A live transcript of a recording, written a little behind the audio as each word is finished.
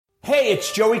Hey,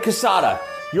 it's Joey Casada.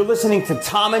 You're listening to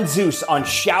Tom and Zeus on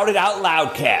Shout It Out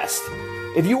Loudcast.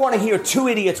 If you want to hear two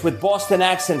idiots with Boston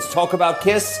accents talk about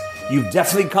Kiss, you've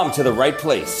definitely come to the right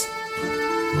place.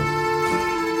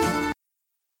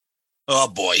 Oh,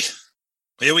 boy.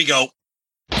 Here we go.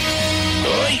 This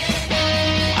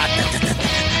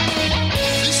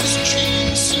is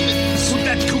Gene Simmons. Put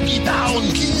that cookie down.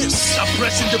 Kiss. Stop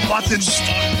pressing the button.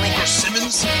 Star Broker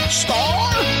Simmons.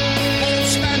 Star? Paul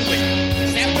Stanley.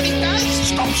 Is that what he does?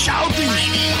 Stop shouting. My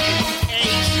name is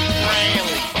Ace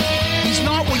Frehley. He's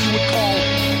not what you would call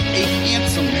a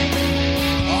handsome man.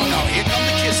 Oh, no. Here come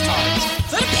the Kiss times.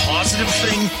 Is that a positive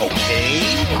thing? Okay.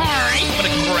 All right. I'm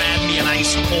going to grab me an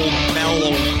ice cold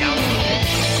mellow yellow.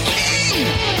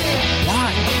 Why?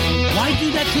 Why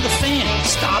do that to the fans?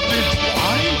 Stop it.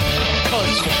 Why?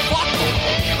 Because fuck them.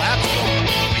 That's what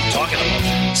we're talking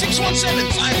about.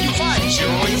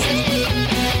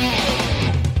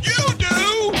 617-525-0850. You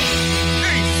do?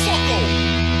 Hey, fucko.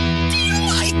 Do you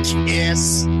like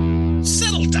Kiss?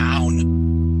 Settle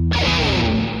down.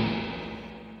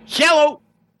 Hello.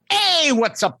 Hey,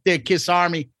 what's up there, Kiss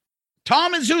Army?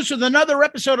 Tom and Zeus with another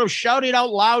episode of Shout It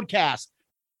Out Loudcast.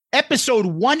 Episode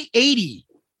 180.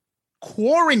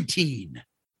 Quarantine.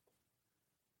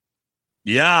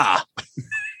 Yeah.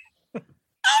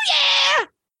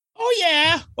 Oh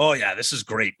yeah. Oh, yeah. This is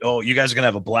great. Oh, you guys are going to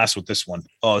have a blast with this one.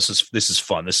 Oh, this is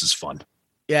fun. This is fun.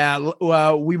 Yeah.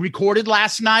 We recorded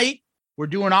last night. We're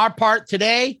doing our part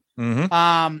today.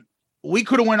 Mm-hmm. We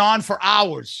could have went on for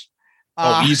hours.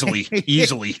 Easily.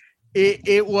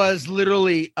 It was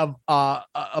literally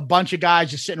a bunch of guys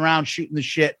just sitting around shooting the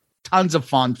shit. Tons of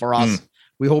fun for us.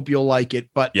 We hope you'll like it.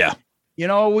 But yeah, you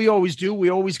know, we always do. We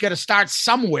always got to start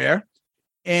somewhere.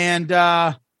 And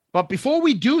but before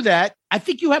we do that, I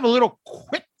think you have a little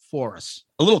quip for us.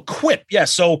 A little quip. Yeah.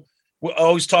 So I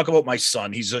always talk about my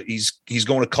son. He's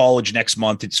going to college next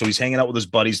month. And so he's hanging out with his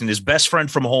buddies, and his best friend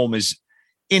from home is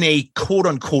in a quote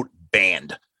unquote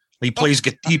band. He plays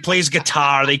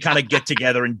guitar. They kind of get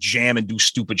together and jam and do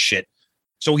stupid shit.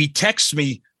 So he texts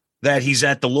me that he's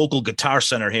at the local guitar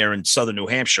center here in Southern New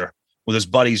Hampshire with his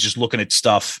buddies, just looking at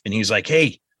stuff. And he's like,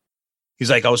 hey,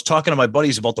 I was talking to my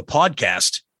buddies about the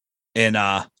podcast, and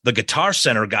the guitar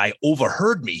center guy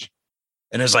overheard me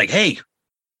and is like, hey,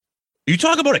 you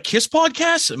talk about a Kiss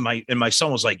podcast? And my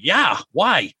son was like, yeah,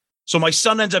 why? So my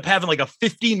son ends up having like a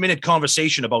 15-minute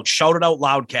conversation about Shout It Out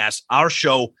Loudcast, our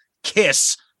show,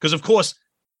 Kiss. Because, of course,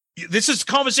 this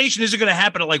conversation isn't going to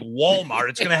happen at like Walmart.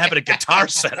 It's going to happen at Guitar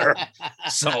Center.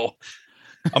 So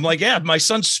I'm like, yeah, my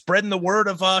son's spreading the word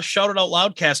of Shout It Out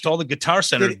Loudcast to all the Guitar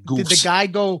Center goofs. Did the guy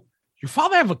go, your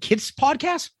father have a kids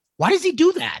podcast? Why does he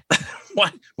do that?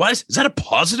 Why is that a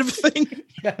positive thing?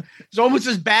 Yeah. It's almost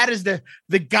as bad as the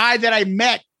guy that I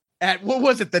met at, what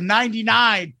was it, the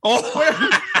 99.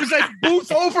 Oh, he's like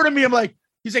booth over to me. I'm like,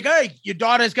 he's like, hey, your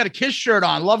daughter's got a Kiss shirt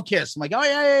on. Love Kiss. I'm like, oh,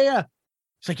 yeah.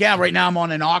 It's like, yeah, right now I'm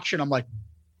on an auction. I'm like,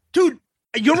 dude,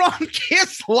 you're on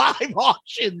Kiss live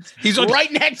auctions. He's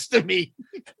right next to me.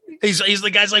 He's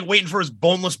the guy's like waiting for his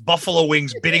boneless buffalo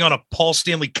wings, bidding on a Paul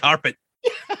Stanley carpet.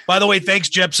 By the way, thanks,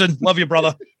 Jepson. Love you,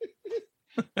 brother.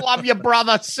 Love you,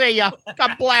 brother. See ya.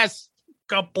 God bless.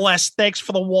 God bless. Thanks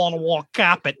for the wall-to-wall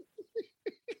carpet.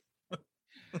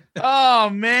 Oh,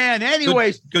 man.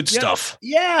 Anyways. Good stuff.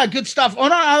 Yeah, good stuff.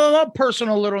 On a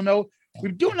personal little note, we're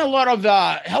doing a lot of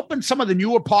helping some of the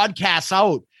newer podcasts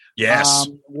out. Yes.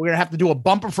 We're going to have to do a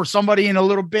bumper for somebody in a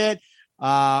little bit.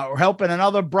 We're helping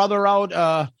another brother out,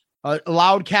 a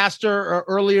loudcaster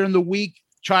earlier in the week.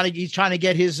 He's trying to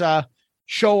get his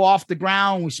show off the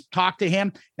ground. We talked to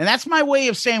him. And that's my way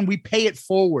of saying we pay it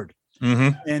forward.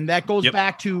 Mm-hmm. And that goes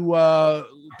back to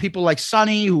people like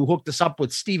Sonny, who hooked us up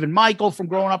with Steve and Michael from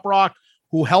Growing Up Rock,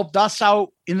 who helped us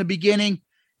out in the beginning.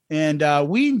 And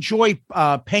we enjoy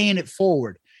paying it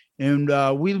forward. And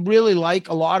we really like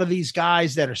a lot of these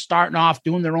guys that are starting off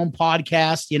doing their own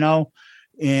podcast, you know.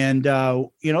 And,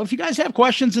 if you guys have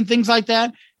questions and things like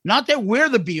that, not that we're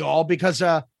the be all, because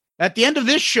at the end of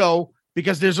this show,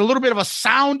 because there's a little bit of a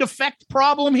sound effect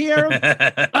problem here.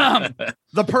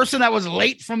 The person that was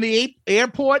late from the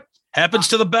airport. Happens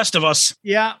to the best of us.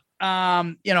 Yeah.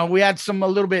 We had a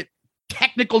little bit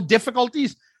technical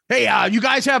difficulties. Hey, you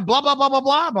guys have blah, blah, blah, blah,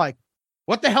 blah. I'm like,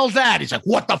 what the hell's that? He's like,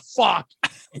 what the fuck?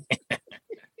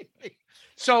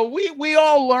 So we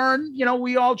all learn,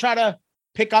 we all try to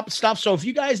pick up stuff. So if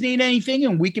you guys need anything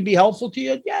and we can be helpful to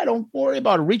you, don't worry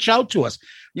about it. Reach out to us.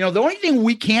 The only thing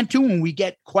we can't do when we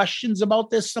get questions about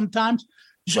this sometimes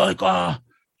is like, how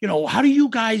do you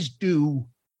guys do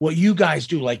what you guys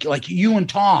do? Like you and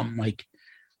Tom, like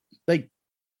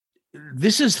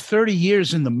this is 30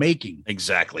 years in the making.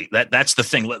 Exactly. That's the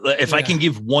thing. If I can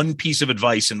give one piece of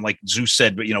advice, and like Zeus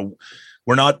said, but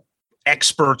we're not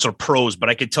experts or pros, but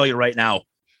I can tell you right now,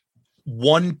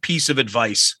 one piece of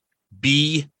advice: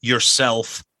 be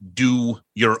yourself, do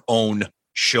your own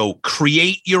show,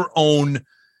 create your own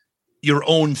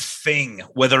thing,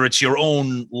 whether it's your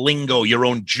own lingo, your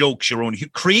own jokes,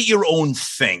 create your own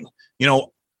thing.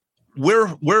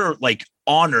 We're like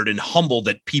honored and humbled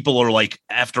that people are like,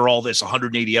 after all this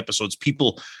 180 episodes,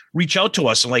 people reach out to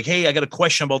us and like, hey, I got a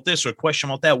question about this or a question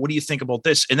about that. What do you think about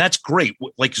this? And that's great.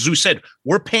 Like Zeus said,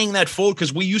 we're paying that forward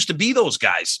because we used to be those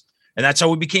guys. And that's how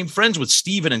we became friends with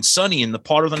Steven and Sonny and the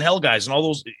Parter Than Hell guys and all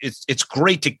those. It's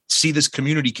great to see this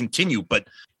community continue. But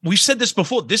we've said this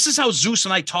before. This is how Zeus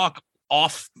and I talk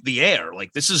off the air.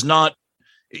 Like, this is not,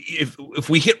 if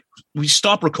we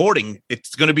stop recording,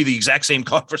 it's going to be the exact same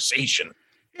conversation.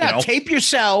 Yeah, tape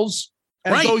yourselves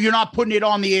and go, you're not putting it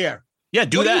on the air. Yeah,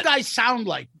 do what that. What do you guys sound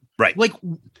like? Right. Like,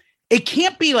 it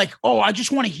can't be like, oh, I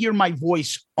just want to hear my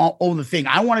voice on the thing.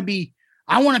 I want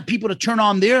people to turn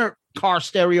on their car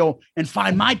stereo and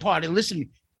find my part and listen.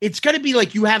 It's got to be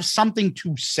like you have something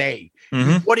to say.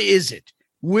 Mm-hmm. What is it?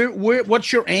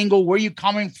 What's your angle? Where are you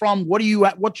coming from? Do you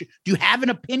have an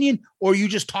opinion, or are you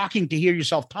just talking to hear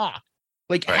yourself talk?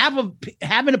 Like, right.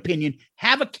 have an opinion,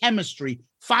 have a chemistry,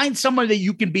 find someone that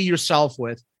you can be yourself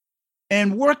with,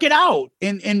 and work it out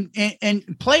and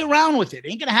play around with it.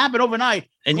 It ain't gonna happen overnight.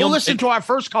 And you'll listen to our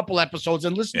first couple episodes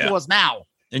and listen to us now,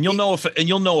 and you'll know if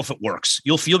it works.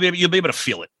 You'll be able to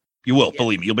feel it. You will,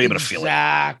 believe me. You'll be able to feel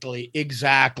it.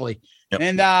 Exactly. Yep.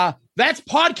 And that's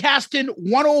podcasting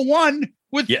 101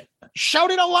 with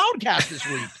Shout It Out Loudcast this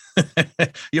week.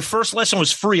 Your first lesson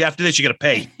was free. After this, you got to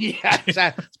pay. Yeah,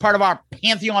 it's part of our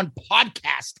Pantheon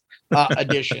podcast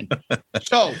edition.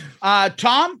 So,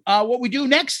 Tom, what we do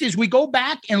next is we go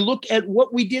back and look at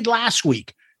what we did last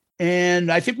week.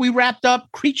 And I think we wrapped up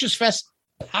Creatures Fest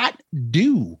Part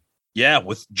 2. Yeah,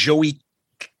 with Joey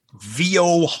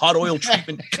VO Hot Oil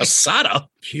Treatment Casada.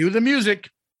 Cue the music.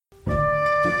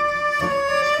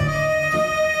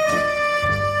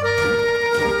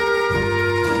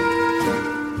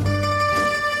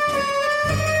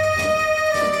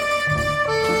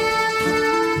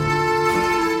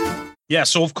 Yeah,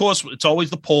 so of course it's always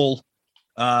the poll,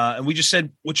 and we just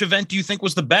said, which event do you think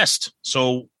was the best?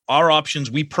 So our options,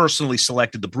 we personally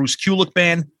selected the Bruce Kulick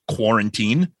Band,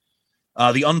 Quarantine,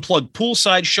 the Unplugged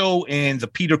Poolside Show, and the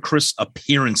Peter Criss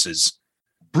Appearances.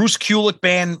 Bruce Kulick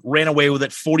Band ran away with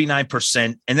it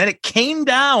 49%, and then it came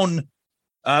down.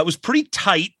 It was pretty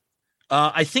tight.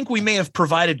 I think we may have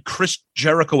provided Chris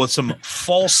Jericho with some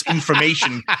false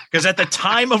information because at the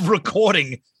time of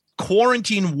recording,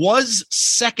 Quarantine was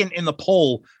second in the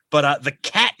poll, but the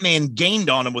Catman gained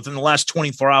on him within the last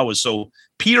 24 hours. So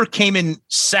Peter came in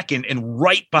second, and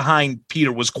right behind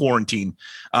Peter was Quarantine.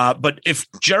 But if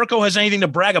Jericho has anything to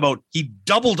brag about, he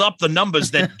doubled up the numbers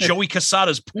that Joey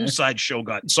Casada's Poolside Show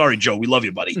got. Sorry, Joe. We love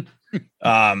you, buddy.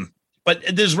 But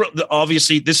there's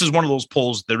obviously, this is one of those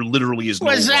polls. There literally is no.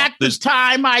 Was that the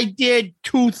time I did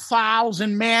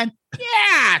 2000, man?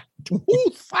 Yeah,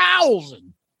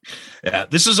 2000. Yeah,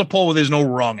 this is a poll where there's no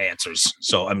wrong answers.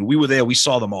 So, I mean, we were there. We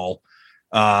saw them all.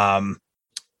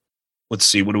 Let's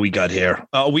see. What do we got here?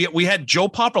 We had Joe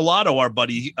Papalato, our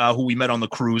buddy, who we met on the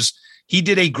cruise. He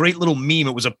did a great little meme.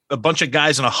 It was a bunch of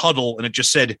guys in a huddle, and it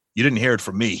just said, "You didn't hear it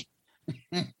from me."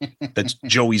 That's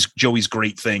Joey's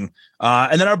great thing.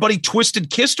 And then our buddy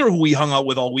Twisted Kister, who we hung out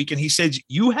with all week, and he said,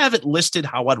 "You have it listed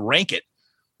how I'd rank it,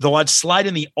 though I'd slide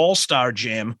in the All-Star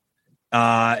Jam."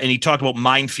 And he talked about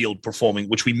Minefield performing,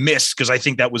 which we missed because I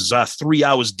think that was 3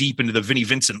 hours deep into the Vinnie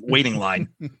Vincent waiting line.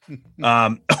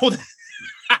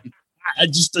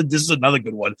 This is another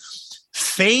good one.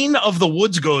 Thane of the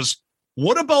Woods goes,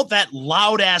 "What about that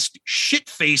loud ass shit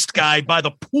faced guy by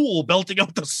the pool belting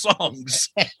out the songs?"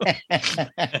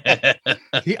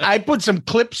 I put some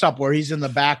clips up where he's in the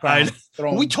background.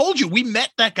 We told you we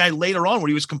met that guy later on when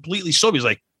he was completely sober. He's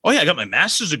like, "Oh yeah, I got my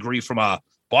master's degree from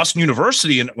Boston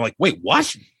University," and I'm like, "Wait,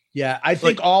 what?" Yeah, I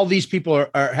think all these people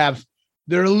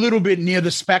they're a little bit near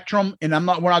the spectrum, and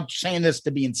we're not saying this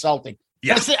to be insulting.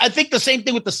 Yeah, I think the same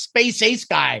thing with the Space Ace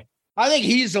guy. I think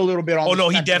he's a little bit on. Oh no,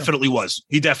 he definitely was.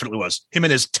 Him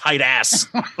and his tight ass.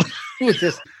 With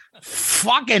this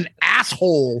fucking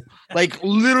asshole, like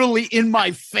literally in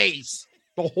my face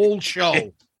the whole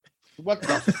show. What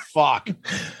the fuck?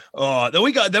 Then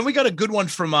we got a good one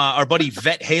from our buddy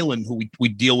Vet Halen, who we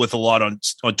deal with a lot on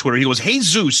Twitter. He goes, "Hey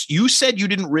Zeus, you said you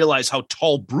didn't realize how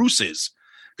tall Bruce is.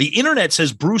 The internet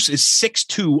says Bruce is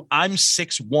 6'2". I'm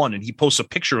 6'1", and he posts a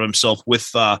picture of himself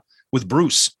with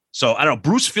Bruce. So I don't know.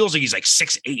 Bruce feels like he's like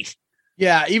 6'8".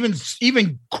 Yeah,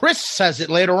 even Chris says it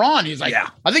later on. He's like,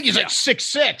 I think he's like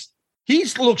 6'6".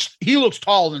 He looks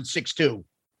taller than 6'2".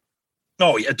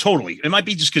 Oh yeah, totally. It might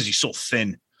be just because he's so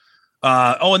thin.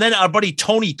 And then our buddy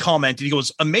Tony commented. He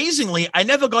goes, "Amazingly, I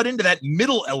never got into that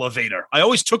middle elevator. I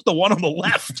always took the one on the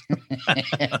left."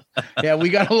 Yeah, we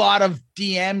got a lot of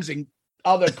DMs and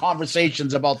other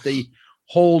conversations about the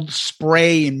whole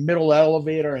spray and middle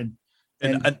elevator and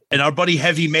our buddy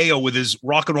Heavy Mayo with his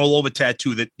rock and roll over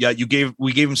tattoo that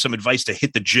we gave him some advice to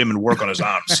hit the gym and work on his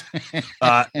arms.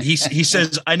 He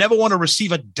says, "I never want to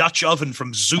receive a Dutch oven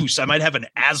from Zeus. I might have an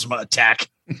asthma attack."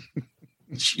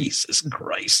 Jesus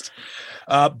Christ.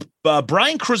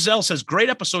 Brian Crizel says, "Great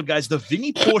episode, guys. The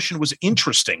Vinny portion was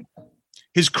interesting.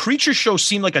 His creature show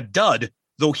seemed like a dud,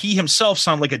 though he himself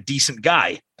sounded like a decent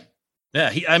guy."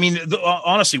 Yeah,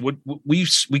 honestly, we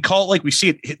call it like we see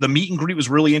it. The meet and greet was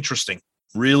really interesting.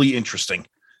 Really interesting.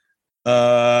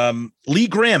 Lee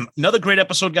Graham, another great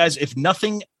episode, guys. If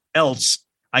nothing else,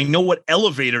 I know what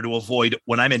elevator to avoid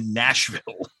when I'm in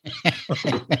Nashville.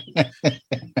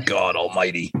 God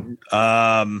almighty.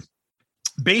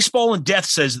 Baseball and Death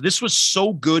says, "This was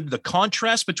so good. The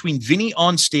contrast between Vinny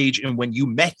on stage and when you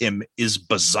met him is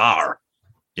bizarre."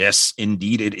 Yes,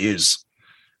 indeed it is.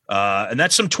 And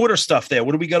that's some Twitter stuff there.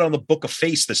 What do we got on the Book of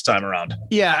Face this time around?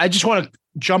 Yeah, I just want to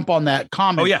jump on that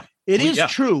comment. Oh, yeah. It is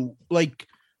true. Like,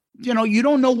 you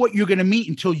don't know what you're going to meet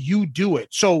until you do it.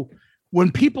 So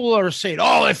when people are saying,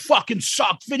 "Oh, it fucking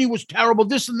sucked, Vinny was terrible,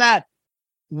 this and that,"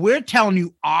 we're telling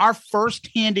you our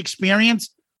firsthand experience.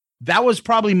 That was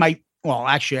probably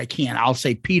I'll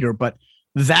say Peter, but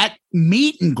that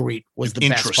meet and greet was the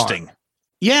best part. Interesting.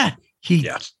 Yeah. He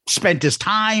spent his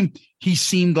time. He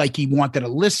seemed like he wanted to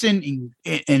listen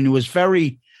and was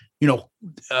very,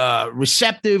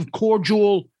 receptive,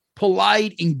 cordial,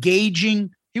 polite,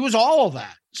 engaging. He was all of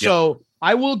that. Yep. So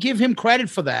I will give him credit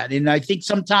for that. And I think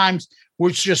sometimes we're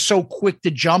just so quick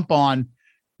to jump on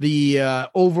the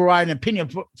overriding opinion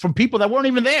from people that weren't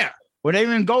even there. We didn't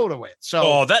even go to it.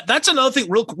 So that's another thing.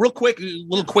 Real quick,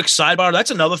 little quick sidebar. That's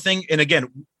another thing. And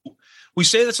again, we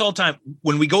say this all the time.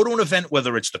 When we go to an event,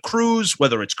 whether it's the cruise,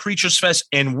 whether it's Creatures Fest,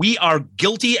 and we are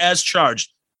guilty as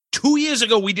charged. 2 years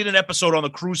ago, we did an episode on the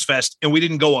Cruise Fest, and we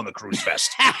didn't go on the Cruise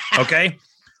Fest. Okay,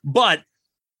 but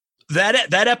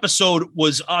that episode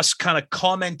was us kind of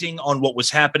commenting on what was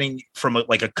happening from a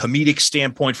comedic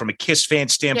standpoint, from a Kiss fan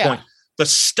standpoint. Yeah. The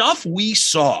stuff we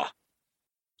saw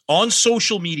on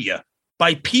social media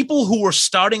by people who were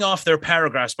starting off their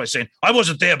paragraphs by saying, "I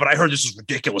wasn't there, but I heard this is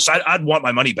ridiculous. I'd want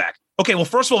my money back." Okay, well,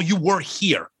 first of all, you weren't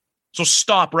here. So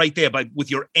stop right there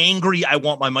with your angry, "I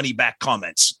want my money back"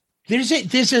 comments. There's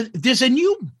a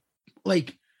new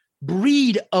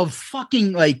breed of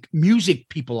fucking music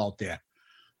people out there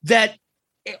that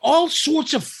all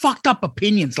sorts of fucked up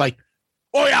opinions. Like,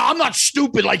 "Oh yeah, I'm not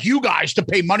stupid like you guys to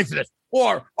pay money for this,"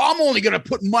 or "I'm only going to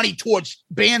put money towards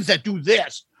bands that do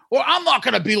this," or "I'm not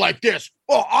going to be like this,"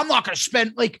 or "I'm not going to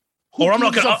spend or I'm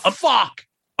not going to fuck.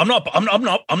 I'm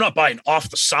not buying off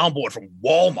the soundboard from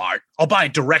Walmart. I'll buy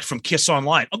it direct from Kiss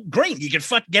Online. Oh, great. You can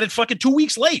get it fucking 2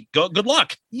 weeks late. Good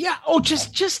luck. Yeah. Oh,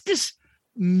 just this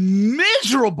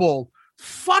miserable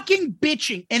fucking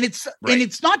bitching. And it's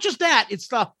not just that. It's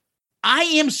I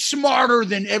am smarter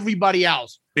than everybody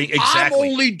else. Exactly.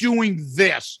 I'm only doing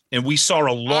this. And we saw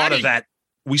a lot of that.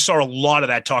 We saw a lot of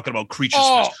that talking about Creatures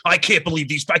Fest. I can't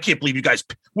believe you guys.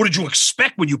 What did you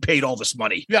expect when you paid all this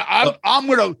money? Yeah, I'm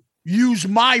going to use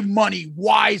my money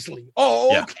wisely.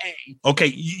 Oh, okay. Yeah.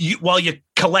 Okay. While you're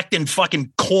collecting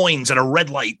fucking coins at a red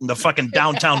light in the fucking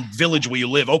downtown village where you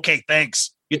live. Okay,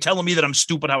 thanks. You're telling me that I'm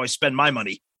stupid how I spend my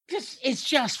money. It's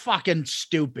just fucking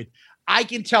stupid. I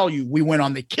can tell you, we went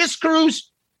on the Kiss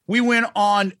cruise. We went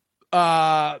on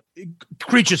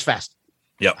Creatures Fest.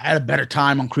 Yeah, I had a better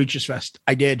time on Creatures Fest.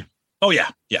 I did. Oh yeah.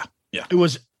 It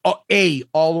was A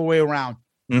all the way around.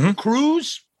 Mm-hmm.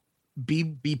 Cruise,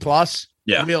 B plus.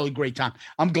 Yeah, really great time.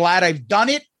 I'm glad I've done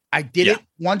it. I did it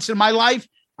once in my life.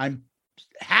 I'm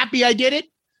happy I did it.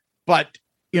 But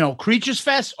Creatures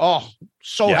Fest. Oh,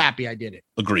 happy I did it.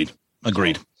 Agreed.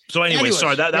 So anyway,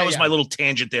 sorry that was my little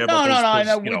tangent there. No. I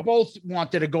know. We both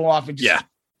wanted to go off and just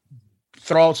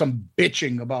throw out some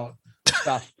bitching about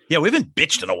stuff. Yeah, we haven't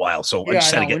bitched in a while, so I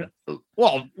just had to get.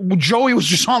 Well, Joey was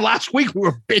just on last week. We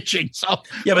were bitching, so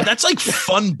yeah, but that's like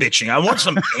fun bitching. I want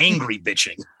some angry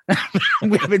bitching.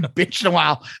 We haven't bitched in a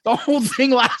while. The whole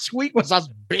thing last week was us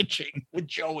bitching with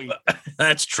Joey.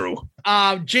 That's true.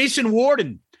 Jason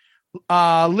Warden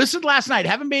listened last night.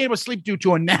 Haven't been able to sleep due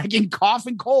to a nagging cough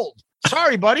and cold.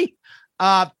 Sorry, buddy.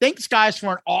 Thanks, guys,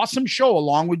 for an awesome show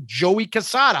along with Joey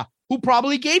Casada. who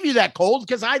probably gave you that cold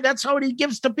because that's how he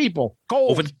gives to people.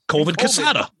 COVID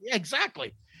Casada. Yeah,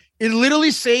 exactly. It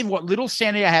literally saved what little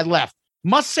sanity I had left.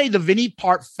 Must say the Vinny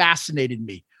part fascinated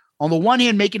me. On the one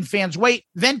hand, making fans wait,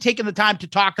 then taking the time to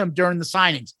talk to them during the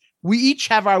signings. We each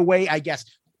have our way, I guess.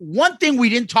 One thing we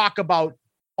didn't talk about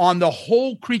on the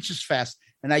whole Creatures Fest,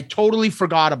 and I totally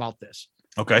forgot about this.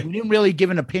 Okay. We didn't really give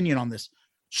an opinion on this.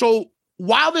 So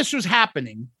while this was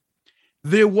happening,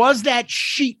 there was that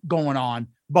sheet going on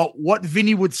about what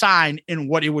Vinny would sign and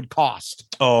what it would cost.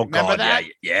 Oh, Remember God. that?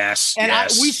 Yeah. Yes. And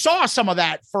yes. we saw some of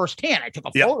that firsthand. I took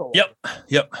a photo. Yep.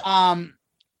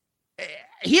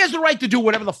 He has the right to do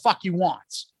whatever the fuck he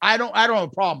wants. I don't have a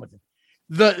problem with it.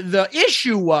 The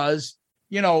issue was,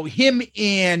 him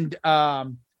and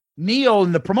Neil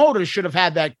and the promoters should have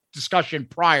had that discussion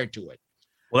prior to it.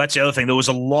 Well, that's the other thing. There was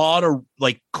a lot of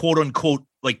quote unquote,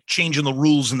 changing the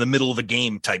rules in the middle of the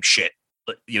game type shit.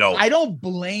 I don't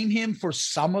blame him for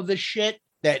some of the shit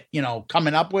that,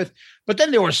 coming up with, but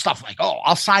then there was stuff like, oh,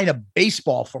 I'll sign a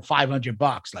baseball for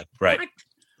 $500. Like, right. What?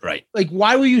 Right. Like,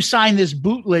 why will you sign this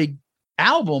bootleg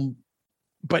album,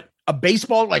 but a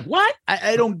baseball? Like, what?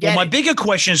 I don't get my it. bigger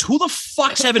question is, who the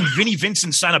fuck's having Vinnie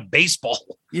Vincent sign a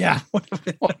baseball? Yeah.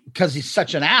 Because he's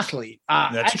such an athlete.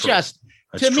 That's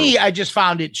true. To me, I just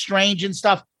found it strange and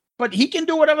stuff, but he can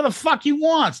do whatever the fuck he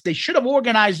wants. They should have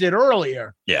organized it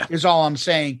earlier. Yeah. Is all I'm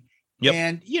saying. Yep.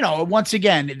 And, once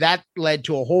again, that led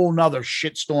to a whole nother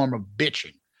shitstorm of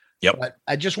bitching. Yep. But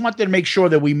I just wanted to make sure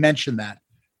that we mentioned that.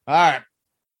 All right.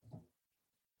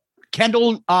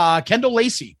 Kendall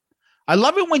Lacey. I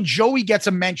love it when Joey gets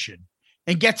a mention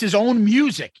and gets his own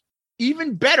music.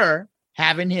 Even better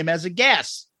having him as a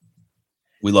guest.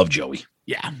 We love Joey.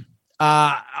 Yeah.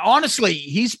 Honestly,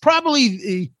 he's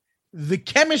probably the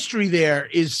chemistry there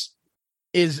is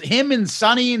him and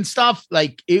Sonny and stuff.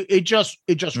 Like it just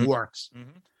works. Mm-hmm.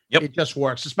 Yep. It just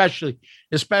works, especially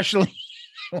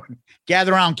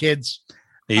gather around, kids.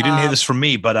 You didn't hear this from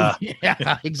me, but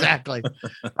yeah, exactly.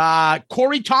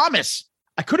 Corey Thomas.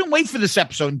 I couldn't wait for this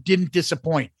episode and didn't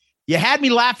disappoint. You had me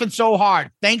laughing so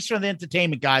hard. Thanks for the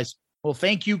entertainment, guys. Well,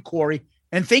 thank you, Corey.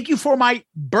 And thank you for my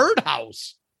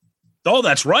birdhouse. Oh,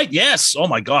 that's right. Yes. Oh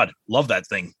my God. Love that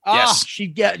thing. Yes.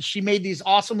 She made these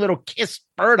awesome little kiss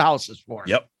birdhouses for him.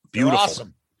 Yep. Beautiful. They're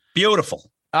awesome.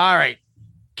 Beautiful. All right.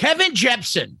 Kevin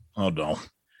Jepson. Oh no.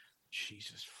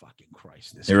 Jesus fucking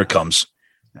Christ. Here it comes.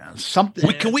 Something.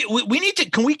 We need to,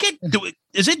 can we get,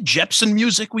 is it Jepson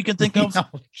music we can think of? No,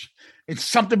 it's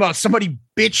something about somebody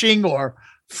bitching or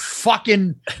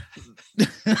fucking,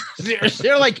 is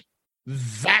there like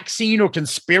vaccine or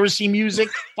conspiracy music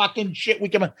fucking shit? We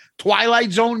can,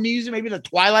 Twilight Zone music, maybe the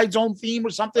Twilight Zone theme or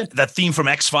something. That theme from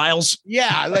X-Files.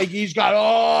 Yeah. Like he's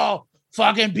got,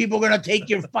 fucking people going to take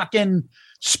your fucking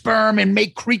sperm and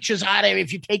make creatures out of it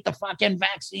if you take the fucking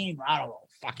vaccine. I don't know.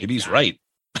 Fucking Maybe he's guy. right.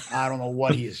 I don't know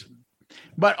what he is.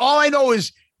 But all I know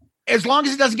is as long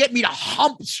as it doesn't get me to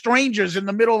hump strangers in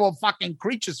the middle of a fucking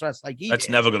Creatures Fest like he That's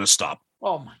did. never going to stop.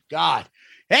 Oh, my God.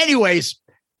 Anyways,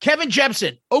 Kevin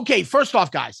Jepson. Okay, first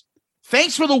off, guys,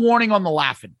 thanks for the warning on the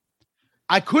laughing.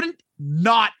 I couldn't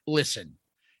not listen.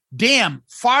 Damn,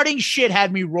 farting shit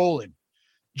had me rolling.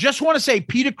 Just want to say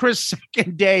Peter Chris'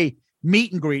 second day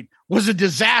meet and greet was a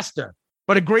disaster,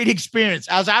 but a great experience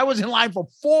as I was in line for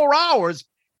 4 hours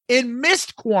and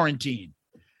missed quarantine.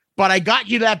 But I got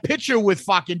you that picture with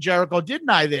fucking Jericho, didn't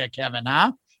I there, Kevin,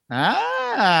 huh?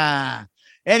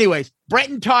 Anyways, Brett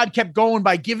and Todd kept going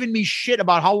by giving me shit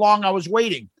about how long I was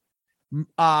waiting.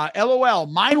 LOL,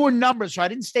 mine were numbers, so I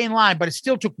didn't stay in line, but it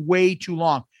still took way too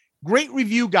long. Great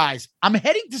review, guys. I'm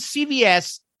heading to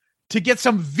CVS to get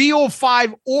some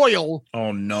VO5 oil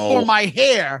for my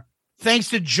hair, thanks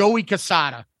to Joey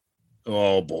Casada.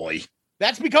 Oh, boy.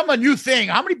 That's become a new thing.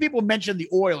 How many people mention the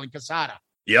oil in Casada?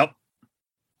 Yep.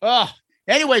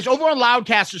 Anyways, over on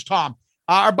Loudcasters, Tom,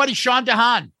 our buddy Sean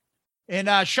DeHaan.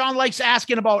 And Sean likes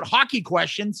asking about hockey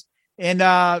questions. And,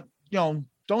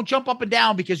 don't jump up and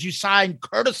down because you signed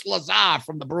Curtis Lazar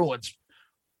from the Bruins.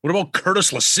 What about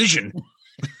Curtis Lecision?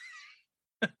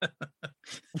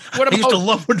 What I used to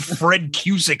love when Fred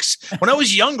Cusick's. When I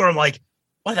was younger, I'm like,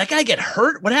 why, that guy get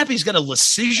hurt? What happened? He's got a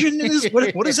lecision in his.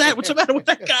 What is that? What's the matter with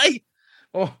that guy?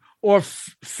 Or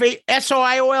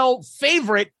SOIOL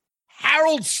favorite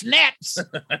Harold Snaps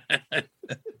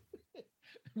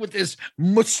with his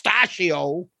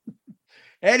mustachio.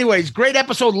 Anyways, great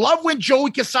episode. Love when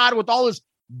Joey Casada with all his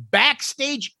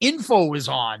backstage info is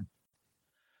on.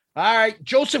 All right,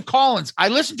 Joseph Collins. I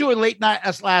listened to it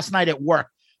last night at work.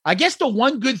 I guess the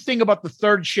one good thing about the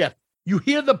third shift, you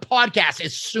hear the podcast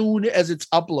as soon as it's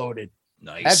uploaded.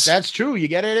 Nice. That's true. You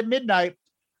get it at midnight.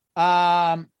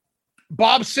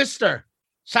 Bob's sister.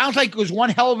 Sounds like it was one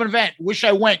hell of an event. Wish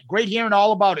I went. Great hearing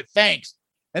all about it. Thanks.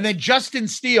 And then Justin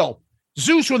Steele,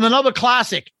 Zeus with another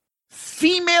classic,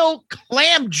 female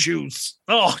clam juice.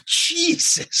 Oh,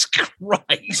 Jesus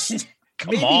Christ.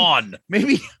 Come on.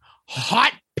 Maybe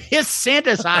hot piss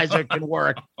synthesizer can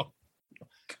work.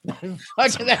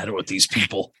 What's the matter with these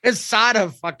people?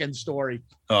 Asada fucking story.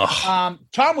 Oh.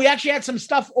 Tom, we actually had some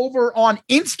stuff over on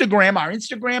Instagram. Our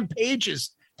Instagram page is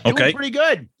doing pretty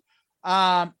good.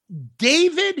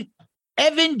 David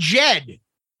Evan Jed,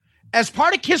 as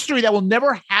part of history that will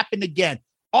never happen again.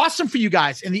 Awesome for you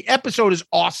guys. And the episode is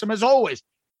awesome as always.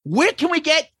 Where can we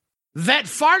get that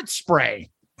fart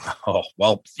spray? Oh,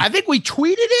 well, I think we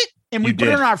tweeted it and we put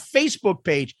it on our Facebook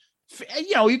page.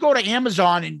 You know, you go to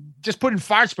Amazon and just put in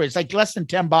fart spray. It's like less than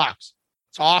 $10. It's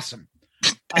awesome.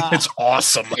 It's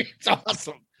awesome. It's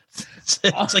awesome.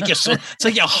 It's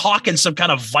like you're hawking some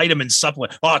kind of vitamin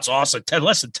supplement. Oh, it's awesome.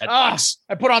 Less than $10.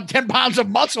 I put on 10 pounds of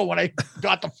muscle when I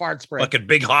got the fart spray. Fucking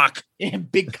big hawk.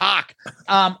 And big cock.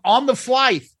 On the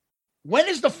fly, when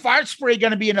is the fart spray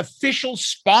going to be an official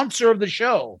sponsor of the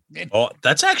show? Oh,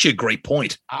 that's actually a great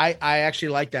point. I actually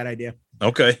like that idea.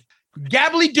 Okay.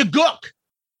 Gabbly DeGook.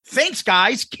 Thanks,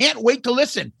 guys. Can't wait to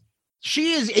listen.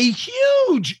 She is a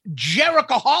huge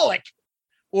Jerichoholic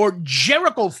or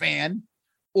Jericho fan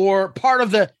or part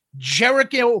of the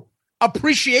Jericho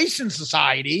Appreciation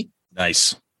Society.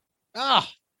 Nice.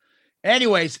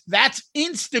 Anyways, that's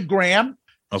Instagram.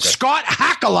 Okay. Scott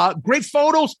Hackala, great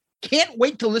photos. Can't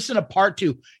wait to listen to part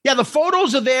 2. Yeah, the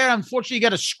photos are there. Unfortunately, you got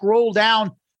to scroll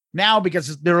down now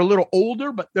because they're a little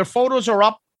older, but their photos are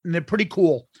up and they're pretty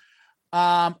cool.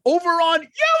 Over on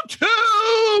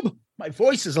YouTube, my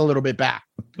voice is a little bit back.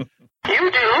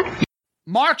 YouTube.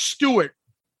 Mark Stewart,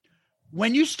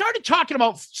 when you started talking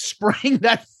about spraying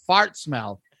that fart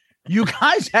smell, you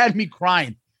guys had me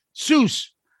crying. Seuss,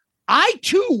 I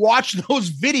too watched those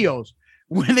videos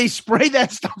when they spray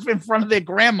that stuff in front of their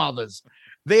grandmothers.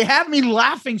 They have me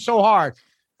laughing so hard.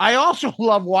 I also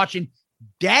love watching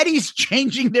daddies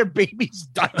changing their babies'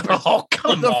 diapers. Oh,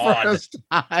 come on. First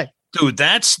time. Dude,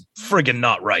 that's friggin'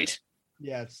 not right.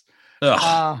 Yes.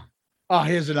 Ugh.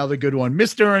 Here's another good one.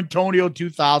 Mr. Antonio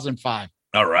 2005.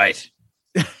 All right.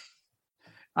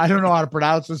 I don't know how to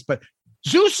pronounce this, but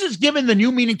Zeus is given the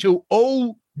new meaning to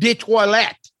eau de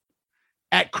toilette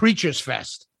at Creatures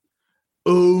Fest.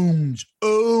 Owns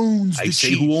I the say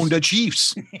Chiefs. who owned the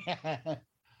Chiefs.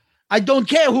 I don't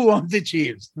care who owns the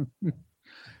Chiefs.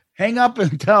 Hang up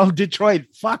and tell Detroit,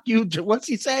 fuck you. What's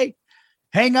he say?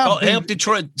 Hang up. Hang up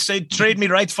Detroit. Say trade me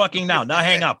right fucking now. Now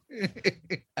hang up.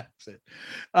 That's it.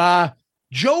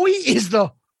 Joey is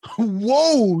the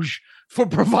Woj for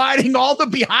providing all the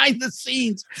behind the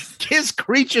scenes Kiss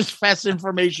Creatures Fest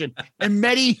information and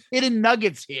many hidden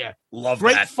nuggets here. Love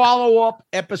Great that. follow-up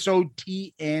episode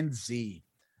TNZ.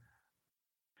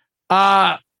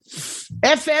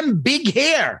 FM Big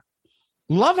Hair.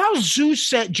 Love how Zeus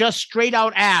said just straight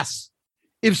out ass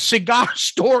if Cigar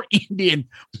Store Indian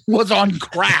was on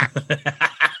crack.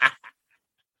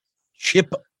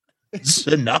 Chip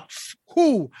enough.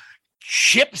 Who?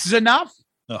 Chips enough?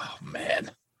 Oh,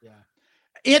 man.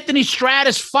 Anthony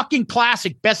Stratus, fucking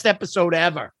classic. Best episode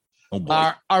ever. Oh,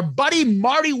 boy. Our buddy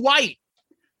Marty White.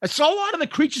 I saw a lot of the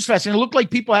Creatures Fest and it looked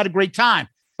like people had a great time.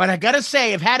 But I got to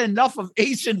say, I've had enough of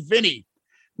Ace and Vinny.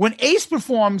 When Ace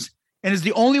performs and is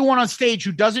the only one on stage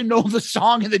who doesn't know the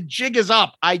song and the jig is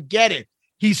up, I get it.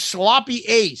 He's sloppy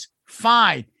Ace.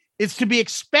 Fine. It's to be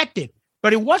expected.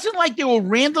 But it wasn't like they were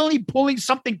randomly pulling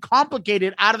something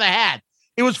complicated out of the hat.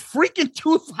 It was freaking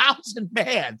 2,000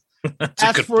 bands. That's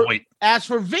a good point. As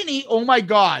for Vinny, oh my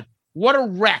God, what a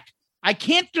wreck. I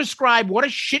can't describe what a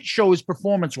shit show his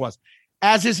performance was.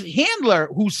 As his handler,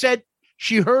 who said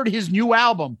she heard his new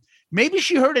album, maybe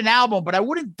she heard an album, but I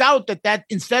wouldn't doubt that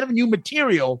instead of new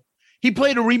material, he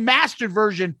played a remastered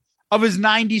version of his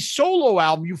 90s solo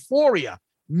album, Euphoria.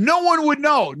 No one would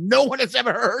know. No one has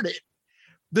ever heard it.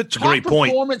 The top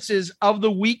performances of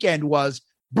the weekend was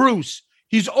Bruce.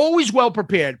 He's always well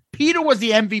prepared. Peter was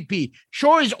the MVP.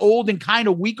 Sure, he's old and kind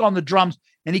of weak on the drums,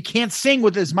 and he can't sing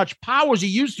with as much power as he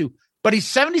used to. But he's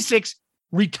 76,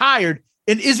 retired,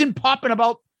 and isn't popping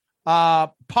about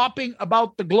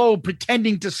the globe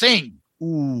pretending to sing.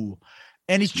 Ooh,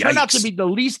 and he's turned out to be the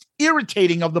least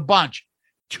irritating of the bunch.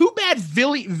 Too bad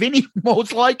Vinny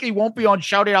most likely won't be on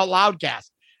Shout It Out Loudcast.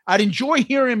 I'd enjoy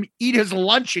hearing him eat his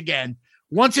lunch again.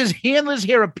 Once his handlers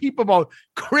hear a peep about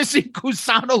Chris and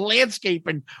Cusano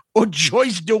landscaping or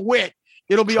Joyce DeWitt,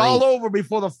 it'll be all over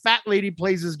before the fat lady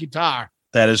plays his guitar.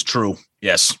 That is true.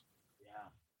 Yes. Yeah.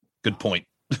 Good point.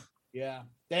 Yeah.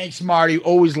 Thanks, Marty.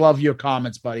 Always love your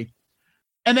comments, buddy.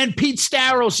 And then Pete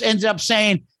Staros ends up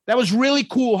saying, That was really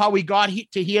cool how we got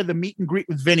to hear the meet and greet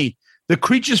with Vinny. The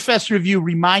Creatures Fest review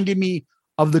reminded me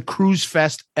of the Cruise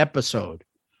Fest episode.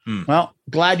 Well,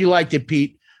 glad you liked it,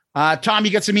 Pete. Tom,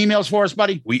 you got some emails for us,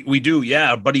 buddy? We do,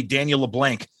 yeah. Our buddy Daniel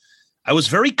LeBlanc. I was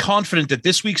very confident that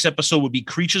this week's episode would be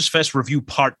Creatures Fest Review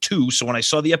Part 2, so when I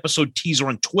saw the episode teaser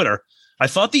on Twitter, I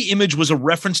thought the image was a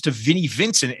reference to Vinnie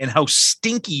Vincent and how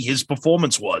stinky his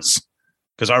performance was,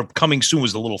 because our coming soon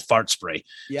was the little fart spray.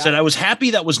 Yeah. Said I was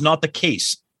happy that was not the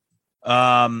case.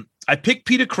 I picked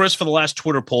Peter Criss for the last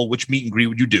Twitter poll, which meet and greet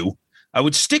would you do? I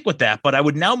would stick with that, but I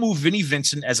would now move Vinnie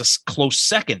Vincent as a close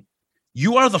second.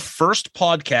 You are the first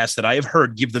podcast that I have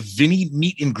heard give the Vinny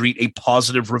meet and greet a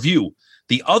positive review.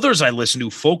 The others I listen to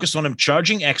focus on him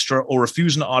charging extra or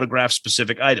refusing to autograph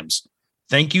specific items.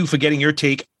 Thank you for getting your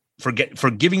take for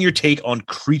giving your take on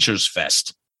Creatures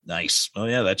Fest. Nice. Oh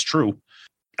yeah, that's true.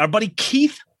 Our buddy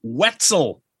Keith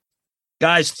Wetzel.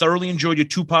 Guys, thoroughly enjoyed your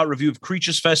 2-part review of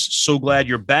Creatures Fest. So glad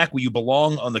you're back where you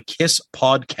belong on the KISS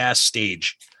podcast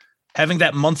stage. Having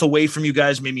that month away from you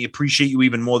guys made me appreciate you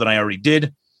even more than I already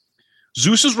did.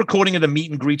 Zeus's recording of the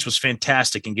meet and greets was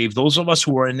fantastic and gave those of us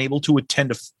who were unable to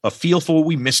attend a feel for what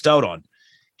we missed out on.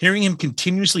 Hearing him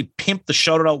continuously pimp the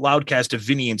Shout It Out Loudcast to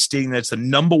Vinny and stating that it's the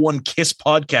 #1 KISS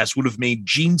podcast would have made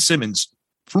Gene Simmons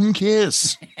from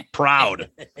KISS proud.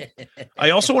 I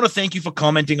also want to thank you for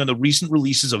commenting on the recent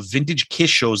releases of vintage KISS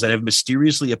shows that have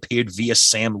mysteriously appeared via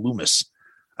Sam Loomis.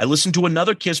 I listened to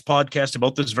another KISS podcast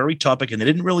about this very topic, and they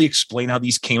didn't really explain how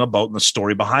these came about and the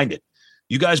story behind it.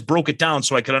 You guys broke it down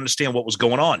so I could understand what was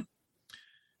going on.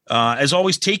 As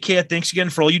always, take care. Thanks again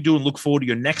for all you do and look forward to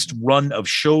your next run of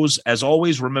shows. As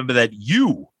always, remember that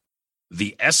you,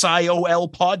 the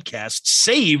SIOL podcast,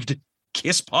 saved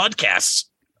KISS podcasts.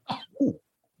 Oh,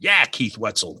 yeah, Keith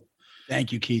Wetzel.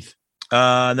 Thank you, Keith.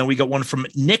 And then we got one from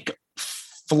Nick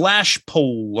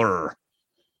Flashpolar.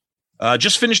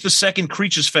 Just finished the second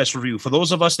Creatures Fest review. For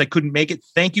those of us that couldn't make it,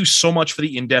 thank you so much for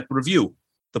the in-depth review.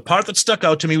 The part that stuck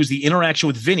out to me was the interaction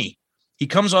with Vinny. He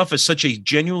comes off as such a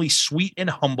genuinely sweet and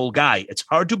humble guy. It's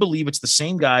hard to believe it's the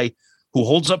same guy who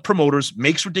holds up promoters,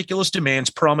 makes ridiculous demands,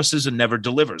 promises, and never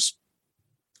delivers.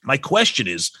 My question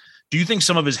is, do you think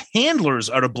some of his handlers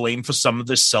are to blame for some of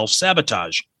this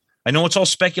self-sabotage? I know it's all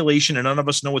speculation and none of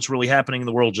us know what's really happening in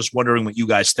the world. Just wondering what you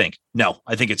guys think. No,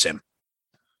 I think it's him.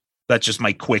 That's just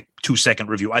my quick 2-second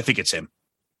review. I think it's him.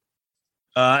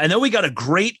 And then we got a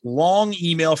great long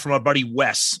email from our buddy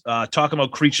Wes talking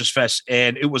about Creatures Fest,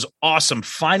 and it was awesome.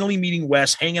 Finally meeting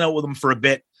Wes, hanging out with him for a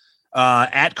bit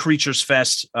at Creatures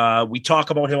Fest. We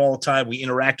talk about him all the time. We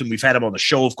interact, and we've had him on the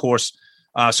show, of course.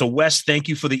 So Wes, thank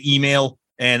you for the email,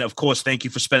 and of course, thank you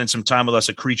for spending some time with us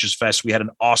at Creatures Fest. We had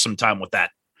an awesome time with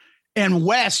that. And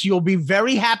Wes, you'll be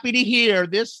very happy to hear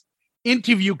this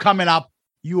interview coming up.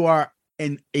 You are,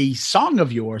 and a song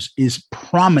of yours is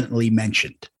prominently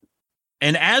mentioned.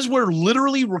 And as we're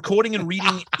literally recording and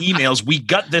reading emails, we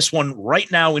got this one right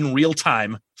now in real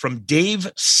time from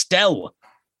Dave Stell.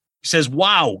 He says,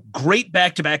 wow, great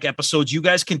back-to-back episodes. You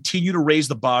guys continue to raise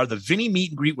the bar. The Vinny meet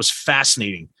and greet was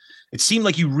fascinating. It seemed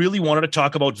like you really wanted to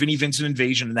talk about Vinnie Vincent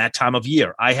Invasion in that time of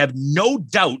year. I have no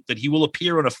doubt that he will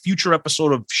appear on a future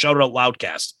episode of Shout It Out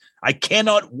Loudcast. I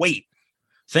cannot wait.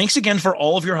 Thanks again for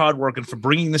all of your hard work and for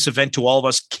bringing this event to all of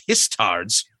us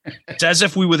Kiss-tards. It's as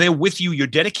if we were there with you. Your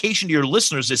dedication to your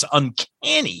listeners is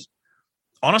uncanny.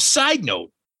 On a side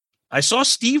note, I saw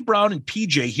Steve Brown and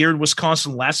PJ here in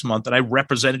Wisconsin last month, and I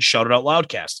represented Shout It Out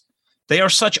Loudcast. They are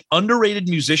such underrated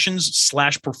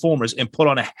musicians/performers and put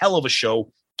on a hell of a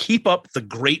show. Keep up the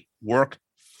great work,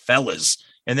 fellas.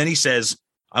 And then he says,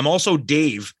 I'm also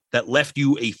Dave that left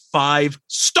you a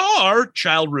 5-star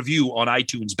child review on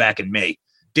iTunes back in May.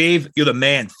 Dave, you're the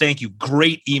man. Thank you.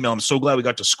 Great email. I'm so glad we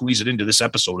got to squeeze it into this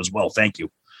episode as well. Thank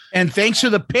you. And thanks for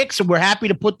the pics. And we're happy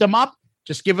to put them up.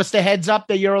 Just give us the heads up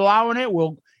that you're allowing it.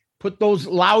 We'll put those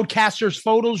Loudcasters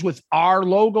photos with our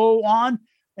logo on,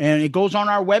 and it goes on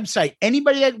our website.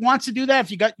 Anybody that wants to do that,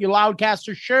 if you got your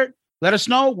Loudcaster shirt, let us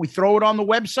know. We throw it on the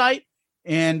website,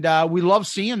 and we love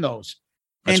seeing those.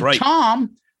 That's and right.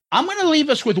 Tom, I'm going to leave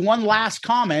us with one last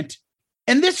comment,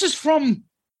 and this is from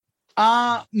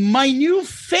my new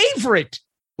favorite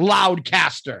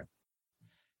Loudcaster,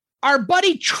 our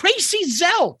buddy Tracy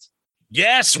Zelt.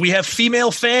 Yes, we have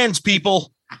female fans,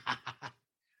 people.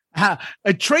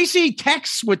 Tracy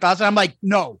texts with us, and I'm like,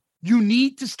 no, you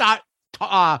need to start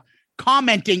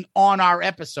commenting on our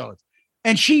episodes.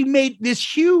 And she made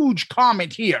this huge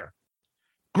comment here.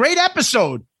 Great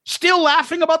episode. Still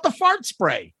laughing about the fart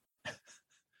spray.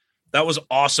 That was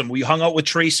awesome. We hung out with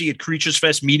Tracy at Creatures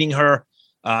Fest, meeting her,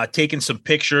 taking some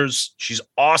pictures. She's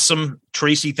awesome.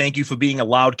 Tracy, thank you for being a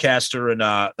Loudcaster. And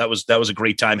that was a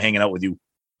great time hanging out with you.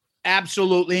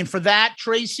 Absolutely. And for that,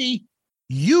 Tracy,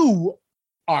 you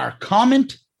are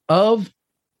comment of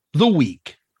the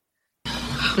week.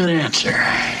 Good answer.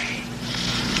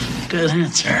 Good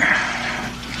answer.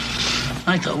 I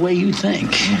like the way you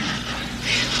think.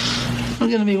 I'm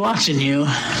going to be watching you.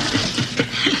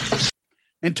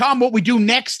 And Tom, what we do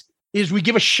next is we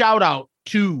give a shout out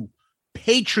to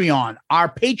Patreon. Our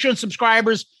Patreon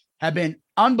subscribers have been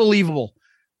unbelievable.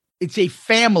 It's a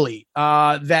family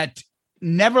that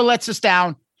never lets us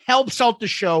down, helps out the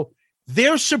show.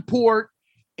 Their support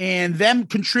and them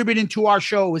contributing to our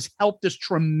show has helped us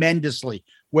tremendously,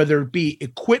 whether it be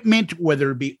equipment, whether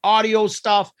it be audio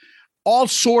stuff, all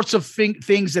sorts of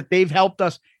things that they've helped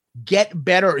us get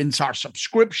better in our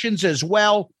subscriptions as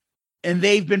well. And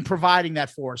they've been providing that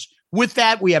for us. With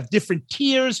that, we have different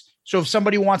tiers. So if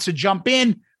somebody wants to jump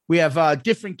in, we have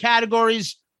different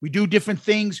categories. We do different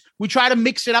things. We try to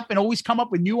mix it up and always come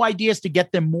up with new ideas to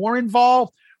get them more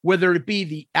involved, whether it be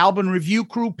the album review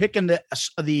crew picking the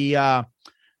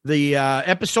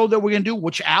episode that we're going to do,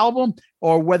 which album,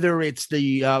 or whether it's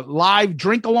the live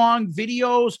drink along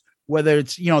videos, whether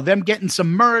it's, them getting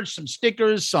some merch, some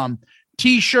stickers, some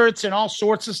t-shirts and all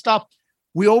sorts of stuff.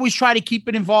 We always try to keep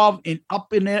it involved and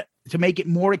up in it to make it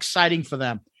more exciting for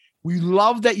them. We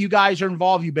love that you guys are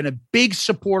involved. You've been a big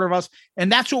supporter of us,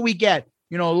 and that's what we get.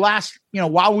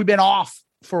 While we've been off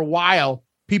for a while,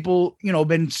 people,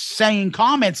 been saying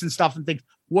comments and stuff and think,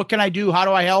 what can I do? How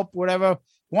do I help? Whatever.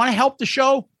 Want to help the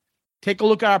show? Take a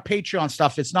look at our Patreon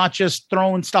stuff. It's not just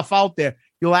throwing stuff out there.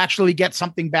 You'll actually get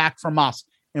something back from us.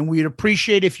 And we'd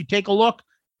appreciate if you take a look,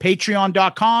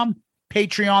 patreon.com,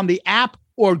 Patreon, the app,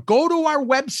 or go to our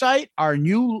website, our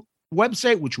new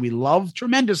website, which we love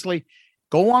tremendously.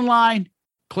 Go online,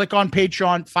 click on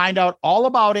Patreon, find out all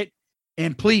about it,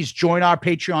 and please join our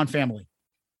Patreon family.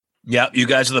 Yeah, you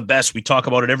guys are the best. We talk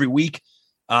about it every week.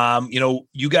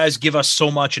 You guys give us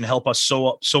so much and help us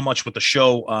so much with the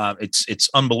show. It's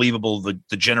unbelievable.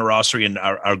 The generosity and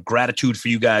our gratitude for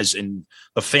you guys and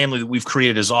the family that we've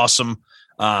created is awesome.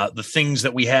 The things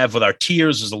that we have with our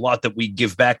tiers is a lot that we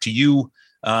give back to you.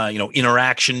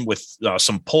 Interaction with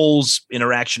some polls,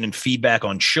 interaction and feedback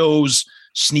on shows,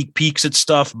 sneak peeks at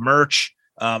stuff, merch.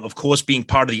 Of course, being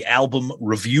part of the album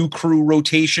review crew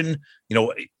rotation,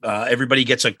 everybody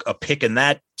gets a pick in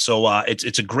that. So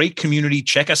it's a great community.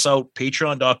 Check us out,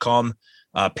 patreon.com,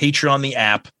 Patreon, the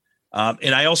app.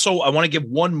 And I want to give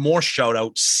one more shout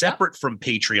out separate from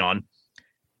Patreon.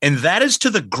 And that is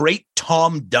to the great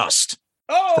Tom Dust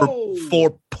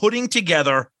for putting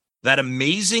together that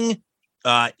amazing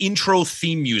intro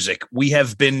theme music. We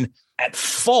have been at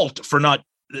fault for not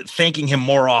thanking him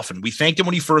more often. We thanked him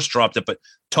when he first dropped it, but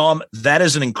Tom, that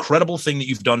is an incredible thing that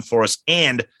you've done for us.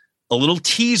 And a little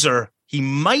teaser, he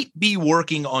might be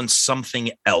working on something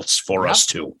else for us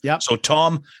too. Yep. So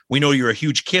Tom, we know you're a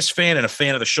huge Kiss fan and a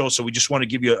fan of the show. So we just want to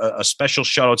give you a special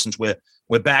shout out since we're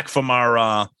back from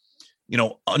our,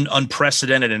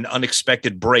 unprecedented and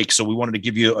unexpected break. So we wanted to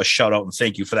give you a shout out and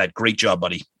thank you for that. Great job,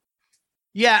 buddy.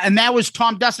 Yeah. And that was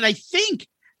Tom Dust. And I think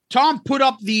Tom put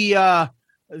up the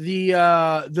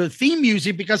theme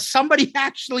music because somebody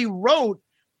actually wrote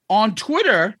on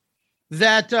Twitter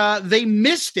that they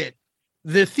missed it,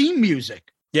 the theme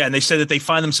music. Yeah, and they said that they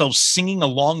find themselves singing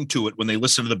along to it when they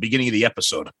listen to the beginning of the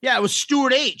episode. Yeah, it was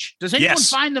Stuart H. Does anyone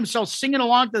find themselves singing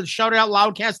along to the Shout It Out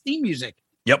Loudcast theme music?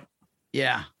 Yep.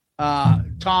 Yeah.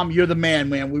 Tom, you're the man.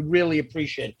 We really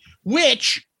appreciate it.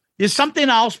 Which is something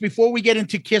else before we get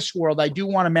into Kiss World I do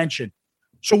want to mention.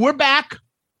 So we're back.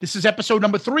 This is episode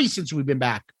number 3 since we've been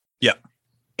back. Yeah.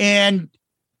 And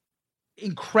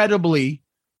incredibly,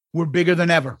 we're bigger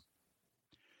than ever.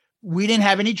 We didn't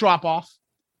have any drop off.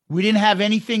 We didn't have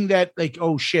anything that like,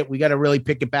 oh shit, we got to really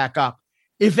pick it back up.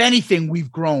 If anything,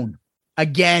 we've grown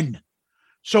again.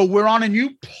 So we're on a new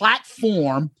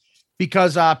platform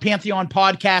because Pantheon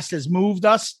Podcast has moved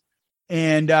us.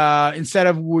 And instead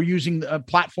of we're using a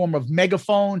platform of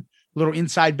Megaphone, a little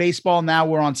Inside Baseball, now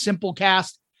we're on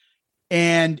Simplecast.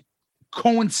 And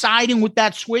coinciding with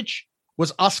that switch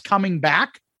was us coming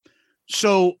back.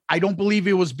 So I don't believe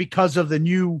it was because of the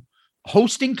new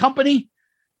hosting company,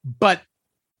 but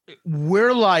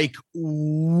we're like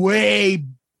way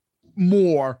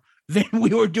more than we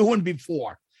were doing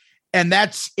before. And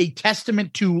that's a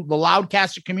testament to the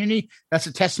Loudcaster community. That's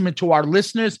a testament to our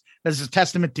listeners. That's a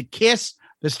testament to Kiss.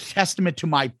 That's a testament to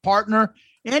my partner.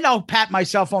 And I'll pat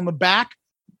myself on the back.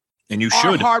 And you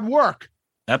should. Hard work.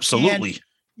 Absolutely.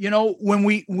 And, when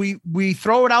we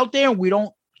throw it out there, we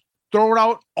don't throw it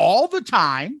out all the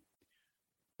time,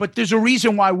 but there's a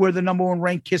reason why we're the number 1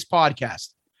 ranked Kiss podcast.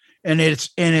 And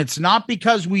it's not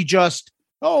because we just,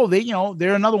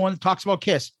 they're another one that talks about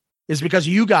Kiss. is because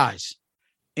of you guys.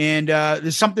 And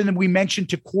there's something that we mentioned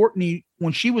to Courtney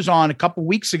when she was on a couple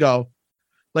weeks ago.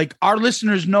 Like, our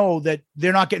listeners know that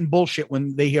they're not getting bullshit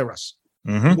when they hear us.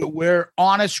 We're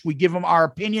honest. We give them our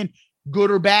opinion,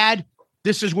 good or bad.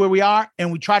 This is where we are.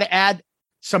 And we try to add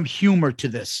some humor to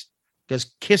this,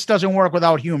 because KISS doesn't work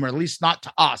without humor, at least not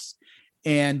to us.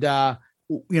 And,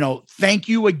 thank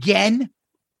you again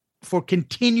for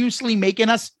continuously making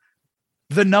us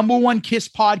the number one KISS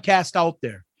podcast out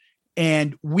there.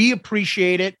 And we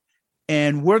appreciate it.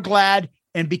 And we're glad.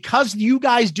 And because you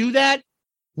guys do that,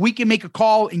 we can make a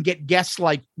call and get guests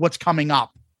like what's coming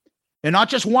up. And not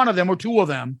just one of them or two of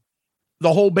them,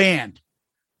 the whole band.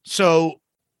 So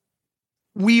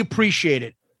we appreciate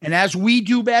it. And as we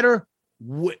do better,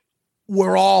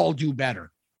 we're all do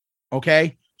better.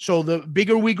 Okay. So the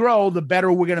bigger we grow, the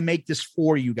better we're going to make this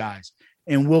for you guys.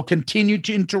 And we'll continue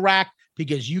to interact,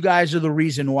 because you guys are the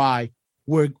reason why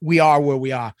we are where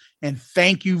we are. And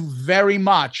thank you very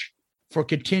much for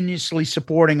continuously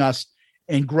supporting us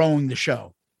and growing the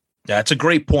show. That's a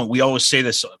great point. We always say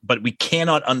this, but we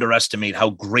cannot underestimate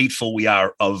how grateful we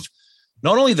are of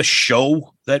not only the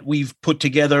show that we've put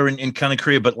together and kind of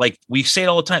created, but like we say it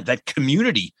all the time, that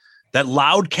community, that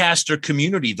Loudcaster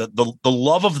community, the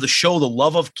love of the show, the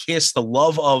love of KISS, the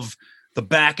love of the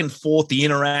back and forth, the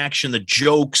interaction, the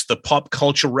jokes, the pop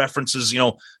culture references,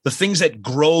 the things that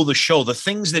grow the show, the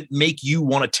things that make you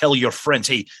want to tell your friends,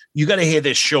 hey, you got to hear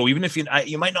this show. Even if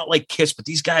you might not like KISS, but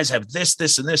these guys have this,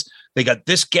 this, and this. They got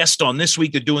this guest on this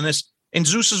week. They're doing this. And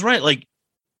Zeus is right. Like,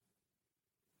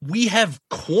 we have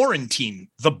Quarantine,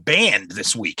 the band,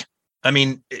 this week. I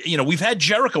mean, we've had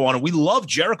Jericho on, and we love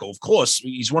Jericho. Of course,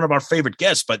 he's one of our favorite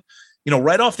guests, but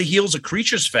right off the heels of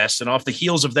Creatures Fest and off the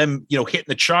heels of them, hitting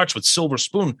the charts with Silver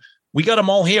Spoon, we got them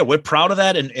all here. We're proud of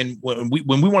that. And when we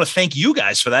want to thank you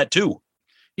guys for that too.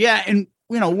 Yeah. And,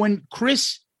 when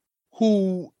Chris,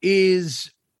 who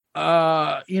is,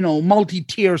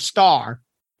 multi-tier star,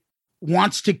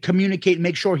 wants to communicate and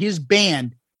make sure his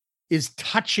band is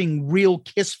touching real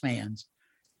KISS fans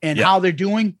and how they're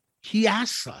doing, he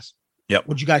asks us,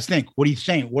 what do you guys think? What are you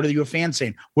saying? What are your fans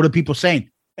saying? What are people saying?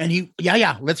 And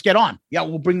let's get on. Yeah,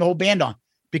 we'll bring the whole band on,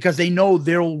 because they know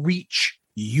they'll reach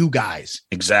you guys.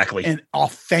 Exactly. And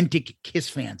authentic KISS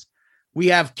fans. We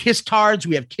have KISS cards.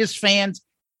 We have KISS fans,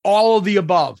 all of the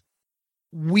above.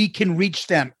 We can reach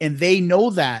them, and they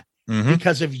know that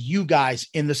because of you guys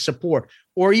in the support.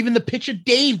 Or even the picture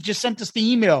Dave just sent us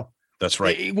the email. That's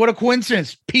right. What a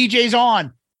coincidence. PJ's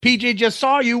on. PJ just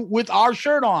saw you with our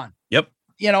shirt on. Yep.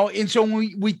 And so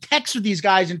when we text with these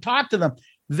guys and talk to them,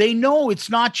 they know it's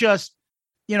not just,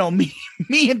 me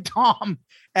and Tom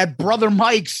at Brother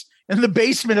Mike's in the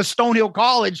basement of Stonehill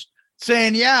College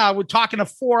saying, we're talking to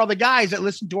 4 other guys that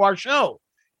listen to our show.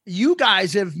 You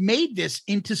guys have made this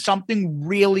into something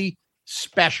really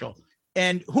special.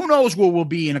 And who knows where we'll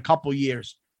be in a couple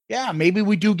years. Yeah, maybe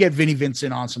we do get Vinnie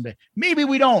Vincent on someday. Maybe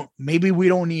we don't. Maybe we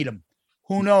don't need him.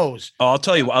 Who knows? Oh, I'll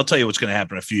tell you what's going to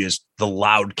happen in a few years. The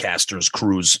Loudcasters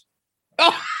cruise.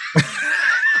 Oh.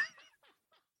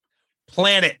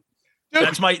 Plan it. Dude,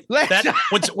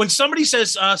 that's when somebody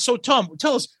says, so Tom,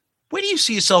 tell us, where do you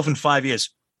see yourself in 5 years?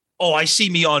 Oh, I see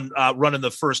me on running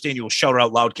the first annual Shout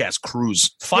Out Loudcast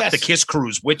cruise. Fuck the KISS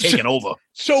cruise. We're taking over.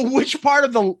 So which part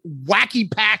of the wacky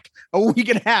pack are we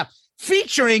going to have?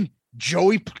 Featuring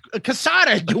Joey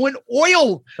Casada doing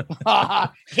oil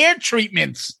hair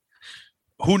treatments.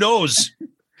 Who knows?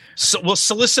 So we'll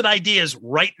solicit ideas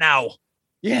right now.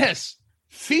 Yes.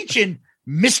 Featuring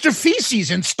Mr.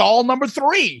 Feces in stall number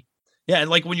 3. Yeah, and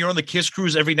like when you're on the KISS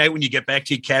cruise, every night when you get back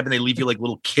to your cabin, they leave you like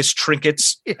little KISS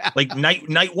trinkets. Yeah. Like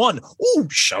night 1. Ooh,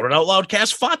 Shout It Out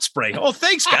Loudcast fart spray. Oh,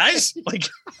 thanks, guys. Like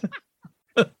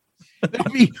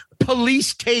there'll be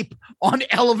police tape on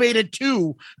Elevator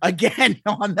 2 again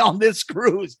on this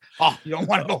cruise. Oh, you don't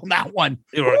want to go on that one.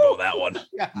 You don't want to go on that one.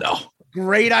 Yeah. No.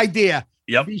 Great idea.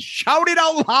 Yep. The Shout It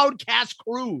Out Loudcast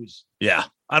cruise. Yeah.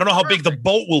 I don't know how big the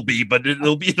boat will be, but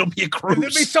it'll be a cruise. There'll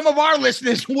be some of our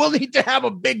listeners will need to have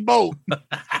a big boat.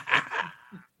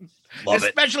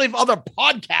 Especially if other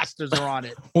podcasters are on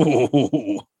it.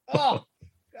 Oh,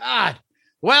 God.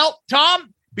 Well,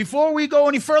 Tom, before we go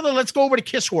any further, let's go over to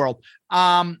KISS World.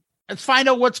 Let's find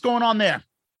out what's going on there.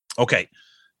 Okay.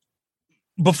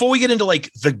 Before we get into like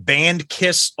the band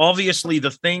KISS, obviously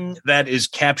the thing that is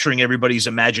capturing everybody's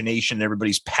imagination,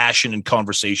 everybody's passion and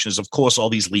conversation is, of course, all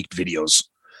these leaked videos.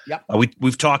 Yep.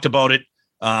 We've talked about it.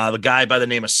 The guy by the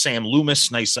name of Sam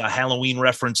Loomis, nice Halloween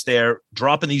reference there,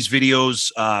 dropping these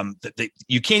videos that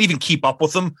you can't even keep up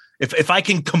with them. If I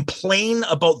can complain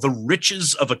about the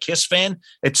riches of a KISS fan,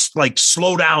 it's like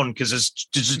slow down because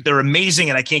they're amazing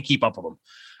and I can't keep up with them.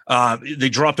 They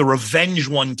dropped a revenge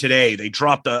one today. They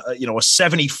dropped a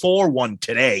 74 one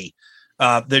today.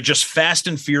 They're just fast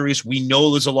and furious. We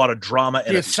know there's a lot of drama.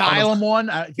 The Asylum one.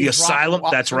 The Asylum.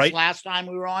 That's right. Last time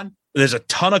we were on. There's a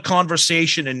ton of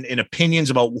conversation and opinions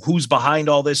about who's behind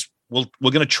all this. We're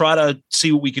going to try to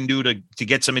see what we can do to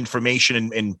get some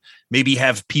information and maybe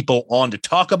have people on to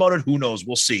talk about it. Who knows?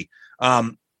 We'll see.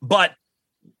 But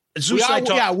Zeus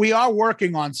we are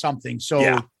working on something.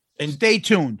 So and stay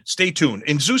tuned. Stay tuned.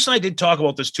 And Zeus and I did talk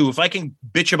about this too. If I can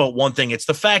bitch about one thing, it's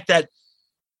the fact that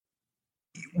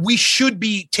we should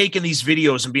be taking these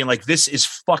videos and being like, this is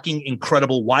fucking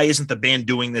incredible. Why isn't the band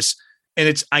doing this?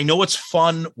 And I know it's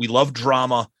fun. We love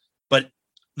drama, but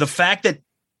the fact that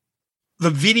the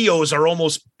videos are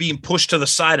almost being pushed to the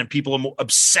side and people are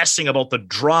obsessing about the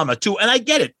drama too. And I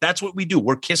get it. That's what we do.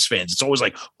 We're Kiss fans. It's always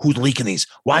like, who's leaking these?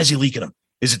 Why is he leaking them?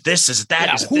 Is it this? Is it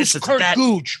that? Is it who's this? Is Kurt it that?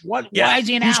 Gooch? Why is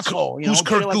he an asshole? Who's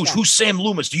Kurt Gooch? Who's Sam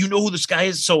Loomis? Do you know who this guy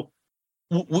is? So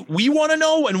we want to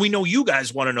know, and we know you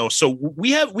guys want to know. So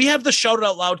we have the Shout It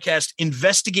Out Loudcast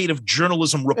investigative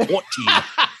journalism report team.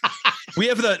 We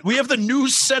have the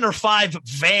News Center 5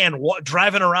 van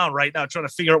driving around right now trying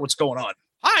to figure out what's going on.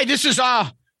 Hi, this is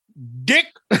Dick.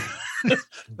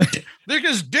 This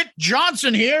is Dick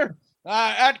Johnson here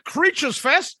at Creatures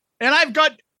Fest, and I've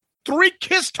got 3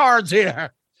 Kiss tards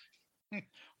here.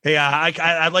 Hey,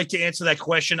 I'd like to answer that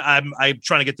question. I'm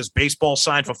trying to get this baseball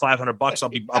signed for $500.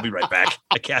 I'll be right back.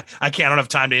 I don't have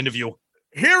time to interview.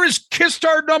 Here is Kiss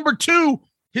tard number 2.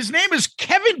 His name is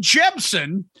Kevin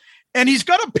Jebsen, and he's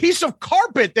got a piece of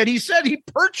carpet that he said he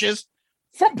purchased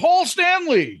from Paul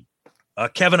Stanley.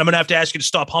 Kevin, I'm going to have to ask you to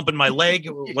stop humping my leg.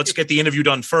 Let's get the interview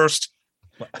done first.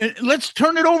 And let's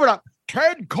turn it over to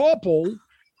Ted Koppel,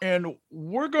 and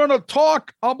we're going to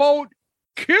talk about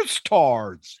Kiss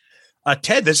tards.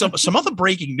 Ted, there's some other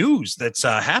breaking news that's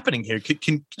happening here.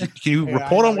 Can you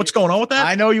report on what's going on with that?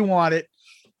 I know you want it.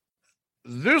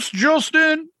 This just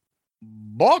in,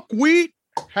 Buckwheat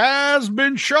has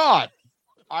been shot.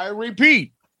 I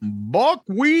repeat,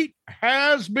 Buckwheat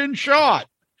has been shot.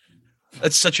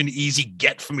 That's such an easy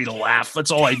get for me to laugh.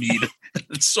 That's all I need.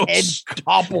 It's so Ed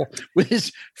Koppel with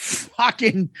his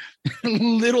fucking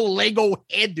little Lego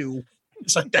hairdo.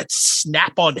 It's like that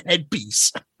snap-on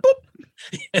headpiece.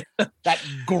 That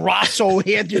Grasso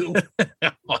hairdo.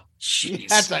 Oh, jeez.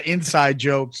 That's an inside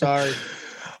joke. Sorry.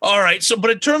 All right. So,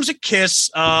 but in terms of Kiss,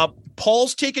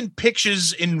 Paul's taking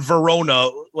pictures in Verona,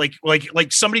 like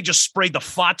somebody just sprayed the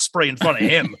fart spray in front of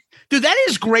him. Dude, that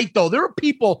is great, though. There are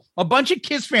people, a bunch of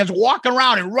Kiss fans walking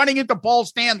around and running into Paul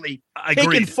Stanley,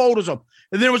 taking photos of him.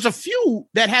 And there was a few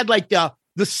that had like the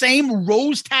same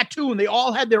rose tattoo, and they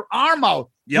all had their arm out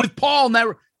with Paul. And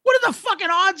what are the fucking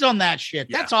odds on that shit?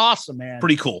 Yeah. That's awesome, man.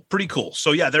 Pretty cool.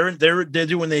 So yeah, they're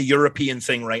doing their European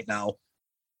thing right now.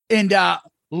 And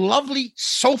lovely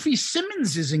Sophie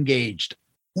Simmons is engaged.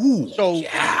 Ooh, so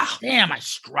yeah. Damn, I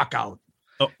struck out.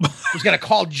 Oh. I was gonna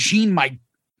call Gene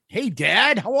hey,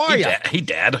 Dad, how are you? Hey,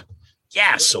 Dad.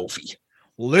 Yeah, Sophie.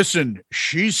 Listen,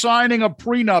 she's signing a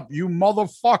prenup, you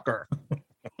motherfucker.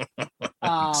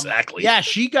 Exactly. Yeah,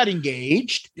 she got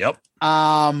engaged. Yep.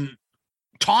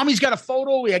 Tommy's got a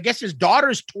photo. I guess his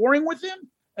daughter's touring with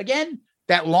him again.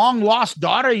 That long lost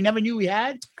daughter he never knew he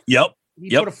had. Yep. He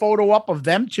put a photo up of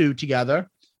them two together.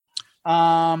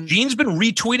 Gene's been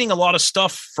retweeting a lot of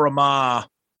stuff from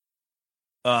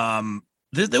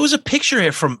there was a picture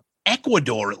here from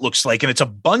Ecuador, it looks like, and it's a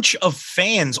bunch of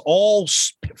fans, all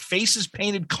faces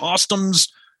painted, costumes.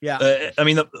 Yeah. I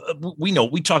mean,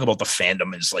 we talk about the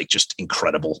fandom is like just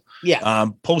incredible. Yeah.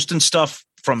 Posting stuff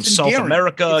from South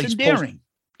America. It's endearing.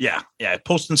 Yeah.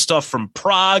 Posting stuff from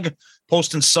Prague,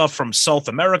 posting stuff from South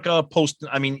America.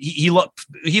 He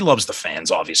loves the fans.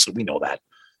 Obviously, we know that.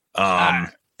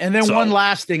 And then one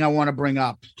last thing I want to bring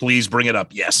up. Please bring it up.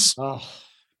 Yes. Oh.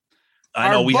 I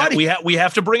know we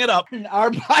have to bring it up.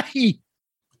 Our buddy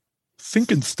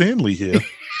Thinking Stanley here.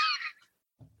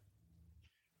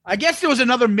 I guess there was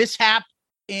another mishap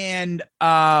in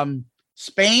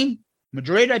Spain,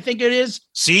 Madrid, I think it is.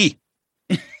 Sí,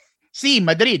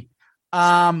 Madrid.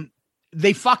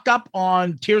 They fucked up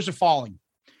on Tears Are Falling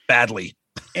badly,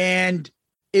 and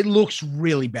it looks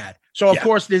really bad. So of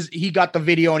course he got the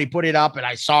video and he put it up, and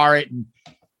I saw it. And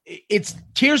it's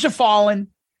Tears Are Falling.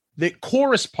 The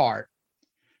chorus part.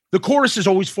 The chorus is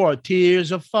always 4.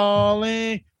 Tears are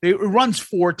falling. It runs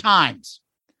 4 times.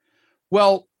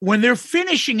 Well, when they're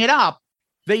finishing it up,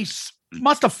 they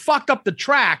must have fucked up the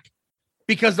track,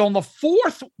 because on the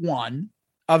 4th one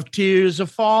of Tears Are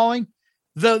Falling,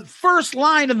 the first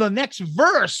line of the next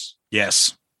verse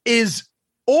is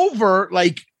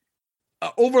overlapping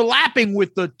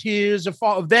with the Tears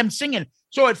of them singing.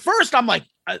 So at first I'm like,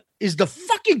 is the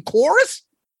fucking chorus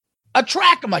a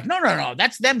track? I'm like, no,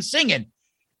 that's them singing.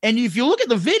 And if you look at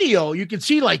the video, you can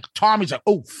see like Tommy's like,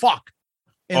 oh fuck.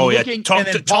 And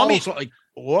Tommy's like,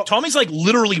 whoa. Tommy's like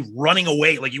literally running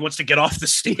away, like he wants to get off the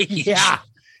stage. Yeah.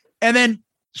 And then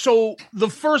so the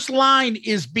first line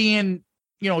is being,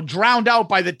 drowned out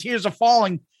by the Tears Are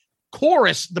Falling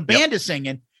chorus. The band is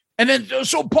singing. And then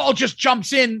so Paul just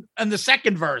jumps in the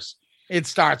second verse. It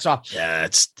starts off. Yeah,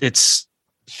 it's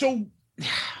so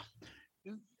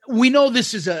we know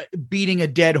this is beating a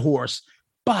dead horse,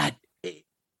 but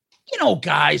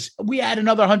guys, we had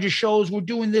another 100 shows. We're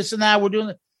doing this and that. We're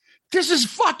doing this is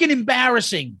fucking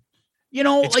embarrassing.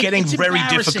 It's getting very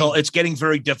difficult. It's getting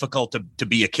very difficult to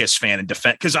be a Kiss fan and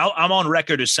defend, because I'm on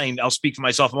record as saying, I'll speak for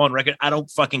myself. I'm on record. I don't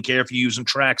fucking care if you're using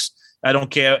tracks. I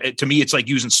don't care. To me, it's like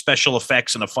using special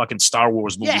effects in a fucking Star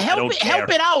Wars movie. Yeah, help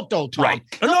it out though, Tom. Right?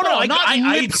 No, not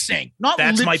lip sync. Not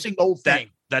lip sync the whole thing.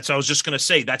 That's what I was just going to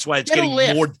say. That's why it's getting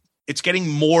more. It's getting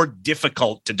more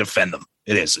difficult to defend them.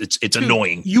 It is. It's Dude,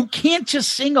 annoying. You can't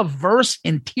just sing a verse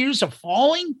and Tears Are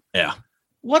Falling. Yeah.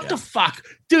 What the fuck,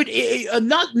 dude?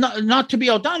 Not to be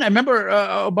outdone. I remember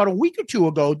about a week or two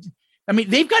ago. I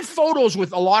mean, they've got photos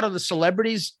with a lot of the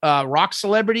celebrities, rock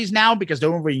celebrities now, because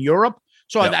they're over in Europe.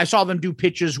 So I saw them do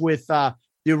pictures with the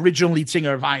original lead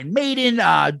singer of Iron Maiden,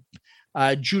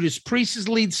 Judas Priest's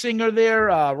lead singer there,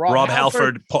 Rob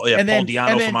Halford, Paul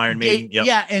Di'Anno from Iron Maiden.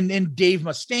 And Dave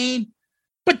Mustaine.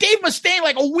 But Dave Mustaine,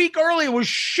 like a week earlier, was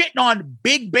shitting on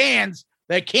big bands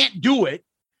that can't do it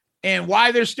and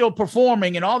why they're still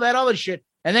performing and all that other shit.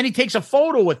 And then he takes a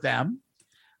photo with them.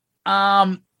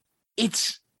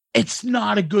 It's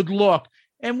not a good look.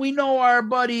 And we know our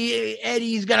buddy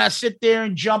Eddie's going to sit there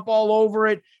and jump all over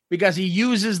it because he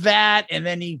uses that. And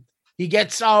then he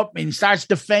gets up and starts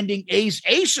defending Ace.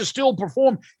 Ace is still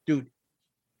performing. Dude,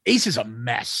 Ace is a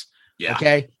mess. Yeah.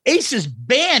 Okay. Ace's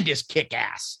band is kick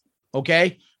ass.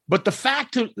 Okay. But the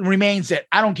fact remains that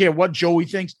I don't care what Joey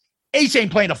thinks. Ace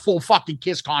ain't playing a full fucking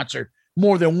Kiss concert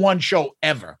more than one show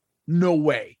ever. No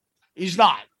way. He's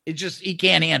not. It's just, he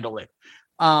can't handle it.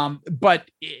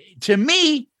 But to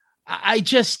me, I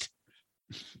just,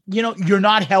 you're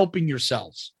not helping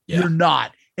yourselves. Yeah. You're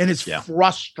not. And it's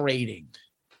frustrating.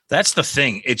 That's the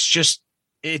thing. It's just,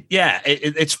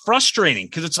 it's frustrating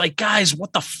because it's like, guys,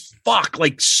 what the fuck?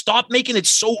 Like, stop making it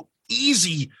so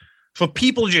easy for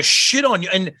people to just shit on you.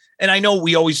 And I know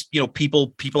we always,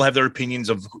 people have their opinions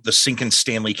of the Sinkin'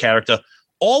 Stanley character.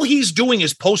 All he's doing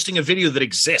is posting a video that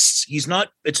exists. It's not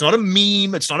a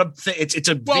meme. It's not a thing. It's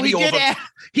a video.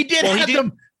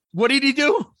 What did he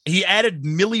do? He added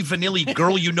Milli Vanilli,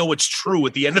 Girl, You Know It's True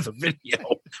at the end of the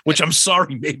video, which I'm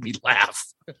sorry made me laugh.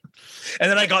 And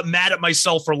then I got mad at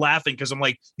myself for laughing because I'm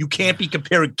like, you can't be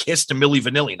comparing Kiss to Milli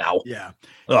Vanilli now. Yeah.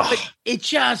 It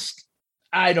just,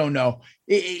 I don't know.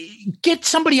 Get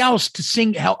somebody else to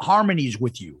sing harmonies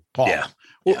with you, Paul. Yeah.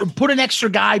 Or put an extra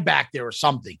guy back there or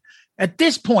something. At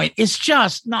this point, it's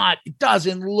just not, it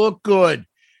doesn't look good.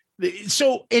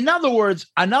 So, in other words,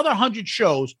 another 100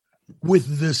 shows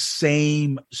with the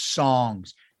same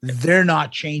songs. They're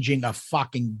not changing a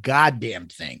fucking goddamn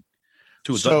thing.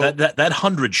 Dude, so, that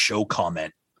 100 show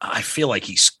comment, I feel like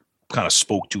he's kind of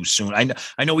spoke too soon.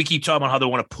 I know we keep talking about how they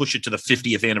want to push it to the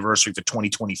 50th anniversary for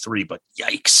 2023, but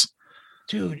yikes.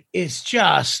 Dude, it's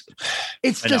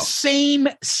the same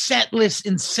set list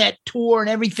and set tour and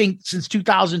everything since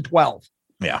 2012.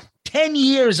 Yeah. 10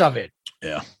 years of it.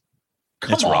 Yeah.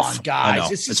 Come on,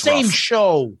 guys. It's the same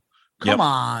show. Come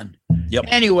on. Yep.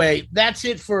 Anyway, that's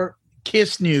it for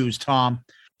Kiss news, Tom.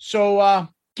 So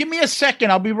give me a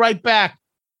second. I'll be right back.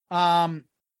 Why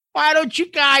don't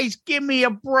you guys give me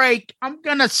a break? I'm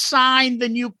going to sign the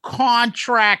new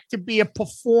contract to be a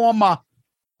performer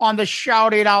on the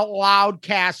Shout It Out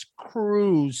Loudcast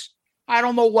cruise. I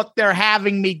don't know what they're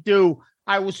having me do.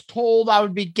 I was told I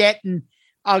would be getting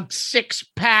a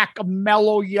 6-pack of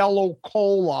Mellow Yellow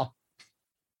Cola.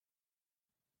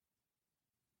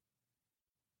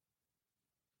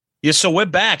 Yeah, so we're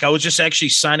back. I was just actually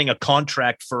signing a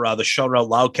contract for the Shout It Out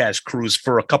Loudcast cruise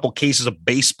for a couple cases of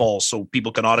baseball so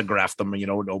people can autograph them,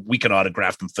 we can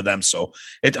autograph them for them. So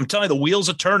I'm telling you, the wheels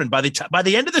are turning. By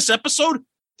the end of this episode,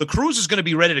 the cruise is going to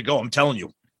be ready to go. I'm telling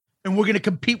you. And we're going to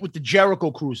compete with the Jericho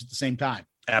cruise at the same time.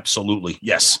 Absolutely.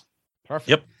 Yes. Yeah. Perfect.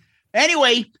 Yep.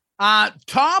 Anyway,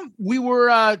 Tom, we were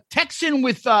texting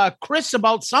with Chris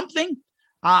about something.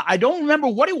 I don't remember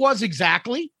what it was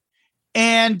exactly.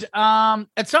 And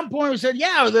at some point we said,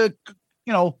 I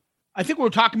think we were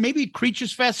talking maybe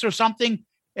Creatures Fest or something.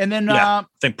 And then I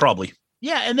think probably.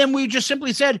 Yeah. And then we just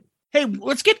simply said, hey,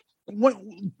 let's get when are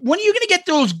you going to get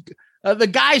those the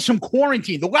guys from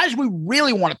quarantine, the guys we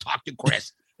really want to talk to,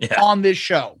 Chris. on this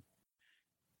show.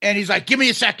 And he's like, give me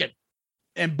a second.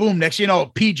 And boom, next thing you know,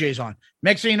 PJ's on.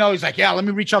 Next thing you know, he's like, yeah, let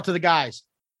me reach out to the guys.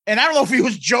 And I don't know if he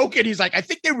was joking. He's like, I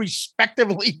think they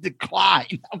respectively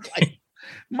declined. I'm like,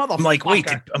 motherfucker. I'm like,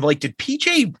 wait, did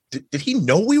PJ, did he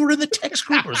know we were in the text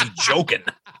group or is he joking?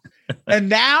 And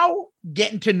now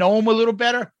getting to know him a little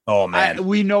better. Oh, man.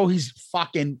 We know he's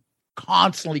fucking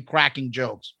constantly cracking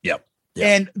jokes. Yep.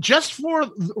 And just for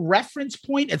reference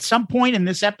point, at some point in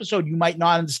this episode, you might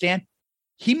not understand.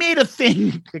 He made a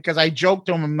thing because I joked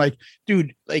to him. I'm like,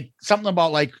 dude, like something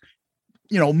about like,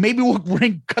 maybe we'll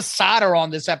bring Casada on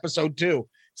this episode too.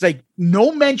 It's like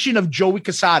no mention of Joey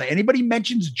Casada. Anybody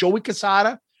mentions Joey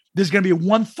Casada, there's going to be a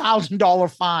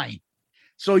 $1,000 fine.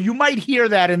 So you might hear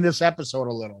that in this episode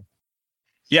a little.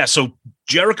 Yeah. So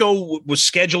Jericho was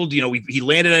scheduled, he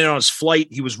landed in on his flight.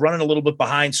 He was running a little bit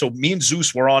behind. So me and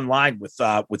Zeus were online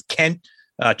with Kent,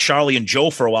 Charlie and Joe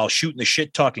for a while, shooting the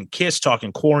shit, talking Kiss,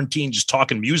 talking Quarantine, just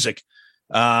talking music.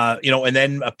 And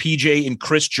then PJ and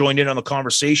Chris joined in on the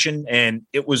conversation, and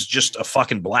it was just a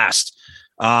fucking blast.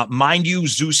 Mind you,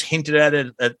 Zeus hinted at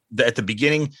it at the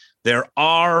beginning. There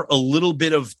are a little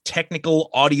bit of technical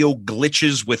audio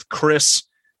glitches with Chris.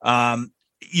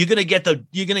 You're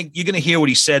gonna hear what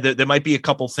he said. There might be a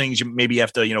couple things you maybe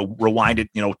have to rewind it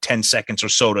 10 seconds or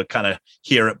so to kind of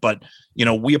hear it. But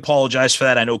we apologize for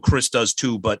that. I know Chris does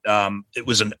too. But it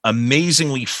was an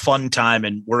amazingly fun time,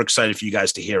 and we're excited for you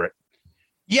guys to hear it.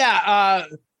 Yeah,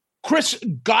 Chris,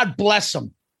 God bless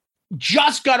him,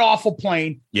 just got off a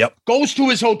plane. Yep. Goes to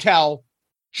his hotel,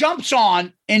 jumps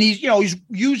on, and he's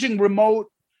using remote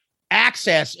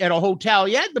access at a hotel.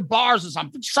 Yeah, the bars or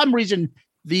something. For some reason,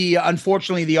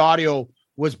 unfortunately the audio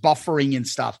was buffering and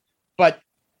stuff. But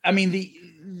I mean,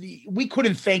 we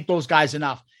couldn't thank those guys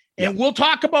enough. And we'll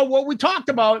talk about what we talked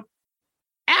about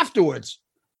afterwards.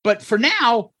 But for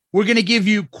now, we're going to give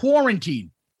you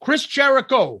Quarantine, Chris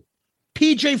Jericho,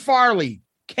 PJ Farley,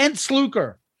 Kent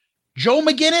Sluker, Joe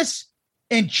McGinnis,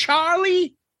 and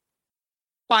Charlie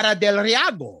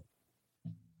Paradellriago.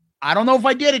 I don't know if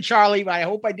I did it, Charlie, but I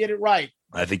hope I did it right.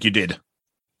 I think you did.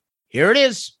 Here it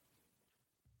is.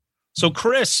 So,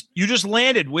 Chris, you just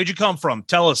landed. Where'd you come from?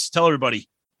 Tell everybody.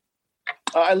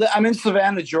 I'm in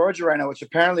Savannah, Georgia right now, which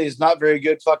apparently is not very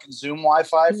good fucking Zoom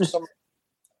Wi-Fi for some.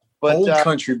 But old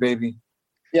country, baby.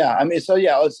 Yeah, I mean, so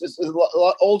yeah, it's a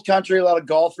lot old country, a lot of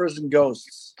golfers and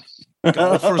ghosts.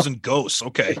 Golfers and ghosts.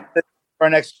 Okay. Our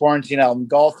next Quarantine album,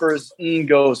 Golfers and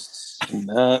Ghosts.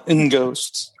 And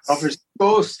Ghosts. Golfers,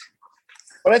 Ghosts.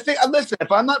 But I think, listen, if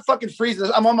I'm not fucking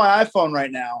freezing, I'm on my iPhone right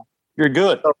now. You're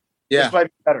good. So this might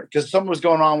be better because something was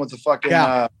going on with the fucking.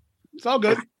 It's all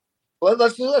good.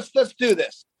 Let's do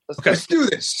this. Let's do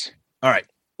this. All right.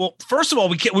 Well, first of all,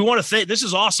 we want to say this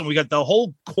is awesome. We got the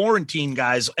whole Quarantine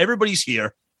guys. Everybody's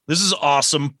here. This is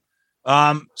awesome.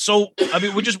 So I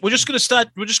mean, we're just gonna start.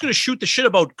 We're just gonna shoot the shit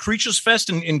about Creatures Fest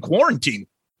in Quarantine.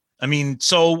 I mean,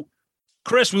 so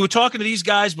Chris, we were talking to these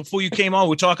guys before you came on.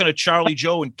 We're talking to Charlie,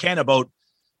 Joe, and Ken about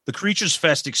the Creatures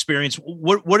Fest experience.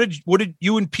 What did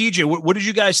you and PJ? What did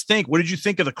you guys think? What did you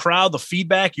think of the crowd, the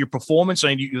feedback, your performance?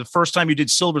 I mean, the first time you did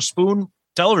Silver Spoon.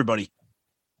 Tell everybody.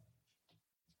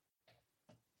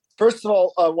 First of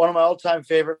all, one of my all-time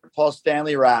favorite Paul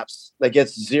Stanley raps that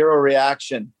gets zero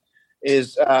reaction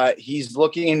is he's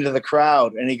looking into the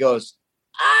crowd and he goes,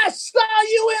 "I saw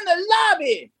you in the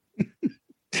lobby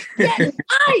getting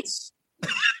ice."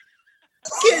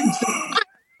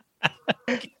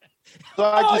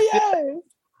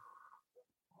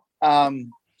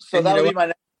 So that would be my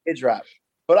next stage rap.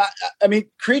 But I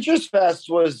mean, Creatures Fest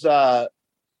was we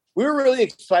were really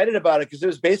excited about it because it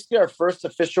was basically our first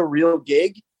official real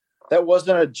gig that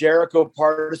wasn't a Jericho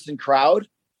partisan crowd,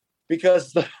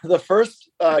 because the first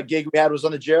gig we had was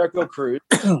on the Jericho Cruise.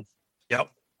 Yep.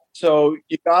 So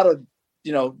you gotta,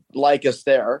 like us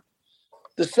there.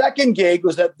 The second gig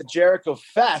was at the Jericho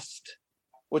Fest,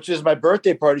 which is my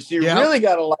birthday party. So you really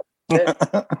gotta like it.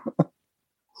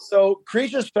 So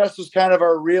Creatures Fest was kind of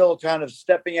our real kind of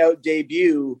stepping out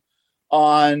debut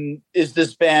on, is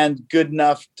this band good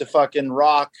enough to fucking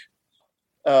rock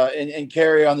and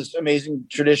carry on this amazing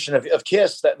tradition of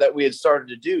Kiss that we had started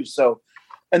to do. So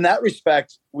in that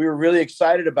respect, we were really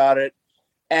excited about it.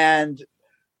 And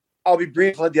I'll be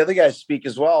brief, let the other guys speak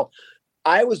as well.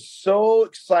 I was so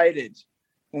excited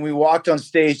when we walked on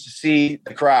stage to see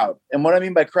the crowd. And what I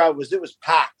mean by crowd was it was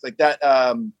packed, like that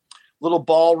little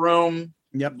ballroom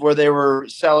where they were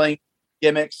selling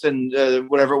gimmicks and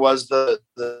whatever it was, the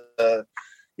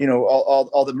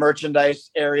all the merchandise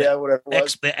area, whatever it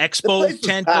was. The Expo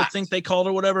tent, I think they called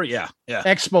it, or whatever. Yeah.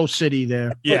 Expo City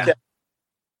there. Yeah. Okay.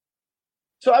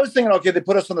 So I was thinking, okay, they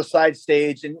put us on the side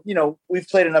stage, and we've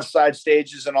played enough side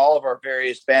stages in all of our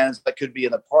various bands that could be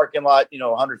in the parking lot,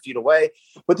 100 feet away.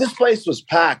 But this place was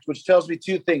packed, which tells me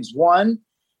two things. One,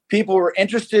 people were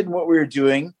interested in what we were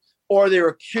doing, or they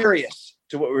were curious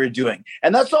to what we were doing,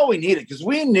 and that's all we needed, because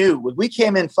we knew when we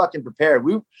came in fucking prepared.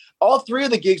 All three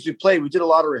of the gigs we played, we did a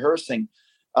lot of rehearsing,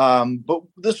 but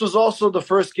this was also the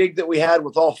first gig that we had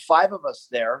with all five of us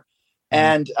there,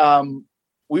 and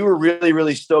we were really,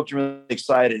 really stoked and really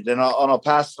excited. And I'll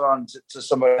pass it on to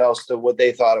somebody else to what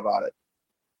they thought about it.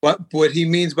 What he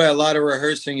means by a lot of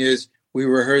rehearsing is we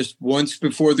rehearsed once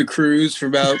before the cruise for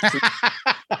about,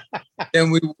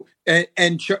 then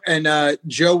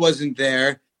Joe wasn't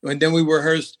there, and then we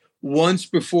rehearsed once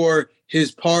before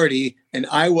his party, and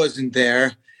I wasn't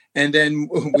there, and then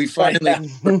we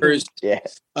finally rehearsed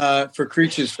for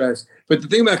Creatures Fest. But the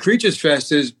thing about Creatures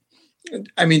Fest is,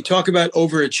 I mean, talk about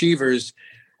overachievers.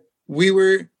 We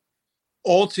were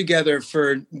all together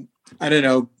for,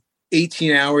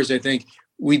 18 hours, I think.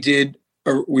 We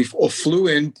all flew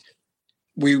in.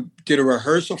 We did a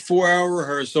rehearsal, 4-hour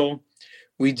rehearsal.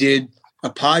 We did a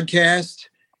podcast,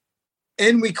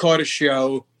 and we caught a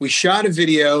show. We shot a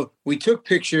video. We took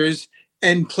pictures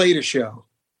and played a show.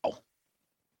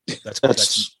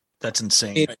 That's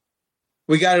insane.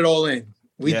 We got it all in.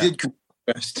 We did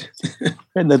Fest.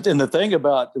 And the thing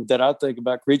about that I think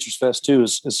about Creatures Fest too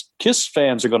is Kiss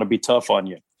fans are going to be tough on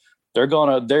you.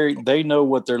 They know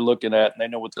what they're looking at, and they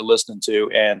know what they're listening to,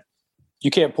 and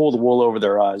you can't pull the wool over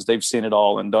their eyes. They've seen it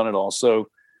all and done it all. So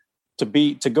to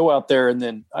go out there and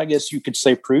then, I guess you could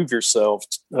say, prove yourself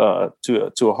to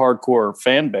a hardcore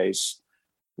fan base,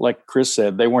 like Chris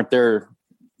said, they weren't there.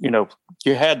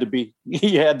 You had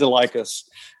to like us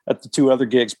at the two other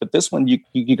gigs, but this one you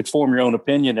could form your own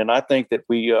opinion, and I think that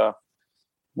we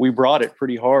brought it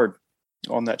pretty hard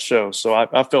on that show. So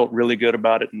I felt really good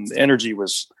about it, and the energy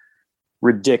was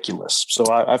ridiculous. So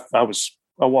I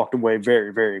walked away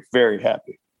very, very, very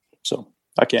happy. So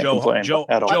I can't complain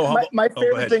at all. My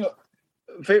favorite thing.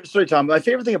 Sorry, Tom. My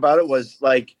favorite thing about it was,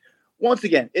 like, once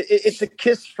again, it's a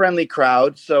Kiss-friendly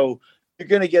crowd, so you're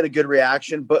going to get a good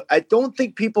reaction. But I don't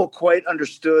think people quite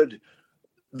understood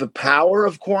the power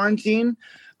of Quarantine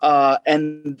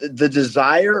and the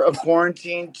desire of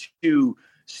Quarantine to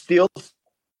steal.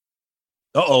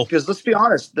 Because let's be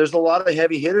honest, there's a lot of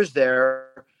heavy hitters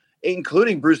there,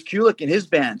 including Bruce Kulick and his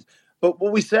band. But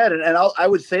what we said, and I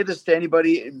would say this to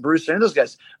anybody, Bruce and those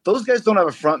guys don't have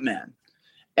a front man.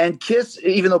 And Kiss,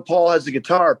 even though Paul has the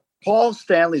guitar, Paul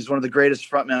Stanley is one of the greatest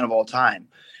frontmen of all time.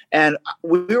 And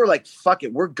we were like, fuck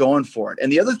it, we're going for it. And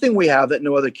the other thing we have that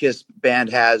no other Kiss band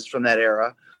has from that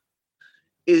era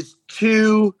is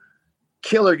two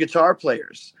killer guitar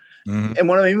players. Mm-hmm. And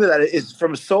what I mean by that is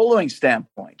from a soloing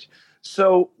standpoint.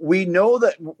 So we know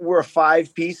that we're a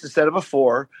 5-piece instead of a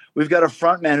 4. We've got a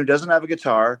front man who doesn't have a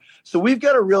guitar. So we've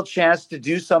got a real chance to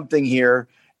do something here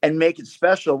and make it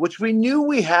special, which we knew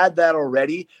we had that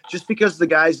already just because the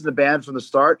guys in the band from the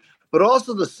start, but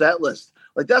also the set list.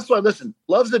 Like, that's why, listen,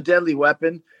 Love's a Deadly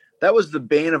Weapon. That was the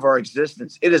bane of our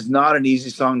existence. It is not an easy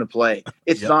song to play.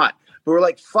 It's not. But we're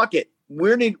like, fuck it.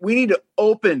 We need to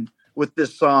open with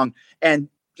this song, and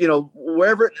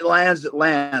wherever it lands,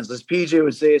 as PJ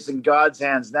would say, it's in God's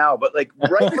hands now. But like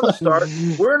right from the start,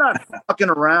 we're not fucking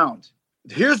around.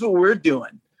 Here's what we're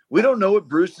doing. We don't know what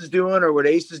Bruce is doing or what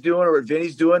Ace is doing or what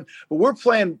Vinny's doing, but we're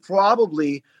playing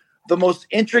probably the most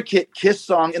intricate Kiss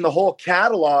song in the whole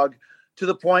catalog, to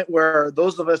the point where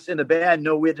those of us in the band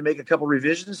know we had to make a couple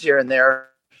revisions here and there.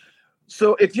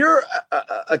 So if you're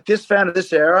a Kiss fan of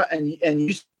this era and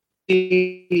you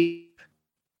see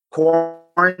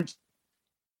Quarantine,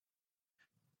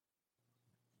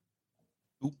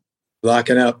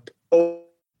 locking up,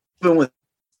 open with,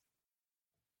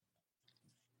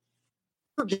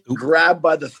 grabbed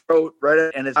by the throat,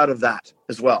 right, and it's out of that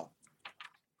as well.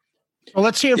 Well,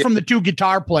 let's hear from the two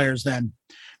guitar players then,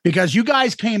 because you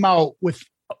guys came out with,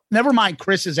 never mind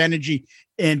Chris's energy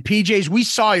and PJ's. We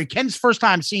saw you, Ken's first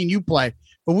time seeing you play,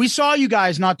 but we saw you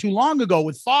guys not too long ago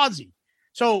with Fozzy.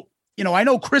 So, I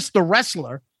know Chris the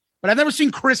wrestler, but I've never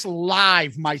seen Chris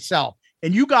live myself,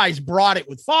 and you guys brought it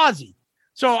with Fozzy.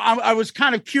 So I was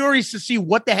kind of curious to see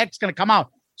what the heck's going to come out.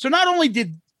 So not only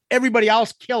did everybody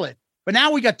else kill it, but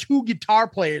now we got two guitar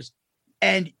players,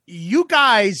 and you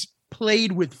guys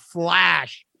played with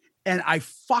flash, and I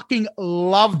fucking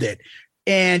loved it.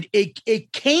 And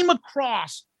it came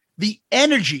across the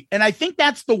energy. And I think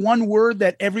that's the one word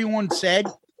that everyone said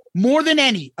more than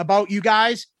any about you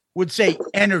guys would say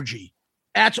energy.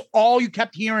 That's all you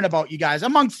kept hearing about you guys,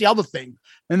 amongst the other things.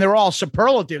 And they're all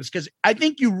superlatives, because I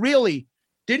think you really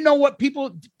didn't know what people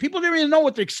didn't even know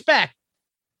what to expect.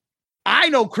 I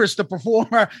know Chris the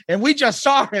performer, and we just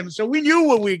saw him, so we knew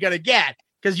what we were going to get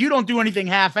because you don't do anything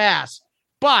half-ass.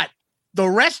 But the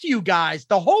rest of you guys,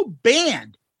 the whole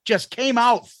band just came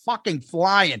out fucking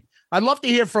flying. I'd love to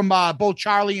hear from both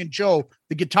Charlie and Joe,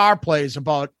 the guitar players,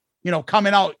 about,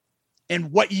 coming out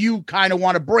and what you kind of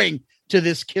want to bring to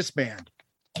this Kiss band.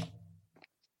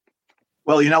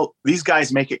 Well, these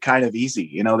guys make it kind of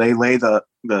easy. They lay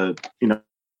the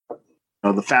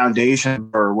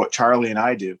foundation for what Charlie and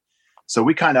I do. So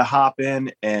we kind of hop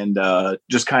in and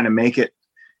just kind of make it,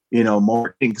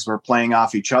 more because we're playing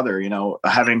off each other.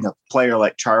 Having a player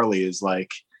like Charlie is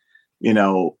like,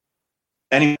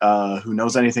 any who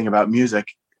knows anything about music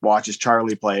watches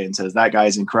Charlie play and says that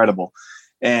guy's incredible.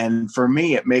 And for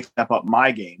me, it makes up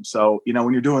my game. So,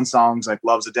 when you're doing songs like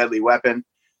Love's a Deadly Weapon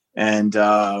and,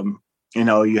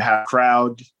 you have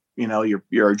crowd, your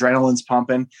adrenaline's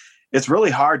pumping. It's really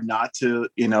hard not to,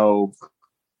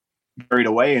 carried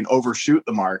away and overshoot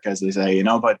the mark, as they say,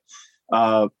 but,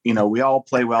 we all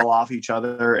play well off each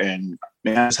other, and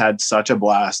man, it's had such a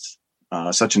blast,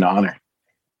 such an honor.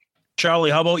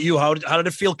 Charlie, how about you? How did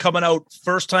it feel coming out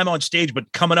first time on stage,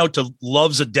 but coming out to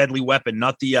Love's a Deadly Weapon,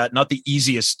 not the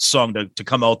easiest song to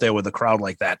come out there with a crowd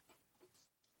like that?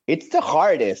 It's the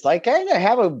hardest. I kind of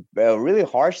have a really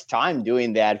harsh time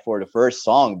doing that for the first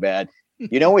song, but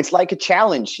it's like a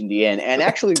challenge in the end. And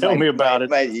actually, tell me about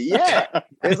it. Yeah,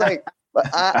 it's like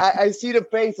I see the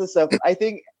faces of. I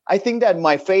think that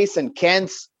my face and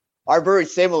Kent's are very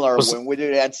similar when we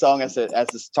do that song as a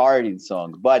starting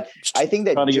song. But I think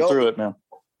that trying to get through it, man.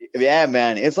 Yeah,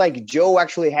 man. It's like Joe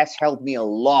actually has helped me a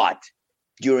lot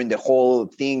during the whole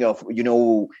thing of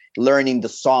learning the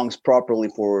songs properly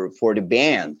for the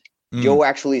band. Joe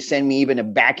actually sent me even a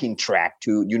backing track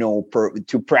to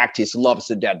to practice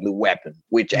 "Love's a Deadly Weapon,"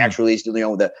 which actually is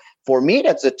for me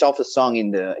that's the toughest song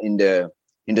in the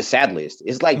set list.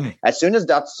 It's like as soon as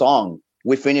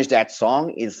we finish that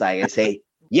song, it's like I say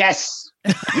yes.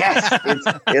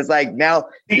 It's like now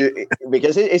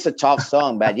because it's a tough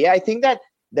song, but yeah, I think that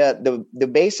the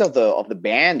base of the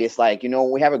band is like,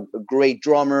 we have a great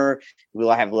drummer.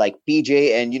 We'll have like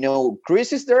PJ and,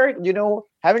 Chris is there,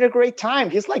 having a great time.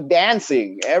 He's like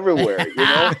dancing everywhere,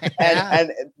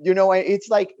 and it's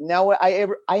like now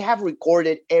I have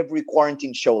recorded every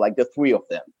quarantine show, like the three of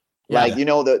them, like,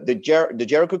 the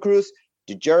Jericho Cruise,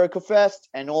 the Jericho Fest,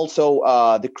 and also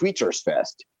the Creatures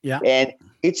Fest. Yeah. And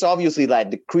it's obviously like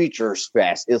the Creatures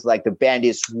Fest is like the band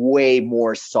is way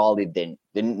more solid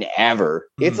than ever.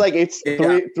 It's like it's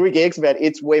three gigs, but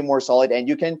it's way more solid. And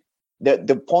you can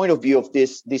the point of view of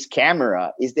this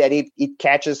camera is that it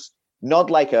catches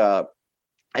not like a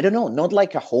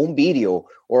home video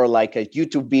or like a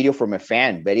YouTube video from a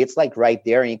fan, but it's like right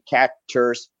there and it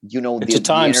captures, it's a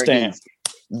timestamp.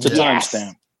 It's a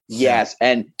timestamp. Yes.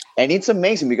 And it's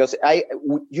amazing because I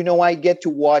get to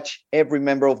watch every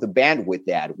member of the band with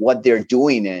that, what they're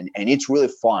doing. And it's really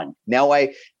fun. Now,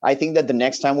 I think that the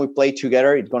next time we play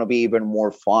together, it's going to be even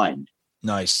more fun.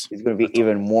 Nice. It's going to be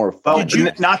even more fun.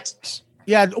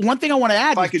 One thing I want to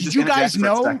add is, did you guys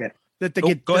know that the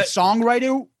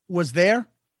songwriter was there?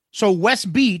 So Wes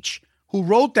Beach, who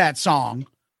wrote that song,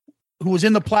 who was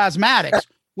in the Plasmatics,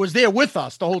 was there with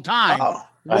us the whole time. Oh.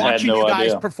 Watching you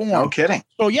guys perform. No kidding.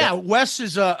 So yeah, Wes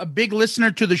is a big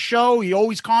listener to the show. He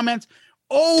always comments,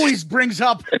 always brings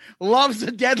up Love's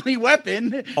a Deadly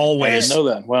Weapon. Always. I know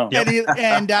that. Wow.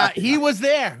 And he was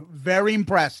there. Very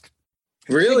impressed.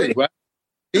 Really? Well,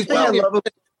 he's probably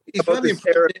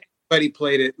impressed everybody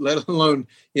played it, let alone,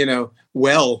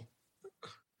 well.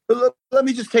 Let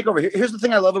me just take over. Here's the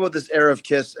thing I love about this era of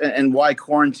Kiss and why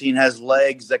quarantine has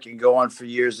legs that can go on for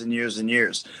years and years and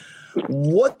years.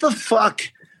 What the fuck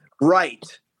right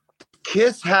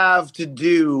Kiss have to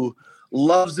do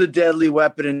Love's a Deadly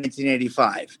Weapon in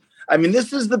 1985? I mean,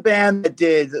 this is the band that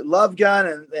did Love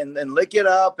Gun and Lick It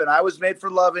Up and I Was Made for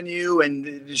Loving You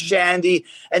and Shandy.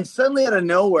 And suddenly out of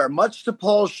nowhere, much to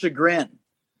Paul's chagrin,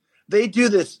 they do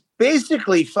this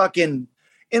basically fucking,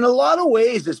 in a lot of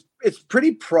ways, it's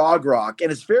pretty prog rock and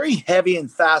it's very heavy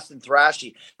and fast and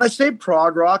thrashy. When I say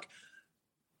prog rock,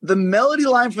 the melody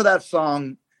line for that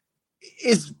song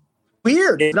is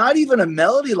weird. It's not even a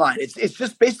melody line. It's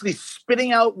just basically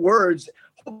spitting out words,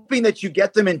 hoping that you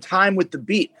get them in time with the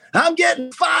beat. I'm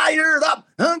getting fired up.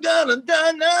 I'm gonna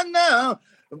no.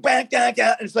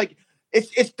 It's like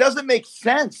it doesn't make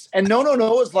sense. And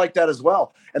No is like that as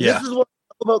well. And this is what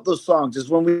I love about those songs is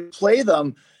when we play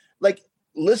them, like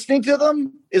listening to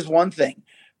them is one thing.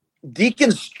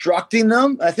 Deconstructing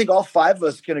them, I think all five of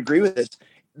us can agree with this.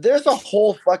 There's a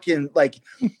whole fucking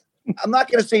I'm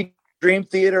not gonna say Dream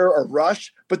Theater or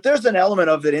Rush, but there's an element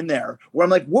of it in there where I'm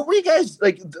like, what were you guys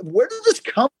like? Where did this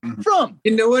come from?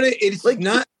 You know what? It's like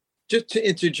not just to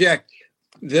interject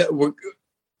that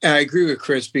I agree with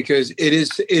Chris because it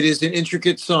is an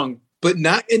intricate song, but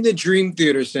not in the Dream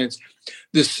Theater sense.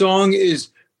 The song is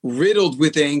riddled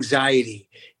with anxiety.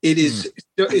 It is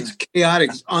it's chaotic.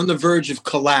 It's on the verge of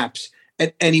collapse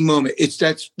at any moment.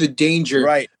 That's the danger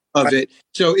of it.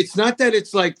 So it's not that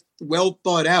it's like well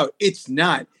thought out. It's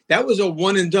not. That was a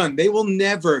one and done. They will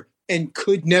never and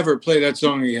could never play that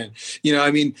song again. You know, I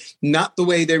mean, not the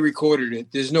way they recorded it.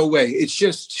 There's no way. It's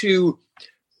just too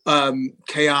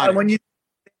chaotic. And when you're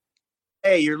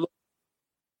looking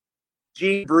at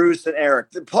Gene, Bruce, and Eric.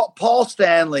 Paul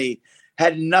Stanley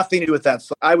had nothing to do with that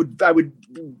song. I would bet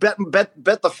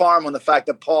the farm on the fact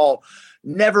that Paul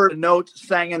never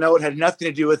sang a note, had nothing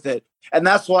to do with it. And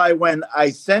that's why when I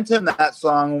sent him that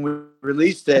song, when we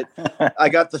released it, I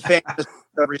got the famous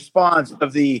response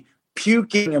of the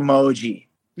puking emoji.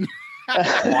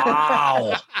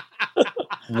 Wow.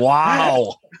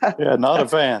 Wow. Yeah, not a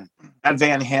fan. And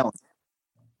Van Halen.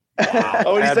 Wow.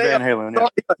 Oh, Van Halen.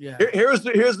 Yeah. Here's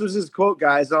his quote,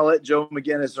 guys. I'll let Joe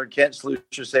McGinnis or Kent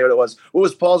Slucher say what it was. What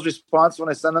was Paul's response when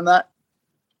I sent him that?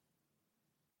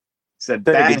 He said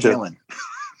Van Halen.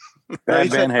 Bad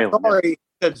Van Halen. Sorry.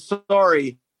 Said,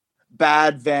 sorry,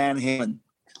 bad Van Halen.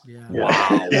 Yeah.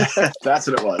 Wow. That's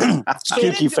what it was.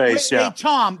 Cukey face. Hey,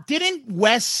 Tom, didn't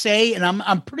Wes say, and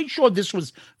I'm pretty sure this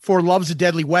was for Love's a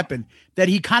Deadly Weapon, that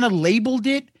he kind of labeled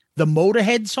it the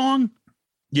Motorhead song?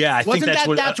 Yeah, I think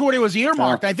that's what it was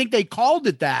earmarked. I think they called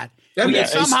it that.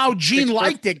 Somehow Gene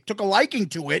liked it, took a liking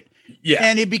to it,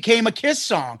 and it became a Kiss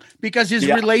song because his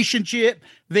relationship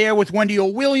there with Wendy O.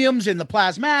 Williams and the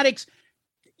Plasmatics,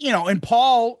 and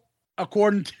Paul,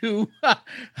 according to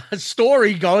a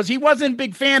story goes, he wasn't a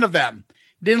big fan of them.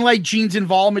 Didn't like Gene's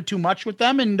involvement too much with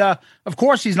them. And of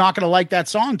course, he's not going to like that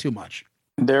song too much.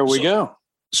 There we go.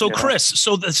 So Chris,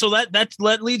 so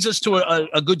that leads us to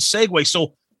a good segue.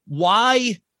 So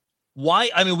why,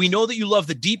 I mean, we know that you love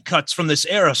the deep cuts from this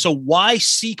era. So why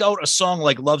seek out a song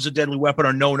like Love's a Deadly Weapon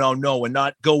or No, No, No, and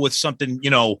not go with something,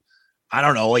 I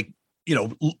don't know, like,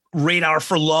 Radar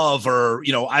for Love or,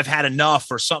 I've Had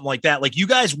Enough or something like that. Like you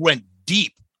guys went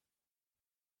deep.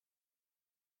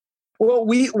 Well,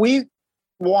 we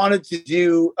wanted to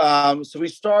do, so we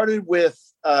started with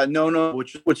No, No,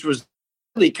 which was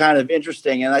really kind of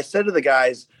interesting. And I said to the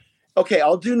guys, okay,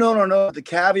 I'll do No, No, No. The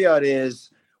caveat is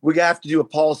we have to do a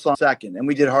Paul song second. And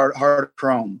we did Heart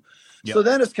Chrome. Yep. So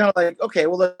then it's kind of like, okay,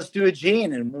 well, let's do a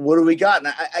Gene. And what do we got? And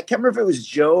I can't remember if it was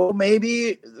Joe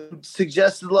maybe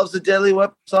suggested Love's a Deadly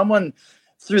Weapon. Someone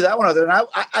threw that one out there. And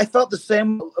I felt the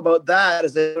same about that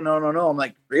as No, No, No. I'm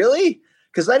like, really?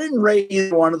 Because I didn't rate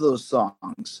either one of those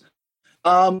songs.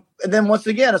 And then once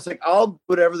again, it's like, I'll do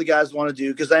whatever the guys want to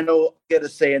do because I know I'll get a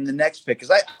say in the next pick.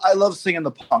 Because I love singing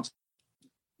the punks.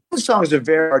 These songs are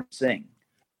very hard to sing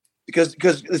because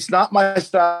it's not my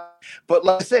style. But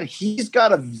like I said, he's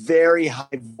got a very high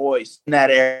voice in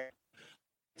that area.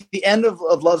 The end of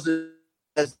Love's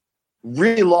has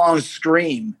really long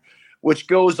scream, which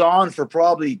goes on for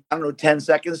probably, 10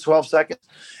 seconds, 12 seconds.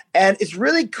 And it's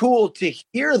really cool to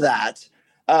hear that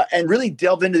and really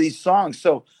delve into these songs.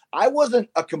 So I wasn't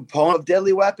a component of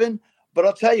Deadly Weapon, but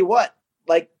I'll tell you what,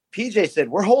 like PJ said,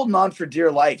 we're holding on for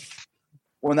dear life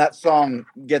when that song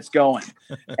gets going.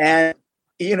 And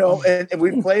and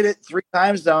we played it 3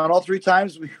 times now, and all 3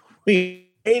 times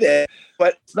we hate it,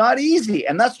 but it's not easy.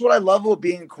 And that's what I love about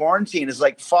being in quarantine is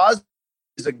like Foz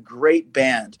is a great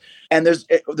band, and there's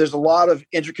a lot of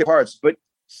intricate parts, but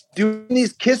doing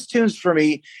these Kiss tunes for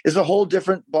me is a whole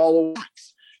different ball of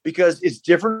wax because it's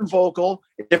different vocal,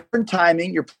 different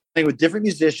timing. You're playing with different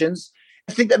musicians.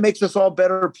 I think that makes us all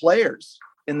better players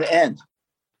in the end.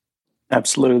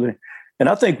 Absolutely. And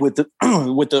I think with the,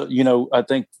 I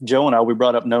think Joe and I, we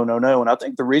brought up No, No, No. And I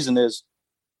think the reason is,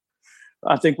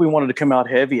 I think we wanted to come out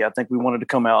heavy. I think we wanted to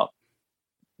come out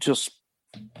just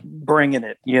bringing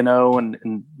it,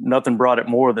 and nothing brought it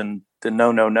more than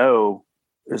No, No, No,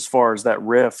 as far as that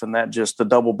riff and that just the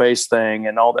double bass thing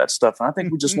and all that stuff. And I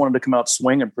think we just wanted to come out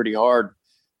swinging pretty hard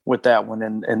with that one.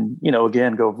 And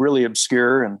again, go really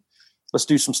obscure and let's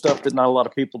do some stuff that not a lot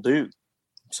of people do.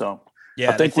 So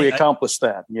I think we accomplished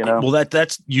that, Well,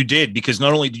 that's you did, because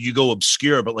not only did you go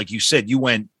obscure, but like you said, you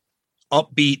went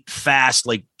upbeat, fast,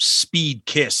 like speed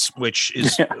Kiss, which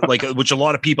is which a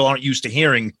lot of people aren't used to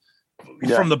hearing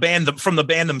from the band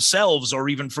themselves, or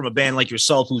even from a band like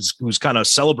yourself, who's kind of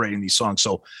celebrating these songs.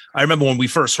 So I remember when we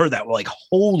first heard that, we're like,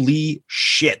 holy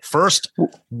shit. First,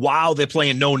 wow, they're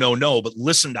playing No, No, No, but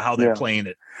listen to how they're playing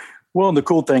it. Well, and the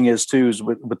cool thing is too, is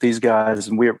with these guys,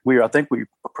 and I think we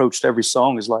approached every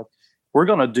song is like, we're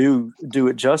going to do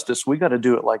it justice. We got to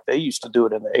do it like they used to do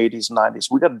it in the 80s, 90s.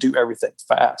 We got to do everything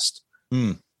fast.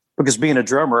 Because being a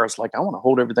drummer, it's like, I want to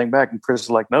hold everything back. And Chris is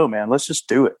like, no, man, let's just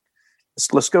do it.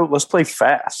 Let's go. Let's play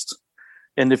fast.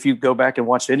 And if you go back and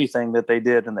watch anything that they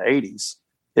did in the 80s,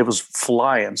 it was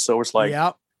flying. So it's like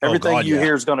everything you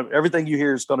hear is going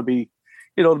to be,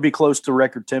 it'll be close to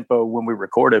record tempo when we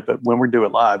record it. But when we do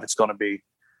it live, it's going to be,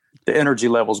 the energy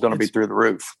level is going to be through the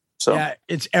roof. So yeah,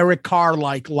 it's Eric Carr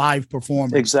like live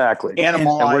performance. Exactly. And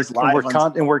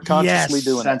we're consciously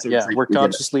doing it. Yeah, we're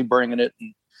consciously bringing it.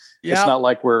 And it's not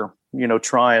like we're,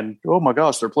 trying, oh my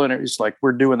gosh, they're playing it. It's like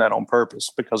we're doing that on purpose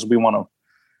because we want to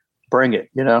bring it,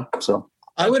 So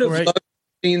I would have loved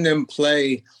seen them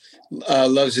play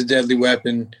Love's a Deadly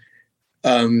Weapon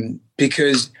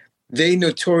because they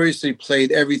notoriously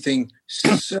played everything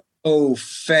so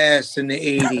fast in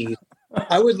the 80s.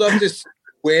 I would love to see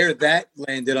where that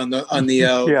landed on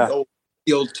the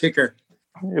old ticker.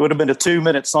 It would have been a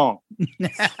 2-minute song.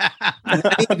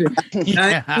 Not even.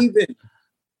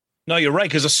 No, you're right,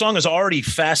 because the song is already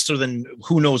faster than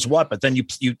who knows what. But then you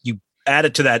add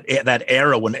it to that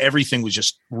era when everything was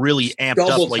just really amped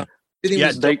up.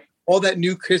 Like, all that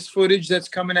new Kiss footage that's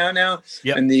coming out now,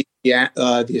 and the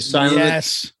Asylum.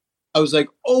 Yes, I was like,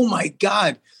 oh my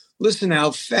God. Listen how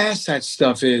fast that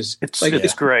stuff is.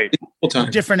 It's great.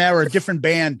 Different era, different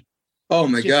band. Oh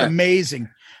my God. Amazing.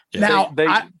 Yeah. Now,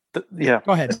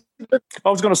 go ahead. I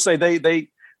was going to say the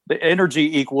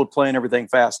energy equaled playing everything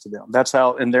fast to them. That's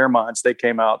how, in their minds, they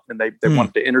came out and they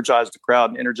wanted to energize the crowd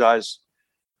and energize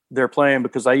their playing,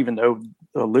 because I even know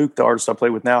Luke, the artist I play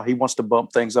with now, he wants to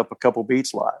bump things up a couple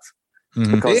beats live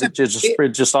because it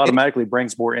just automatically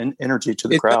brings more energy to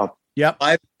the crowd. Yep.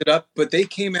 I put it up, but they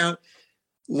came out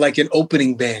like an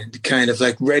opening band, kind of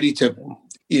like ready to,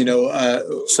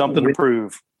 something to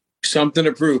prove,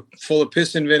 full of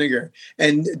piss and vinegar,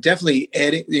 and definitely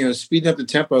adding, speeding up the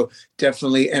tempo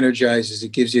definitely energizes.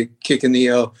 It gives you a kick in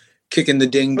the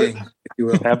ding ding, if you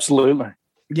will. Absolutely.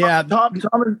 Yeah. Tom,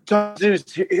 here's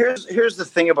the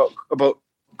thing about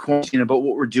quarantine, about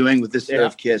what we're doing with this era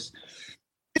of Kiss.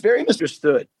 It's very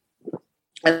misunderstood,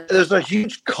 and there's a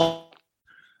huge cult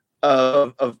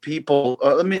of people.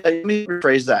 Let me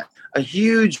rephrase that. A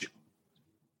huge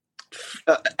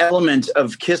element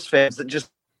of Kiss fans that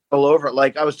just all over it.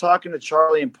 Like I was talking to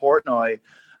Charlie in Portnoy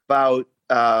about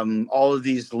all of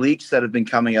these leaks that have been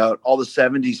coming out, all the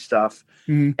 70s stuff.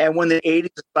 Mm-hmm. And when the 80s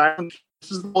Asylum,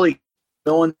 this is the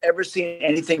no one ever seen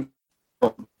anything.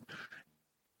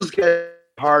 Get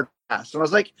Hard Pass. And I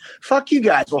was like, fuck you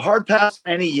guys. Well, Hard Pass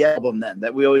any album then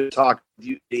that we always talk,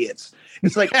 you idiots.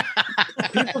 It's like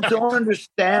people don't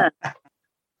understand how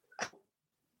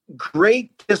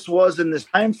great Kiss was in this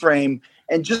time frame.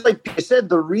 And just like I said,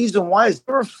 the reason why is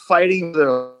they were fighting for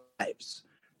their lives.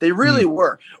 They really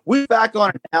were. We back on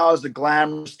it now as a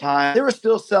glamorous time. They were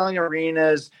still selling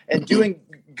arenas and doing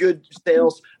good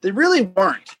sales. They really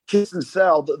weren't. Kiss and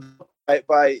Sell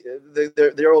by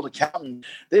their old accountant.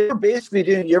 They were basically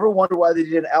doing. You ever wonder why they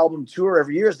did an album tour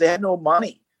every year? Is they had no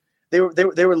money. They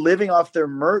were living off their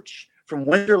merch from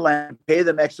Winterland. Pay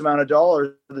them X amount of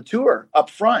dollars for the tour up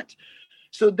front.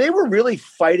 So they were really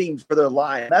fighting for their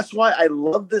life. That's why I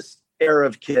love this era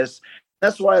of Kiss.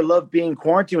 That's why I love being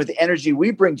quarantined with the energy we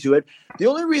bring to it. The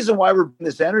only reason why we're bringing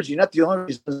this energy, not the only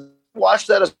reason, is watch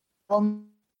that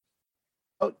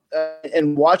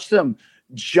and watch them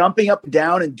jumping up and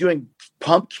down and doing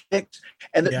pump kicks.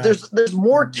 And there's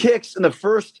more kicks in the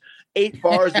first 8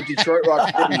 bars of Detroit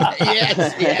Rock City.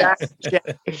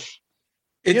 Yes.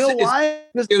 You know why?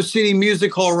 New City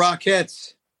Music Hall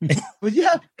Rockettes. Well,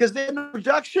 yeah, because they had no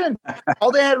production.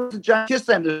 All they had was a giant Kiss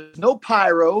Slam. There's no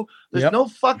pyro. There's no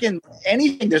fucking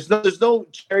anything. There's no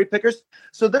cherry pickers.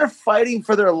 So they're fighting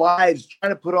for their lives,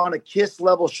 trying to put on a Kiss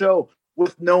level show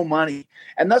with no money.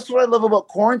 And that's what I love about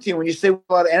quarantine. When you say a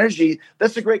lot of energy,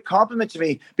 that's a great compliment to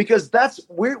me, because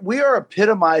we are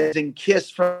epitomizing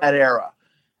Kiss from that era.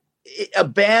 A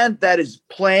band that is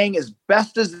playing as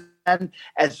best as they can,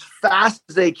 as fast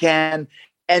as they can,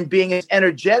 and being as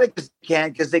energetic as they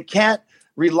can, because they can't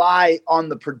rely on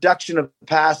the production of the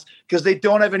past because they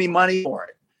don't have any money for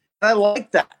it. And I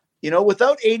like that.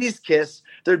 Without 80s Kiss,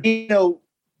 there'd be no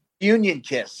Union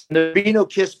Kiss. There'd be no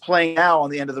Kiss playing now on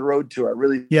the End of the Road tour. I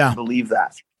really believe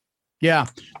that. Yeah.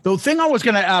 The thing I was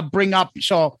going to bring up,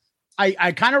 so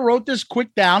I kind of wrote this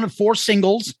quick down of 4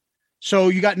 singles. So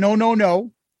you got No, No,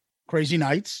 No, Crazy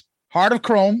Nights, Heart of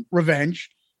Chrome,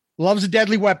 Revenge, Love's a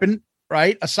Deadly Weapon,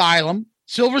 right? Asylum,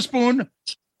 Silver Spoon,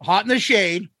 Hot in the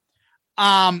Shade.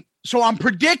 So I'm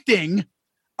predicting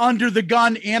Under the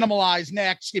Gun, Animalize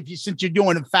next. Since you're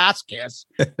doing a Fast Kiss,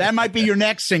 that might be your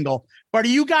next single. But are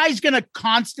you guys going to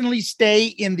constantly stay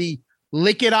in the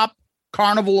Lick It Up,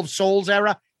 Carnival of Souls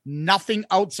era? Nothing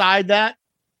outside that?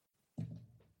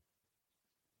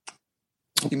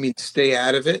 You mean stay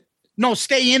out of it? No,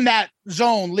 stay in that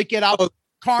zone. Lick It Up,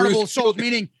 Carnival of Souls,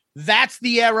 meaning that's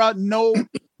the era. No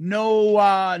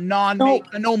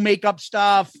makeup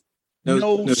stuff.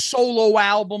 No solo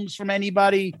albums from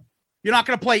anybody. You're not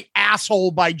going to play Asshole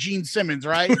by Gene Simmons,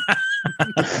 right?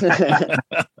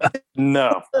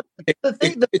 No.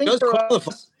 The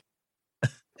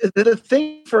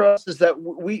thing for us is that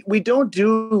we don't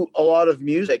do a lot of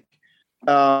music.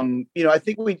 I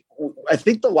think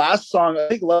the last song,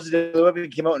 Love's a Deadly Weapon,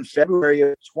 came out in February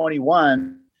of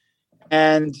 21,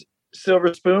 and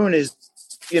Silver Spoon is,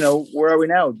 where are we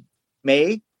now?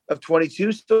 May of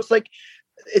 22. So it's like,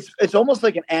 it's almost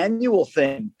like an annual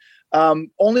thing.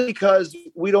 Only because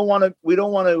we don't want to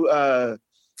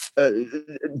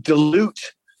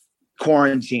dilute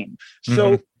Quarantine.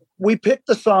 So we pick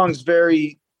the songs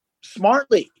very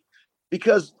smartly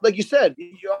because, like you said,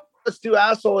 let's do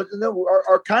Asshole. And then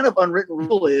our kind of unwritten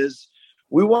rule is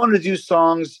we want to do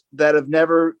songs that have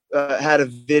never had a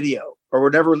video or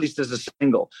were never released as a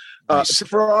single. Nice.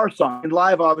 For our song, and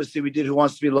live, obviously, we did Who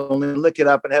Wants to Be Lonely, Lick It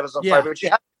Up, and Heaven's on Fire. But you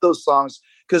have those songs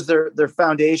because they're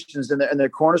foundations and they're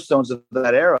cornerstones of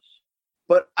that era.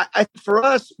 But I for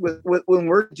us, when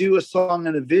we're do a song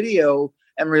and a video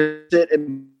and release it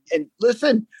and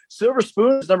listen, Silver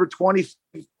Spoon is number 20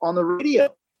 on the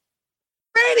radio.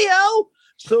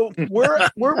 So we're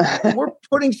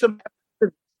putting some.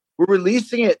 We're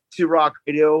releasing it to rock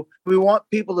radio. We want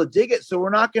people to dig it. So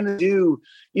we're not going to do,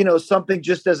 something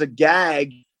just as a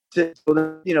gag to,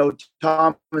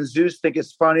 Tom and Zeus think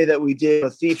it's funny that we did A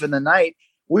Thief in the Night.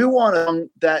 We want them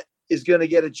that is going to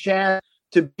get a chance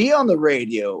to be on the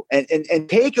radio and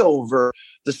take over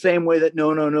the same way that No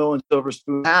and Silver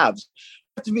Spoon have. You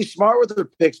have to be smart with their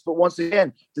picks. But once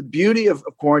again, the beauty of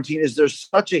Quarantine is there's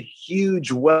such a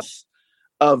huge wealth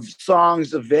of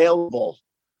songs available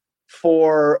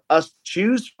for us to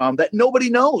choose from that nobody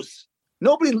knows.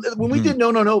 When we did No,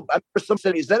 I remember someone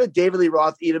said, is that a David Lee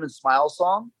Roth Eat 'Em and Smile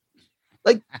song?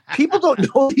 Like, people don't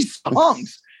know these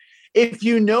songs. If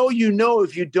you know, you know.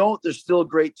 If you don't, they're still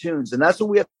great tunes. And that's what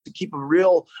we have to keep a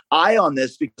real eye on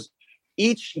this, because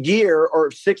each year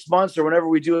or 6 months or whenever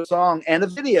we do a song and a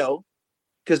video,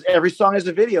 because every song is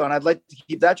a video, and I'd like to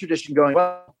keep that tradition going.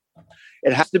 Well,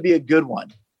 it has to be a good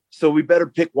one. So we better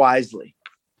pick wisely.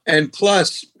 And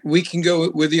plus, we're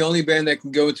the only band that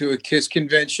can go to a KISS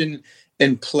convention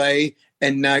and play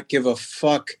and not give a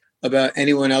fuck about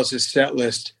anyone else's set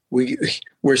list.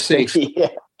 We're safe. Yeah.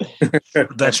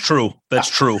 That's true.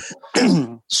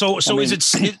 So is it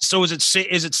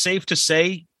safe to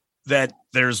say that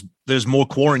there's more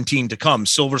Quarantine to come?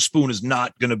 Silver Spoon is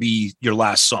not going to be your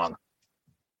last song.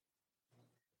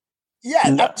 Yeah,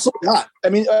 no. Absolutely not. I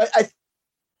mean,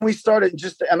 we started.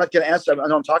 I'm not going to answer. I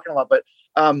know I'm talking a lot, but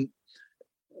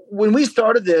when we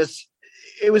started this,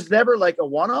 it was never like a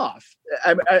one-off.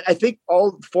 I think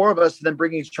all four of us, and then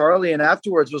bringing Charlie in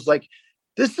afterwards, was like,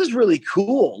 this is really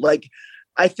cool. Like,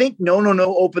 I think No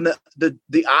opened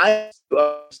the eyes to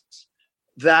us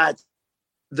that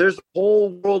there's a whole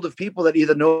world of people that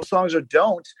either know songs or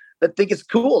don't, that think it's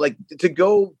cool. Like, to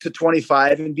go to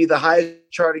 25 and be the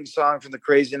highest charting song from the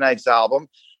Crazy Nights album.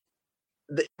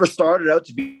 They never started out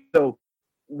to be. So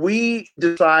we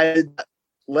decided,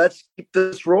 let's keep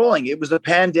this rolling. It was a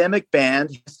pandemic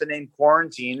band. Hence the name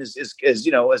Quarantine is as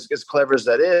clever as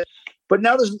that is. But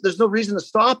now there's no reason to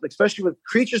stop, especially with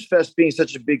Creatures Fest being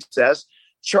such a big success.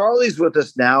 Charlie's with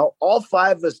us now. All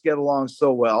five of us get along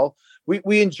so well.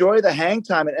 We enjoy the hang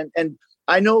time. And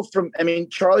I know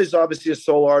Charlie's obviously a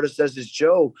solo artist, as is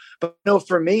Joe. But I know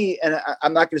for me, and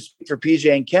I'm not going to speak for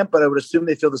PJ and Kemp, but I would assume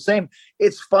they feel the same.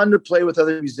 It's fun to play with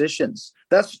other musicians.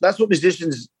 That's what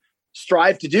musicians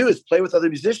strive to do, is play with other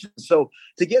musicians. So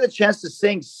to get a chance to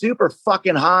sing super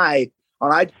fucking high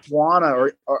on I Just Wanna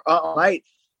or All Night,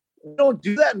 we don't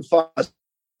do that in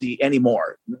Fuzzy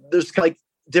anymore. There's like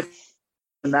different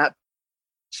than that.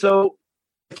 So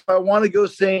if I want to go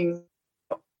sing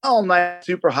All Night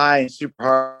super high and super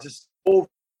hard, just over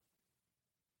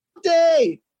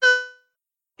day,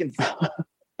 good.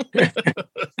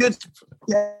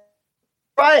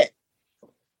 Try it.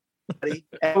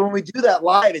 And when we do that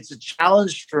live, it's a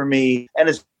challenge for me, and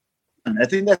I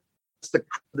think that's the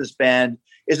this band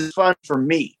is it's fun for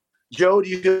me. Joe, do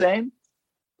you do the same?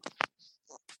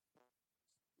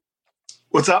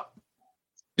 What's up?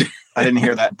 I didn't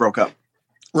hear that. Broke up.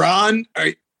 Ron,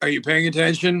 are you paying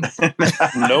attention?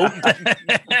 Nope.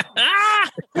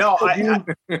 No,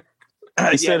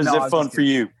 he said, "Is it fun for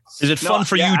you? Is it fun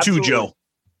for you too, absolutely. Joe?"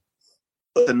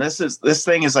 Listen, this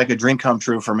thing is like a dream come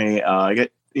true for me. I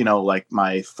get, like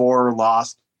my 4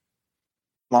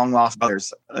 long lost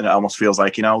brothers. It almost feels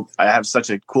like, I have such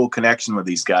a cool connection with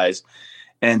these guys,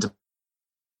 and to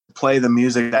play the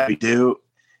music that we do,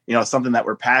 something that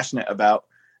we're passionate about,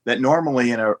 that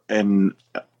normally in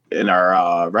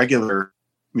our regular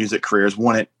music careers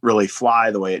wouldn't really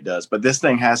fly the way it does. But this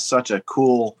thing has such a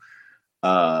cool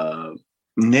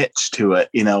niche to it.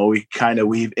 We kind of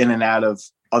weave in and out of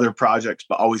other projects,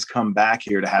 but always come back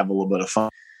here to have a little bit of fun.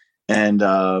 And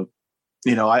I'll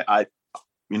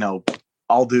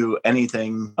do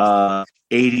anything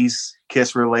 80s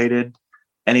Kiss related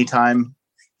anytime.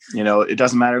 It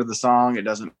doesn't matter the song. It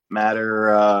doesn't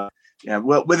matter.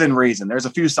 Well, within reason. There's a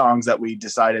few songs that we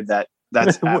decided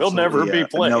that's will never be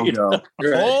played. No-go.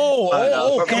 Wait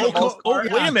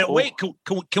a minute. Wait,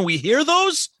 can we hear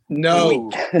those?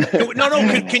 No. No.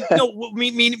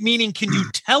 Meaning, can you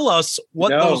tell us what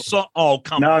those songs? Oh,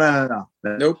 come on. No.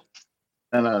 Nope.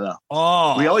 No.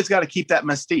 Oh, we always got to keep that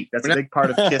mystique. That's a big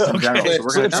part of Kiss in general. So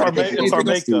we're It's our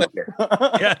makeup.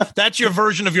 yeah, that's your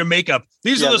version of your makeup.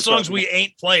 These are the songs we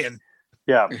ain't playing.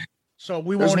 Yeah. So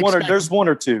we There's won't. there's one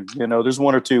or two. There's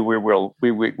one or two where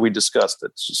we discussed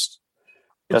it. It's just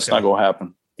that's not going to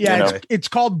happen. Yeah, it's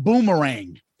called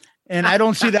Boomerang, and I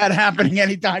don't see that happening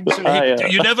anytime soon.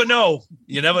 You never know.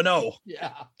 You never know.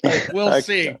 Yeah, we'll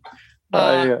see.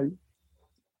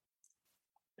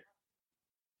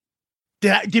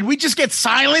 Did we just get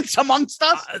silence amongst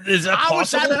us? Is that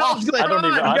possible? I don't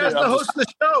even. You guys the host of the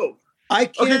show. I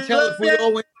can't tell if we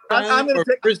all went I'm going to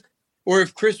take Chris, or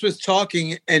if Chris was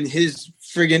talking and his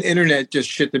friggin' internet just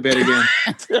shit the bed again.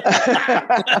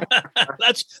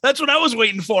 That's what I was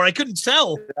waiting for. I couldn't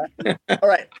tell. All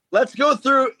right, let's go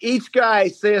through each guy.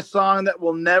 Say a song that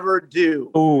we'll never do.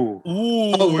 Ooh.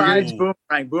 Besides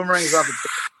Boomerang. Boomerang's off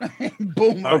the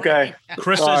Boomerang. Okay.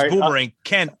 Chris says Boomerang.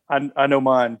 Ken. I know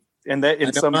mine. And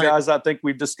some guys, I think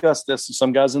we've discussed this, and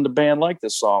some guys in the band like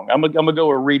this song. I'm gonna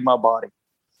go and Read My Body.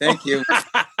 Thank you.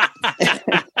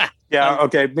 Yeah,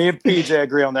 okay. Me and PJ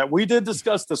agree on that. We did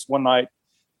discuss this one night.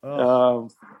 The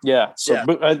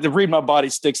Read My Body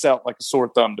sticks out like a sore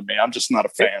thumb to me. I'm just not a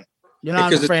fan. You're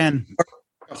not a fan.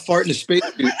 A fart in a space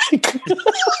suit.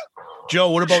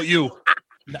 Joe, what about you?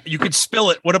 You could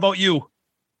spill it. What about you?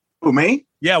 Who, me?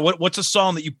 Yeah. What's a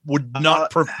song that you would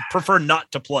not prefer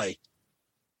not to play?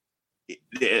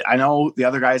 I know the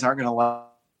other guys aren't going to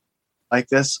like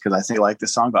this because I think they like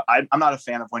this song, but I'm not a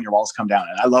fan of When Your Walls Come Down,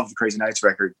 and I love the Crazy Nights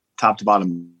record, top to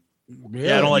bottom.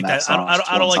 Yeah, I don't like that.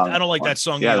 I don't like that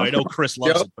song. Yeah, I know Chris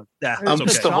loves it, but I'm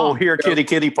just the whole "Here Kitty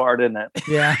Kitty" part, isn't it?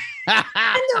 Yeah.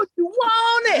 I know you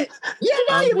want it. You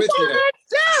know you want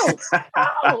it too.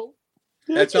 Oh.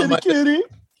 That's on my kitty.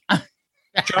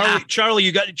 Charlie,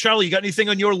 you got anything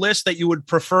on your list that you would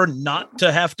prefer not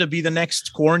to have to be the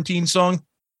next quarantine song?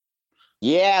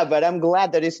 Yeah, but I'm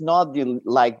glad that it's not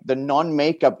the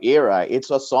non-makeup era. It's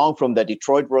a song from the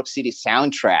Detroit Rock City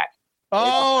soundtrack.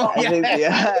 Oh,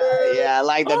 yeah, I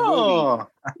like that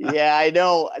movie. Yeah, I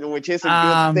know, which is a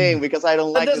good thing because I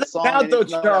don't like the song. Count though,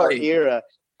 Charlie. Era.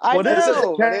 What is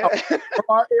it from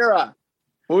our era?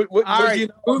 All right,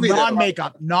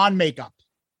 non-makeup.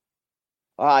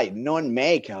 All right,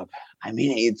 non-makeup. I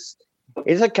mean,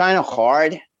 it's a kind of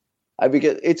hard.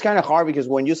 Because it's kind of hard because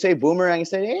when you say Boomerang, you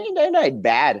say, hey, they're not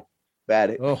bad.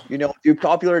 Oh. Too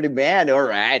popular demand. All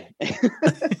right.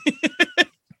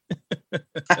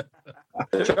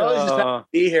 Charlie's just happy to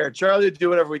be here. Charlie will do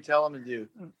whatever we tell him to do.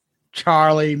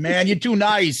 Charlie, man, you're too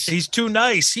nice. He's too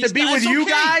nice. To be with you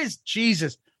guys?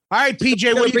 Jesus. All right,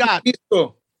 PJ, what you got?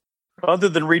 Other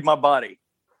than Read My Body,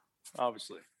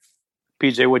 obviously.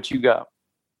 PJ, what you got?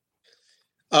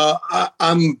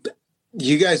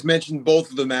 You guys mentioned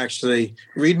both of them, actually.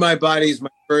 Read My Body is my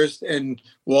first, and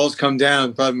Walls Come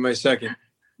Down, probably my second.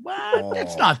 What?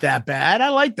 It's not that bad. I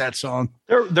like that song.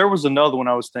 There was another one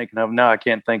I was thinking of. Now I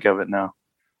can't think of it now.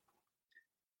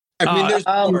 I mean, there's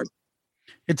more.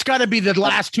 It's got to be the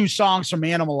last two songs from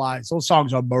Animalize. Those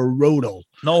songs are brutal.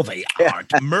 No, they aren't.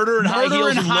 Murder and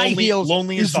High Heels.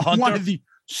 Lonely is the Hunter. One of the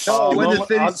When the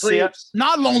City Sleeps.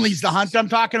 Not Lonely's the Hunter. I'm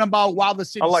talking about While the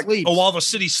City Sleeps. Oh, While the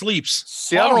City Sleeps.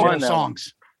 See, I don't mind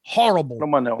songs. Horrible.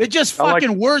 They're just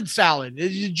fucking word salad.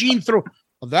 Gene threw.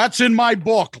 That's in my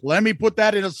book. Let me put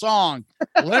that in a song.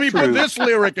 Let me put this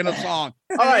lyric in a song.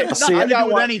 All right, nothing to do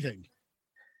with anything.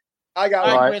 I got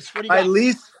one. Right. Chris, what do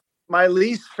you got? My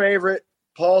least favorite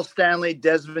Paul Stanley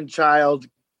Desmond Child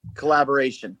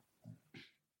collaboration,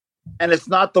 and it's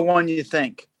not the one you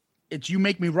think. It's You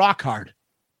Make Me Rock Hard.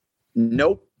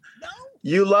 Nope. No.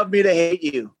 You Love Me to Hate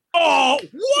You. Oh,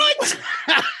 what?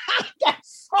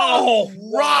 Oh,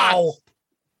 wow.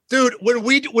 Dude, when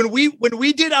we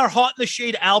did our Hot in the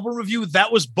Shade album review,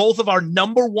 that was both of our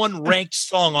number one ranked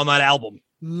song on that album.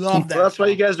 Love that. Well, that's why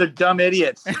you guys are dumb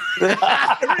idiots. There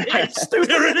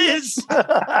it is.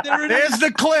 There's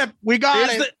the clip. We got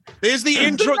it. There's the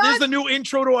intro. There's the new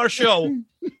intro to our show.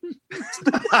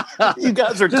 You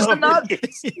guys are dumb.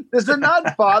 Does it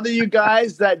not bother you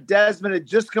guys that Desmond had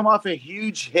just come off a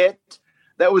huge hit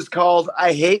that was called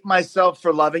 "I Hate Myself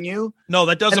for Loving You"? No,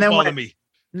 that doesn't bother me.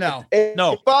 No,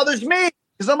 it bothers me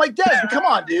because I'm like, Desmond, come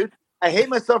on, dude. I hate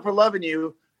myself for loving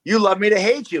you. You love me to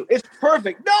hate you. It's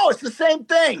perfect. No, it's the same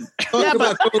thing. Yeah,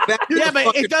 but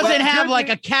it doesn't have like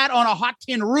a cat on a hot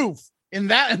tin roof in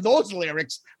those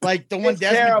lyrics, like the one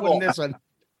Desmond put in this one.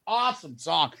 Awesome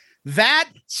song. That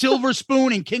Silver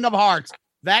Spoon and King of Hearts.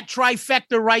 That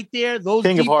trifecta right there. Those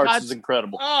King of Hearts cuts, is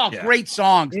incredible. Oh, yeah. Great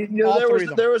songs.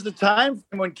 There was a time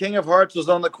when King of Hearts was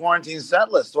on the quarantine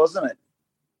set list, wasn't it?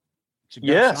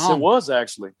 Yes, song. It was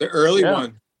actually the early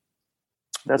one.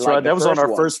 That's like right. That was on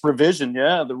our first revision.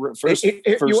 Yeah, the first.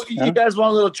 You guys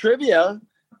want a little trivia?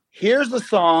 Here's the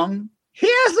song.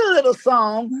 Here's a little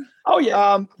song. Oh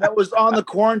yeah, that was on the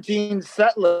quarantine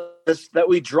set list that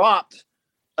we dropped.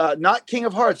 Not King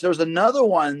of Hearts. There was another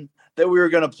one that we were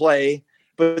going to play,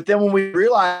 but then when we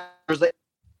realized there was like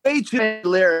way too many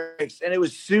lyrics and it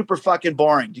was super fucking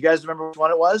boring. Do you guys remember which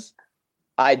one it was?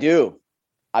 I do,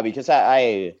 because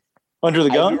I Under the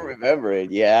Gun. I don't remember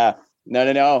it. Yeah,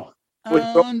 no.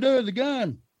 Under the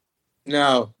Gun.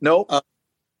 No.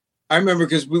 I remember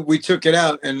because we took it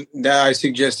out and I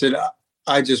suggested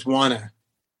I Just Wanna.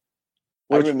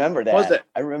 I remember that. Was it?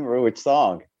 I remember which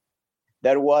song.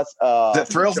 That was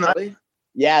Thrills in the Night.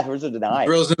 Yeah, Thrills of the Night.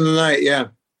 Thrills in the Night, yeah.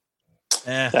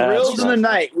 Thrills in the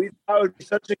Night. We thought it would be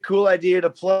such a cool idea to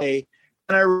play.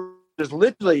 And I was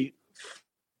literally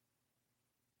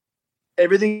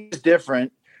everything is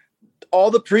different. All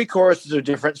the pre-choruses are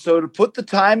different. So to put the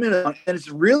time in, and it's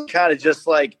really kind of just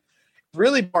like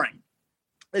really boring.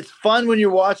 It's fun when you're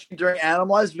watching during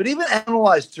Animalized, but even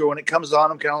Animalized through when it comes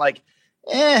on, I'm kind of like,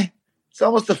 it's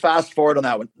almost a fast forward on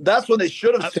that one. That's when they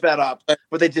should have sped up,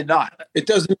 but they did not. It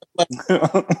doesn't.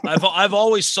 I've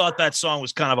always thought that song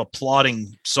was kind of a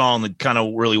plodding song that kind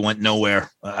of really went nowhere.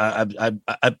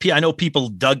 I know people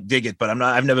dig it, but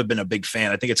I've never been a big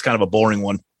fan. I think it's kind of a boring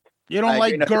one. You don't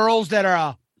like girls that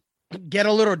are get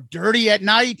a little dirty at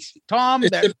night, Tom?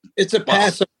 It's a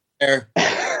pass there.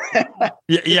 A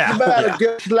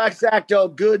girl she likes to act all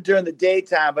good during the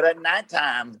daytime, but at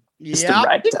nighttime,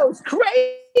 it's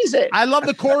crazy. I love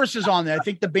the choruses on that. I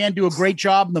think the band do a great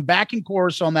job, and the backing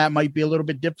chorus on that might be a little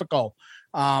bit difficult.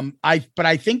 I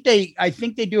think they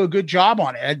do a good job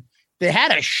on it. They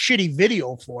had a shitty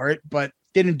video for it, but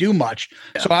didn't do much.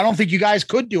 Yeah. So I don't think you guys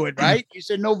could do it, right? You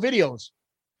said no videos.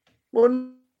 Well,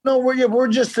 no, we're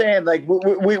just saying like we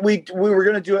were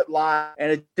gonna do it live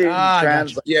and it didn't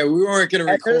translate. Yeah, we weren't gonna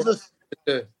record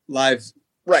the live,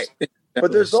 right?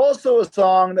 But there's also a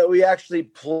song that we actually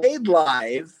played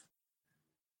live.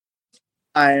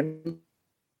 Because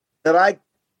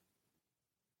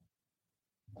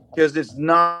it's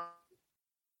not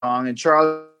a song, and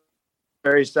Charlie's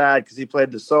very sad because he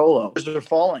played the solo. Tears Are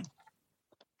Falling.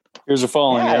 Tears Are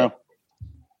Falling. Yeah.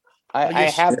 I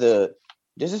have the.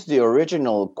 This is the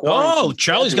original. Oh,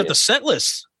 Charlie's got the set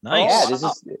list. Nice.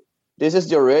 Yeah, this is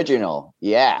the original.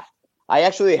 Yeah, I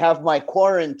actually have my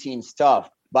quarantine stuff,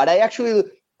 but I actually,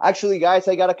 guys,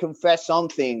 I gotta confess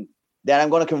something that I'm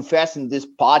gonna confess in this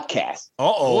podcast.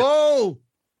 Whoa!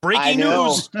 Breaking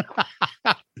news.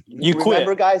 You quit.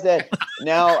 Remember, guys, that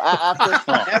now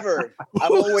after ever,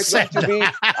 I've always wanted to be.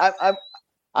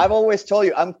 I've always told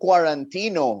you I'm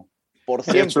quarantino por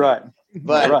siempre. That's right.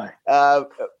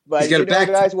 But you know,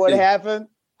 guys, what happened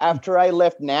after I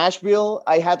left Nashville?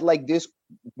 I had like this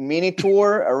mini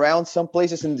tour around some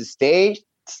places in the States,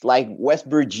 like West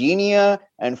Virginia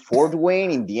and Fort Wayne,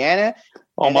 Indiana.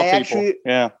 Oh, and my people.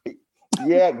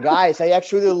 Yeah, guys, I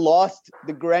actually lost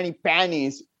the granny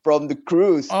panties from the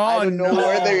cruise. I don't know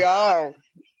where they are.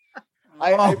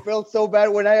 I felt so bad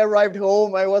when I arrived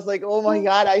home. I was like, oh my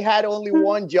God, I had only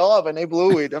one job and I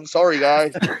blew it. I'm sorry,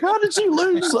 guys. How did you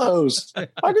lose those?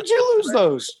 How could you lose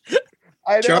those?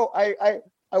 I know.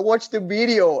 I watched the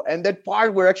video and that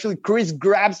part where actually Chris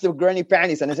grabs the granny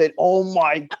panties and I said, oh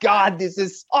my God, this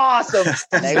is awesome.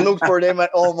 And I looked for them and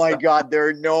oh my God,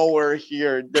 they're nowhere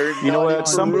here. You know what?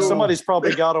 Somebody's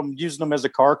probably got them using them as a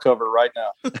car cover right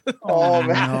now. Oh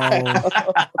man.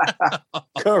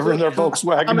 Covering their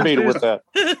Volkswagen Beetle with that.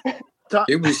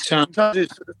 It was time.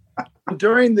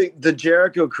 During the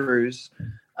Jericho cruise,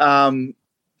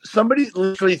 somebody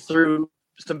literally threw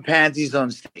some panties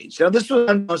on stage. Now, this was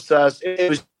unknown to us. It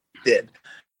was did.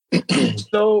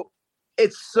 So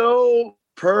it's so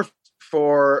perfect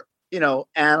for,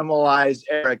 Animalized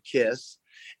era Kiss.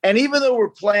 And even though we're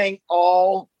playing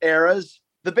all eras,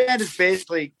 the band is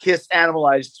basically Kiss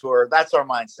Animalized tour. That's our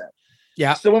mindset.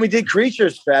 Yeah. So when we did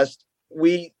Creatures Fest,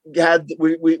 we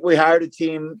hired a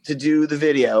team to do the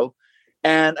video.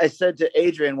 And I said to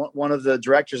Adrian, one of the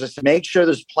directors, I said, make sure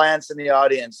there's plants in the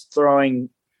audience throwing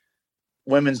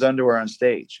women's underwear on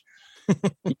stage.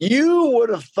 You would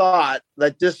have thought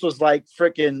that this was like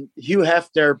freaking Hugh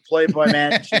Hefner, Playboy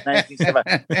Mansion,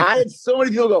 1975. I had so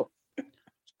many people go,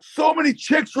 so many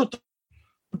chicks with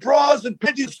bras and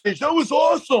panties stage. That was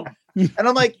awesome. And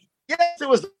I'm like, yes, it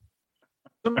was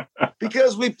awesome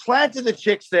because we planted the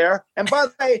chicks there. And by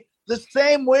the way, the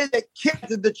same way that Kiss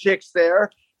did the chicks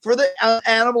there for the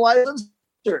Animalized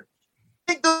concert.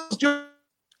 I think those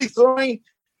chicks throwing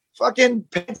fucking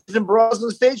panties and bras on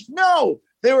the stage? No.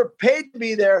 They were paid to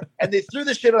be there, and they threw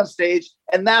the shit on stage,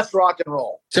 and that's rock and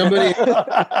roll. Somebody,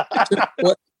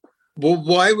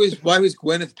 why was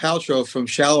Gwyneth Paltrow from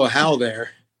Shallow Hal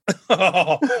there?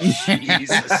 Oh,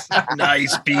 Jesus!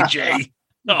 Nice, BJ.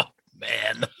 Oh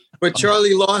man! But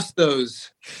Charlie lost those.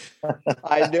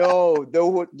 I know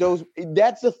those.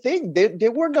 That's the thing. They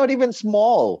were not even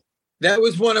small. That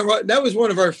was one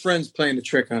of our friends playing the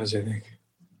trick on us, I think.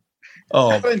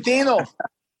 Oh, Valentino.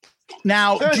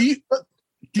 Now,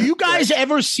 do you guys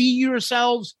ever see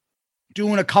yourselves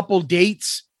doing a couple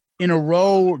dates in a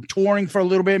row, or touring for a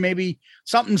little bit, maybe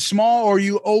something small, or are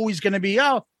you always going to be,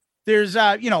 there's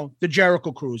the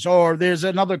Jericho Cruise, or there's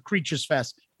another Creatures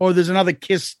Fest, or there's another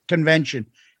Kiss convention,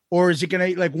 or is it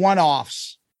going to like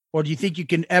one-offs, or do you think you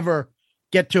can ever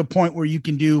get to a point where you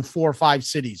can do 4 or 5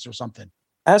 cities or something?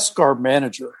 Ask our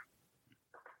manager.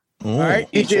 All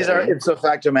right, DJ's our ipso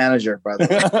facto manager, by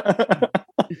the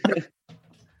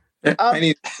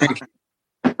way.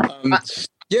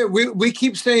 Yeah, we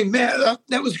keep saying, man,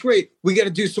 that was great. We got to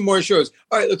do some more shows.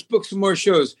 All right, let's book some more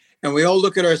shows. And we all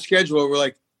look at our schedule. We're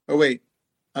like, oh wait,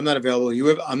 I'm not available.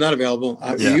 I'm not available.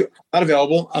 You're not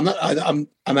available. I'm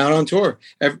out on tour.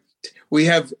 We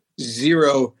have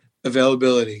zero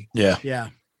availability. Yeah.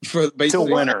 For till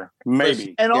winter,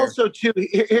 maybe. And also, too,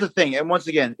 here's the thing. And once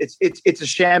again, it's a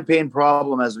champagne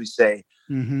problem, as we say.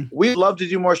 Mm-hmm. We'd love to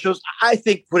do more shows. I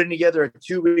think putting together a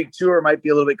 2-week tour might be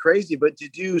a little bit crazy, but to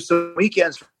do some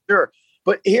weekends, for sure.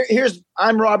 But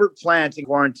I'm Robert Plant in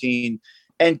quarantine,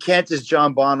 and Kent is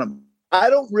John Bonham. I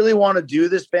don't really want to do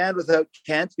this band without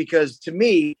Kent because, to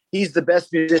me, he's the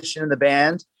best musician in the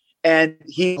band, and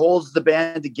he holds the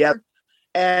band together.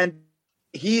 And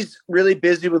he's really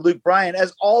busy with Luke Bryan,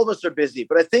 as all of us are busy.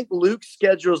 But I think Luke's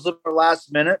schedule is a little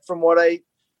last minute from what I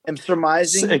am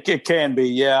surmising. It can be,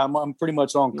 yeah. I'm pretty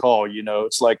much on call.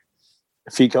 It's like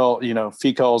if he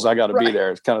calls, I got to be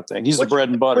there, kind of thing. He's the bread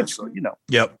and butter,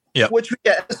 Yep. Which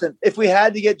listen, if we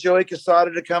had to get Joey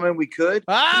Casada to come in, we could.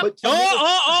 $1,000,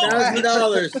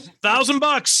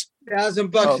 $1,000,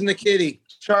 $1,000 in the kitty.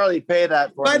 Charlie, pay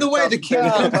that for By me. the way, the kitty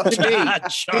comes to me.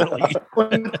 Charlie.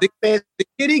 The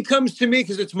kitty comes to me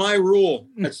because it's my rule.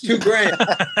 That's $2,000.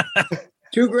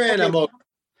 $2,000. I'm over.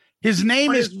 His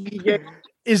name is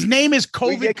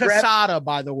COVID Casada,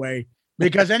 by the way,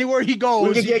 because anywhere he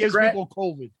goes, he gives people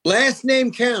COVID. Last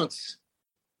name counts.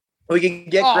 We can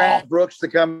get Grant Brooks to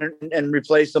come and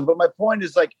replace him. But my point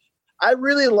is, like, I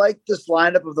really like this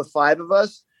lineup of the 5 of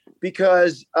us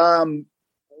because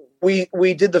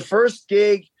we did the first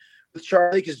gig with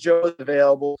Charlie because Joe was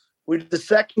available. We did the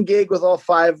second gig with all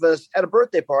 5 of us at a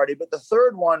birthday party. But the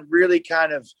third one really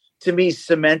kind of, to me,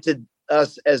 cemented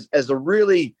us as a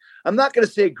really, I'm not going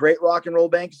to say a great rock and roll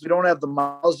band because we don't have the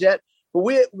miles yet, but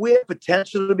we have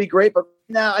potential to be great. But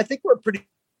now I think we're a pretty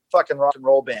fucking rock and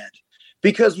roll band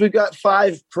because we've got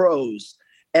 5 pros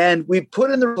and we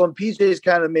put in the and PJ's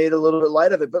kind of made a little bit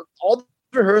light of it, but all the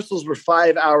rehearsals were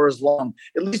 5 hours long.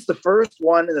 At least the first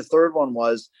one and the third one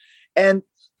was. And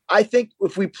I think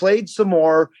if we played some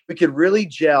more, we could really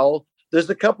gel. There's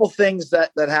a couple things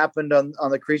that happened on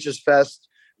the Creatures Fest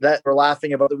that we're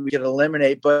laughing about that we could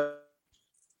eliminate, but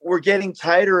we're getting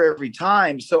tighter every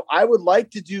time. So I would like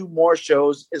to do more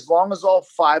shows as long as all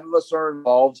 5 of us are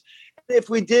involved. If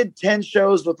we did 10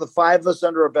 shows with the 5 of us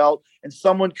under a belt and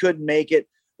someone couldn't make it,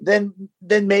 then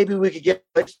maybe we could get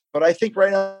fixed. But I think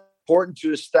right now it's important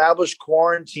to establish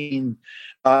Quarantine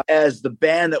as the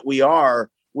band that we are,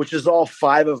 which is all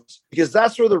 5 of us, because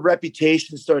that's where the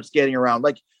reputation starts getting around.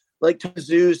 Like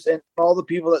Zeus and all the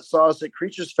people that saw us at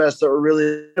Creatures Fest that were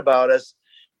really about us.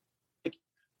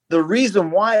 The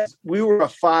reason why is we were a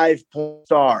 5-point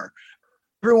star.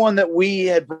 Everyone that we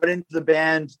had brought into the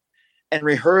band and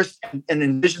rehearsed and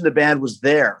envisioned the band was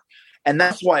there. And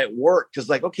that's why it worked. Because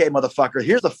like, okay, motherfucker,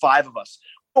 here's the 5 of us.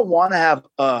 We don't want to have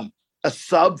a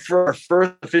sub for our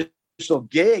first official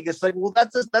gig. It's like, well,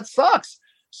 that sucks.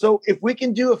 So if we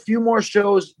can do a few more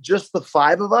shows, just the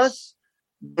 5 of us,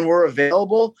 when we're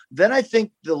available, then I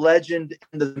think the legend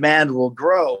and the demand will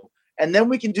grow. And then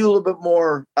we can do a little bit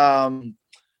more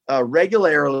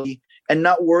regularly and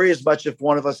not worry as much if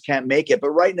one of us can't make it.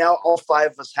 But right now, all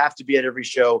 5 of us have to be at every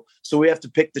show. So we have to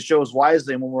pick the shows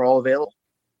wisely when we're all available.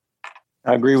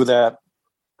 I agree with that.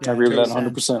 I agree with that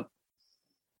 100%.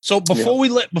 So before we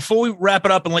wrap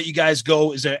it up and let you guys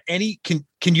go, is there any can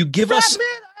you give us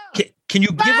can you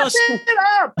give us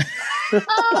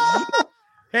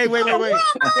Hey, wait.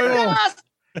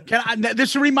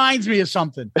 This reminds me of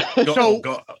something.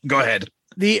 Go ahead.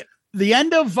 The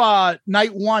end of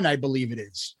night 1, I believe it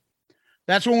is.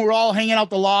 That's when we're all hanging out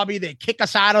the lobby. They kick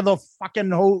us out of the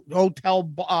fucking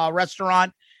hotel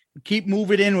restaurant. Keep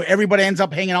moving in. Everybody ends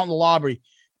up hanging out in the lobby.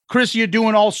 Chris, you're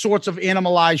doing all sorts of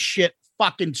animalized shit,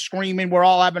 fucking screaming. We're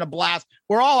all having a blast.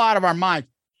 We're all out of our minds.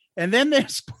 And then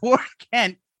there's poor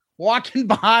Kent walking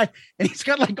by, and he's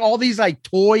got like all these like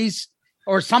toys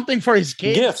or something for his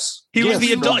kids. Gifts. He was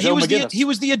the adult. He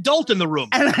was the adult in the room.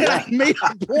 And I made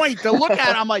a point to look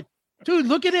at him. I'm like, dude,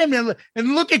 look at him and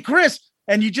look at Chris.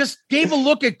 And you just gave a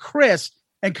look at Chris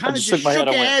and kind of just shook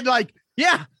your head like,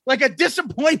 yeah, like a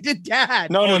disappointed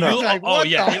dad. No. Like, what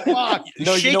the fuck?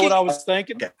 No, you know what I was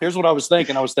thinking? Here's what I was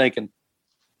thinking. I was thinking,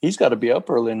 he's got to be up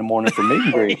early in the morning for meet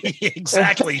and greet.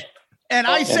 Exactly. And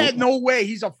I said, no way.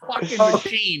 He's a fucking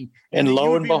machine. And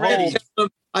lo and behold,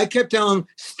 I kept telling him,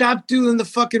 stop doing the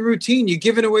fucking routine. You're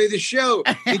giving away the show.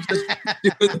 He just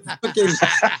doing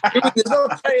the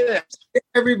fucking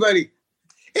everybody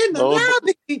in the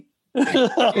lobby.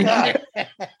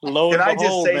 Can I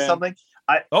just say something?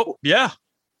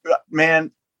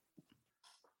 Man,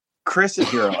 Chris is a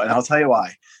hero, and I'll tell you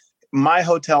why. My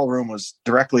hotel room was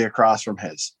directly across from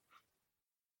his,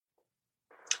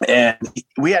 and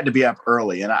we had to be up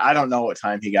early. And I don't know what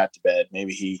time he got to bed.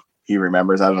 Maybe he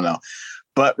remembers. I don't know.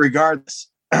 But regardless,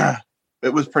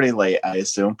 it was pretty late, I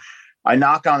assume. I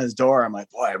knock on his door. I'm like,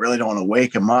 boy, I really don't want to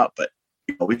wake him up, but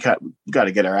we got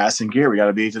to get our ass in gear. We got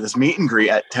to be to this meet and greet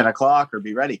at 10 o'clock or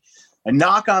be ready. I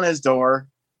knock on his door,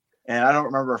 and I don't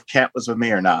remember if Kent was with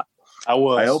me or not. I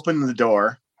opened the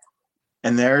door,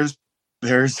 and there's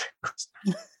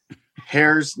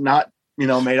hair's not,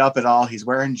 made up at all. He's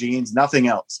wearing jeans, nothing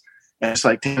else. And it's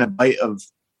like taking a bite of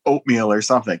oatmeal or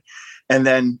something. And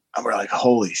then we're like,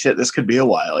 holy shit, this could be a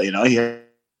while. I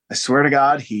swear to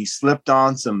God, he slipped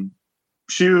on some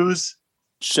shoes,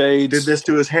 shades, did this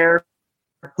to his hair,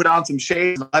 put on some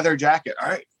shades, leather jacket. All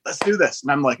right, let's do this.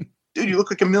 And I'm like, dude, you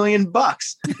look like $1 million.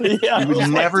 Yeah, you would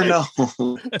never know.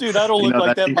 Dude, I don't look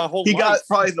like that my whole life. He got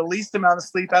probably the least amount of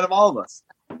sleep out of all of us.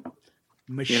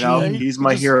 Machine. He's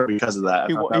my hero because of that.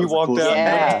 He walked out.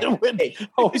 Yeah.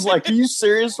 I was like, are you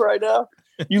serious right now?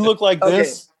 You look like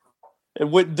this. And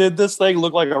what did this thing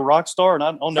look like a rock star? And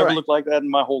I'll never look like that in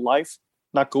my whole life.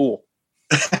 Not cool.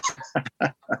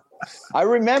 I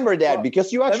remember that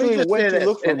because you actually went to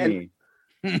look for me.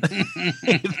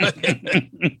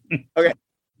 Okay.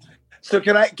 So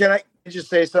can I just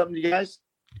say something to you guys?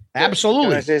 Absolutely.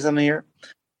 Can I say something here?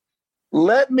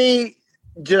 Let me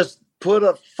just put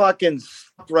a fucking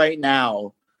stop right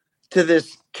now to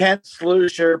this Kent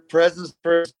Slusher Presents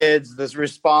for Kids, this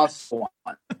responsible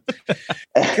one.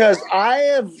 Because I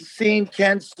have seen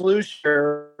Kent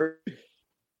Slusher.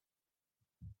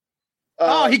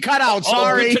 He cut out.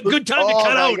 Sorry. Good time to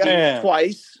cut out.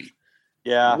 Twice.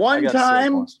 Yeah. One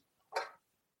time.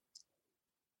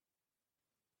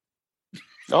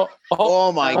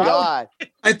 Oh my God.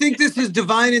 I think this is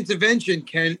divine intervention,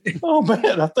 Ken. Oh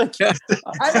man, I think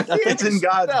it's in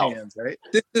God's hands, right?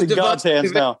 This is in God's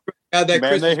hands now. God, that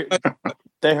man,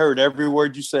 they heard every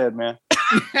word you said, man.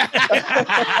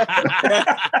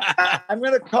 I'm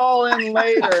going to call in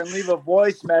later and leave a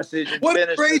voice message. And what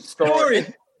a great story.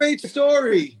 Great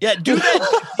story. Yeah, do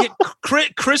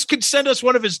that. Chris could send us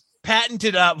one of his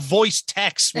patented voice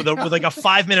texts with like a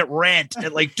 5-minute rant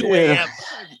at like 2 a.m.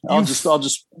 I'll just put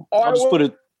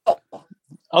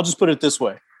it this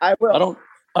way. I will.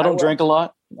 I don't drink a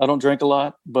lot.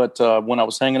 But when I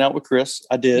was hanging out with Chris,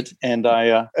 I did, and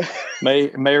I may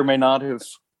or may not have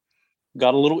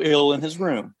got a little ill in his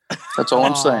room. That's all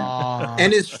I'm saying.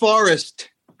 And his forest.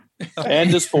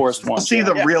 And his forest one. You'll see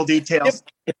the real details.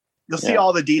 You'll see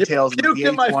all the details in the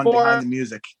VH1 behind the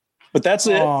music. But that's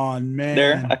it. Oh man,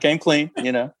 there I came clean.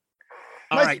 All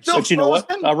right, but you know what?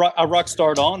 I rock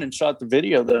starred on and shot the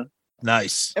video though.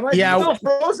 Nice. Am I still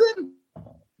frozen?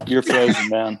 You're frozen,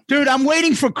 man. Dude, I'm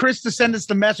waiting for Chris to send us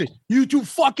the message. You two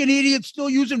fucking idiots still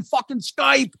using fucking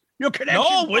Skype. Your connection.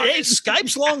 No, hey,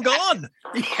 Skype's long gone.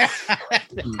 Yeah,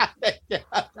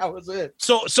 that was it.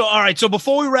 So all right. So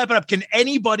before we wrap it up,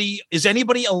 is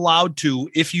anybody allowed to,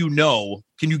 if you know,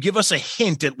 can you give us a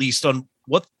hint at least on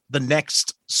what the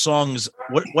next songs,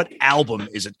 what album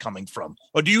is it coming from?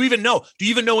 Or do you even know? Do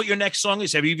you even know what your next song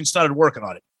is? Have you even started working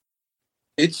on it?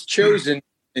 It's chosen,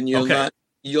 and you'll not.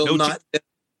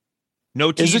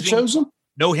 No teasing? Is it chosen?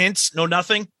 No hints? No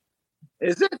nothing?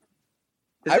 Is it?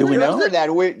 I remember that.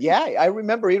 I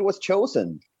remember it was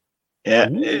chosen. Yeah,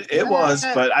 it was,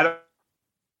 but I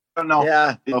don't know.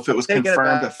 Yeah, if it was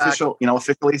confirmed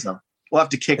officially. So we'll have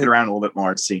to kick it around a little bit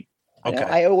more to see. Okay.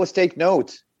 Yeah, I always take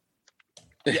notes.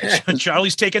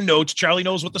 Charlie's taking notes. Charlie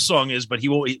knows what the song is, but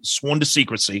he's sworn to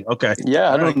secrecy. Okay.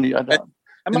 Yeah, I don't.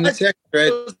 In the text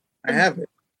thread, I have it.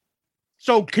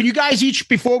 So can you guys each,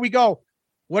 before we go,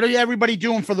 what are everybody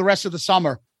doing for the rest of the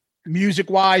summer? Music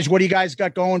wise, what do you guys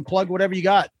got going? Plug whatever you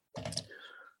got.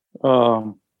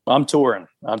 I'm touring.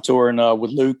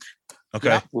 With Luke.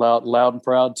 Okay. Loud and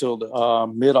Proud till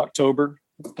mid-October.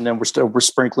 And then we're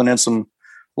sprinkling in some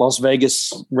Las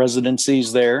Vegas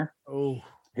residencies there. Oh.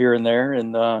 Here and there.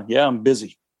 And I'm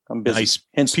busy. Nice.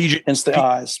 Hence the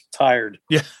eyes. Tired.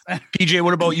 Yeah. PJ,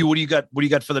 what about you? What do you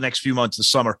got for the next few months this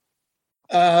summer?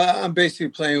 I'm basically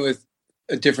playing with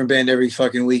a different band every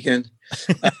fucking weekend.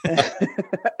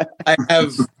 I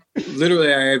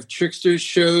have Trickster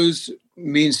shows.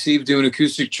 Me and Steve doing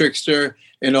acoustic Trickster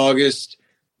in August.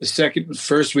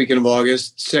 First weekend of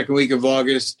August. Second week of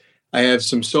August, I have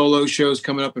some solo shows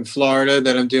coming up in Florida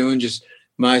that I'm doing, just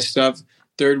my stuff.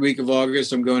 Third week of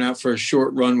August, I'm going out for a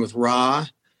short run with Ra.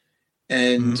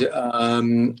 And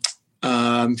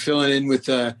I'm filling in with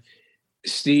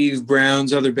Steve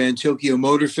Brown's other band, Tokyo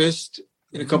Motor Fist,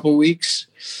 in a couple of weeks.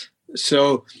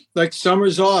 So, like,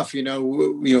 summer's off.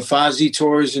 Fozzy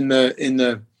tours in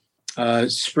the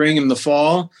spring and the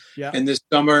fall. Yeah. And this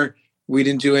summer we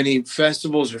didn't do any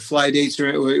festivals or fly dates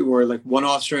or like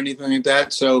one-offs or anything like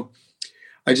that. So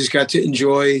I just got to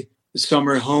enjoy the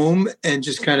summer home and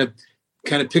just kind of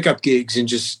pick up gigs and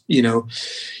just,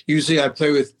 usually I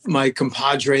play with my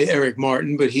compadre, Eric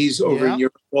Martin, but he's over in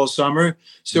Europe all summer.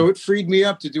 So it freed me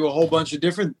up to do a whole bunch of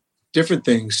different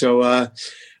things. So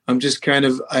I'm just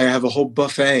I have a whole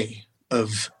buffet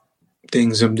of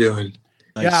things I'm doing.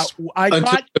 Nice. Yeah.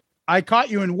 I caught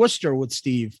you in Worcester with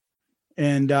Steve.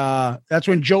 And that's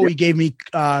when Joey gave me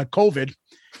COVID.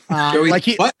 Joey,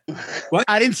 what?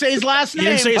 I didn't say his last name. You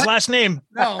didn't say his last name.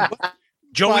 No.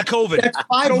 Joey COVID. That's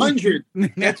 500.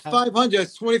 That's 500.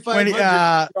 That's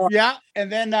 2,500. Yeah.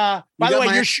 And then, by the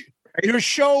way, your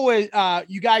show is,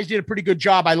 you guys did a pretty good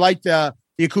job. I liked the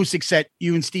acoustic set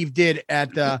you and Steve did at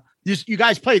you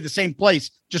guys played the same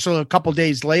place just a couple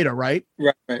days later, right?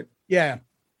 Right. Yeah.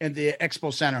 And the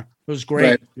Expo Center. It was great.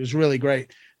 Right. It was really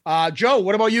great. Joe,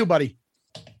 what about you, buddy?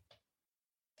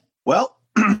 Well,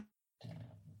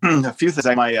 a few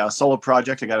things. My solo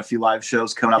project, I got a few live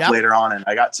shows coming up later on, and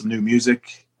I got some new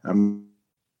music I'm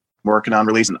working on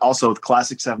releasing. Also with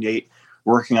Classic 78,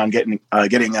 working on getting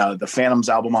the Phantoms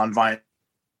album on vinyl.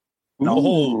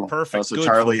 Oh, perfect. So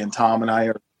Charlie and Tom and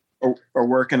I are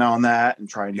working on that and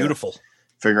trying to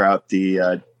figure out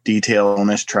the detail on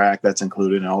this track that's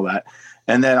included and all that.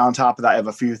 And then on top of that, I have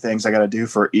a few things I got to do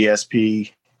for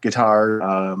ESP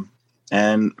guitar.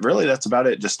 And really that's about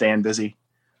it. Just staying busy.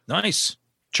 Nice.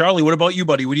 Charlie, what about you,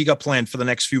 buddy? What do you got planned for the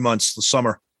next few months, the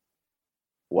summer?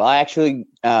 Well, actually,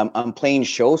 I'm playing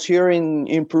shows here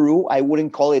in Peru. I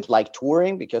wouldn't call it like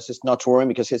touring because it's not touring,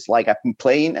 because it's like I've been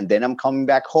playing and then I'm coming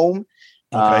back home.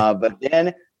 Okay. But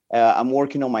then I'm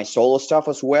working on my solo stuff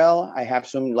as well. I have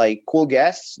some like cool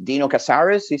guests. Dino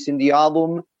Casares is in the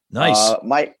album. Nice.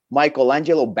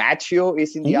 Michelangelo Baccio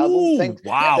is in the album.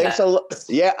 Wow. Thanks a lot.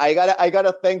 Yeah, I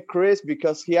gotta thank Chris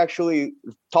because he actually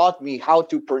taught me how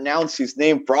to pronounce his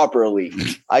name properly.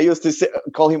 I used to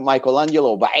call him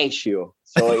Michelangelo Baccio.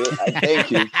 So thank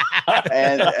you.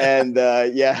 And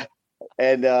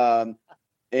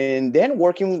then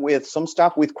working with some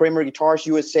stuff with Kramer Guitars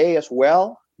USA as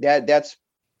well. That's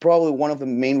probably one of the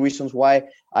main reasons why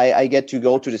I get to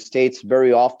go to the States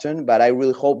very often. But I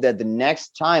really hope that the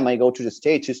next time I go to the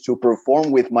States is to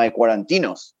perform with my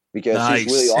Quarantinos, because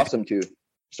it's really awesome too.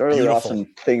 It's a really awesome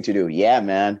thing to do. Yeah,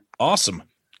 man. Awesome.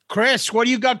 Chris, what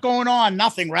do you got going on?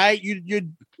 Nothing, right? You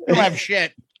don't have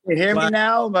shit. You hear me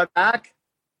now? Am I back?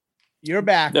 You're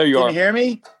back. There you are. Can you hear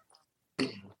me?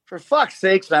 For fuck's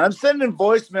sakes, man. I'm sending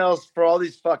voicemails for all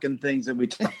these fucking things that we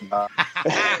talk about.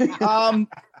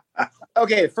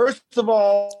 Okay, first of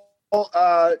all,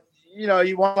 you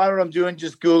want to find what I'm doing,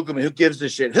 just Google me. Who gives a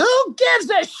shit? Who gives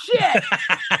a shit?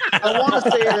 I want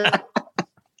to say that.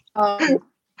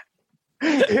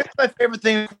 Here's my favorite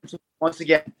thing. Once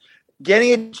again,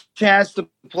 getting a chance to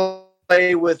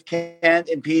play with Kent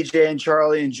and PJ and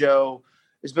Charlie and Joe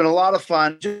has been a lot of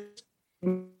fun. Just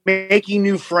making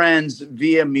new friends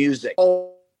via music.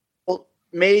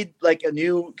 Made like a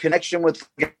new connection with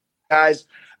guys.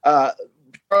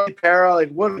 Charlie Para, like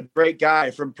what a great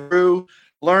guy from Peru.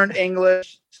 Learned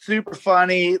English, super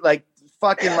funny, like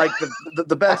fucking like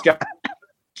the best guy.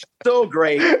 So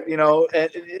great,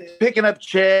 and picking up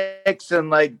chicks and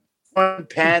like throwing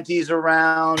panties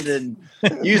around and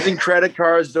using credit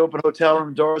cards to open hotel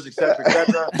room doors, etc.,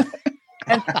 etc.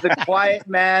 And the quiet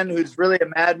man who's really a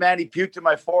madman. He puked in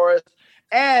my forest,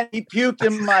 and he puked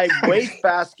in my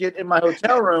wastebasket in my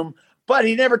hotel room, but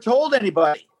he never told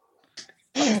anybody.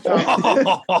 Said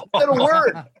a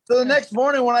word. So the next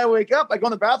morning when I wake up, I go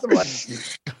in the bathroom like,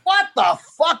 what the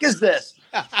fuck is this?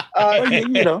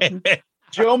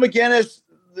 Joe McGinnis,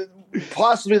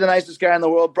 possibly the nicest guy in the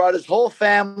world, brought his whole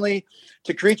family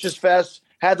to Creatures Fest,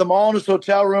 had them all in his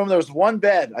hotel room. There was one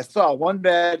bed. I saw one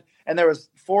bed, and there was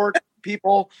 4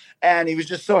 people, and he was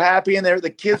just so happy. And the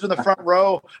kids in the front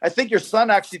row. I think your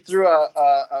son actually threw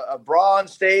a bra on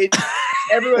stage.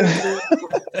 Everyone was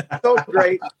so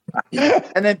great.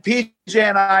 And then PJ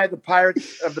and I, the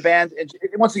pirates of the band, and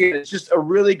once again, it's just a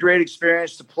really great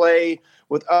experience to play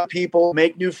with other people,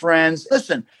 make new friends.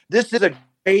 Listen, this is a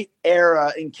great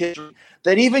era in Kiss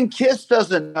that even Kiss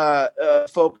doesn't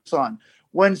focus on.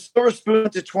 When Silver Spoon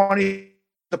went to 20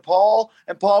 to Paul,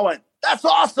 and Paul went, "That's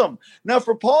awesome." Now,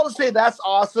 for Paul to say that's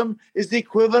awesome is the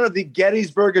equivalent of the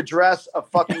Gettysburg Address of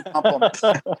fucking compliments.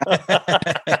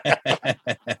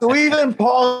 So even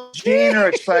Paul and Gene are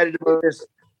excited about this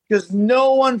because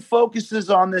no one focuses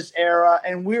on this era,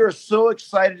 and we are so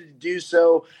excited to do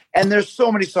so. And there's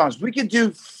so many songs. We could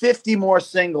do 50 more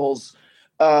singles,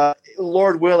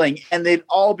 Lord willing, and they'd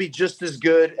all be just as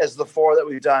good as the 4 that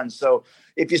we've done. So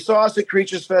if you saw us at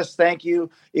Creatures Fest, thank you.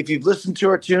 If you've listened to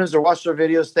our tunes or watched our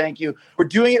videos, thank you. We're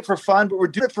doing it for fun, but we're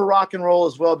doing it for rock and roll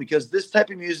as well, because this type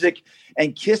of music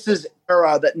and Kiss's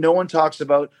era that no one talks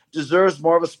about deserves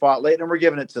more of a spotlight, and we're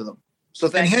giving it to them. So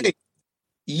thank you. Hey,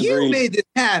 you made this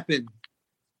happen.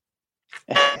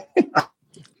 I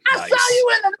saw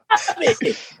you in the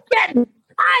movie. Get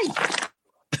ice.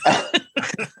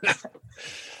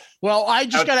 Well, I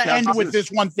just got to end with this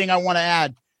one thing I want to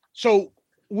add. So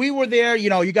we were there,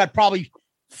 you got probably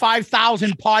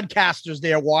 5,000 podcasters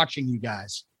there watching you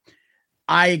guys.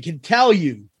 I can tell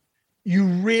you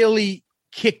really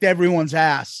kicked everyone's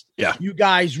ass. Yeah. You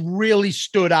guys really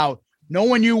stood out. No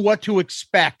one knew what to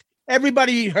expect.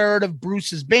 Everybody heard of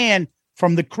Bruce's band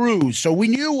from the Cruise, so we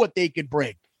knew what they could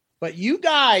bring. But you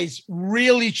guys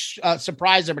really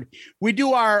surprised everybody.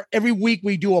 Every week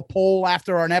we do a poll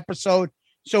after an episode.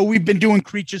 So we've been doing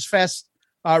Creatures Fest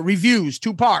reviews,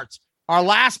 2 parts. Our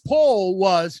last poll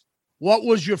was, what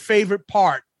was your favorite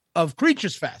part of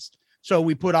Creatures Fest? So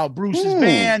we put out Bruce's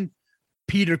band,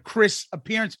 Peter Criss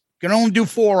appearance. Can only do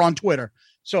 4 on Twitter.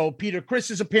 So Peter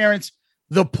Criss's appearance,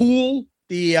 the pool,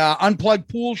 the Unplugged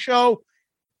Pool show,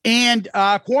 and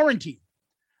Quarantine.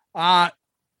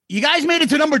 You guys made it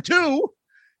to number 2.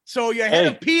 So you're ahead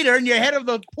of Peter and you're ahead of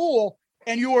the pool,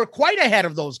 and you were quite ahead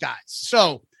of those guys.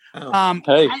 So,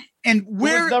 and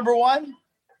we're number 1.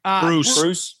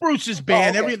 Bruce's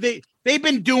band. They've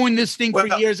been doing this thing for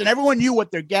years, and everyone knew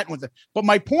what they're getting with it. But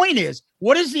my point is,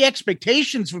 what is the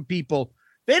expectations for people?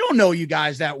 They don't know you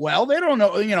guys that well. They don't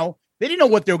know, they didn't know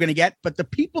what they were going to get. But the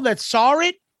people that saw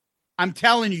it, I'm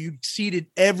telling you exceeded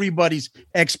everybody's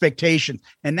expectations.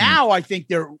 And now I think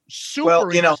they're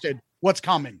super interested what's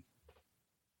coming.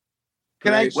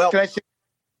 Can I say,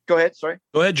 go ahead. Sorry.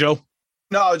 Go ahead, Joe.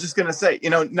 No, I was just going to say,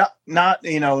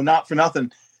 not for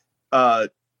nothing. Tom,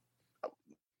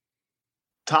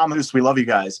 we love you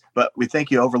guys, but we think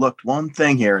you overlooked one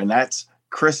thing here, and that's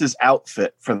Chris's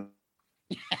outfit for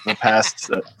the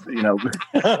past,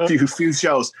 few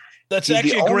shows. That's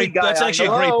actually a great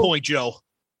point, Joe.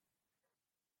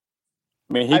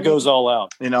 I mean, he goes all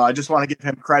out. I just want to give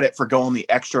him credit for going the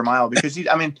extra mile, because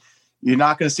you're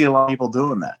not going to see a lot of people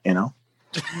doing that.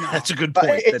 That's a good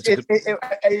point.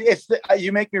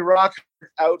 You Make Me Rock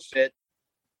outfit,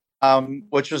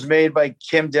 which was made by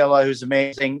Kim Dilla, who's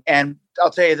amazing. And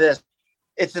I'll tell you this,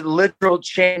 it's a literal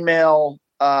chainmail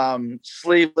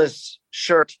sleeveless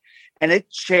shirt, and it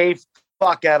chafed the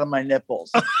fuck out of my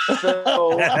nipples.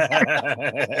 So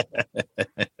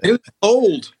it was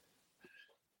old.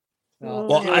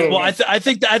 I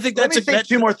think that's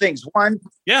 2 more things. One,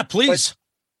 yeah, please.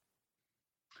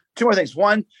 2 more things.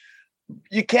 One,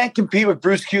 you can't compete with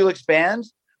Bruce Kulick's band,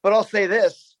 but I'll say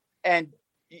this, and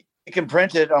you can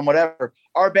print it on whatever.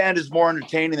 Our band is more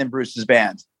entertaining than Bruce's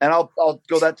band. And I'll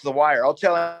go that to the wire. I'll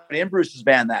tell anybody in Bruce's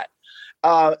band that.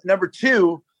 Number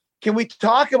two, can we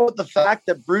talk about the fact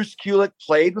that Bruce Kulick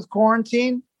played with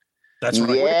Quarantine? That's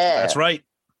right. Yeah. That's right.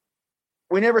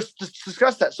 We never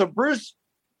discussed that. So Bruce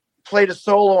played a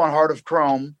solo on Heart of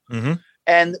Chrome,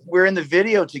 and we're in the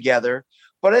video together.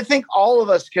 But I think all of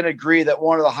us can agree that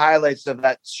one of the highlights of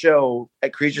that show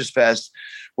at Creatures Fest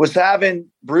was having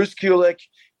Bruce Kulick.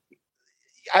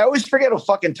 I always forget how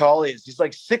fucking tall he is. He's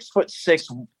like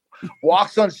 6'6",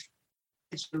 walks on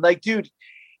stage. Like, dude,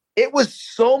 it was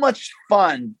so much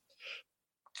fun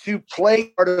to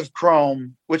play Heart of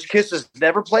Chrome, which Kiss has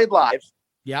never played live.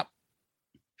 Yep.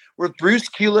 With Bruce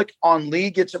Kulick on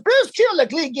lead guitar. Bruce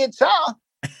Kulick lead guitar.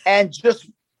 And just,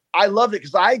 I loved it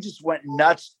because I just went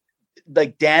nuts,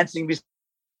 like dancing.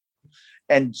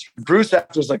 And Bruce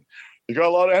after was like, "You got a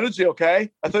lot of energy, okay?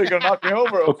 I thought you were gonna knock me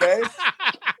over, okay?"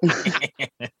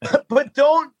 but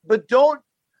don't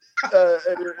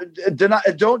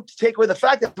take away the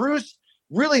fact that Bruce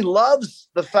really loves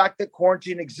the fact that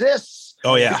Quarantine exists.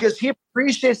 Oh yeah, because he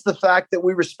appreciates the fact that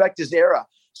we respect his era.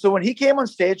 So when he came on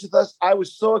stage with us, I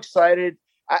was so excited.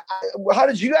 How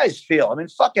did you guys feel? I mean,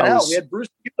 fucking hell, we had Bruce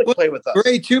play with us.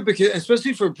 Great too, because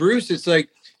especially for Bruce, it's like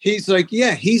he's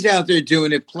out there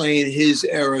doing it, playing his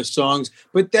era songs,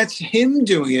 but that's him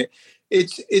doing it.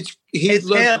 He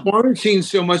loves Quarantine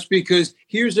so much because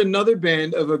here's another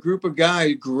band of a group of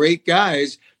guys, great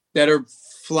guys that are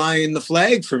flying the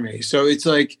flag for me. So it's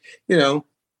like,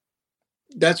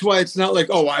 that's why it's not like,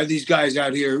 oh, why are these guys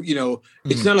out here?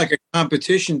 It's not like a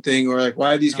competition thing or like,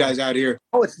 why are these guys out here?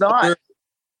 Oh, it's not.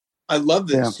 I love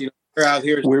this. Yeah. They're out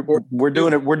here. We're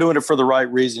doing it. We're doing it for the right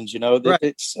reasons. Right.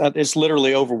 It's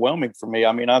literally overwhelming for me.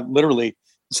 I mean,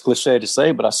 it's cliche to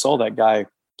say, but I saw that guy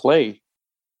play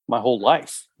my whole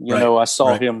life. I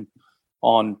saw him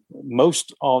on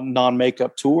most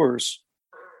non-makeup tours,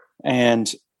 and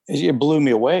it blew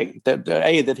me away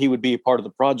that he would be a part of the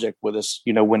project with us,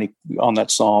 when he on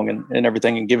that song and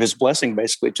everything, and give his blessing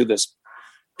basically to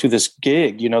this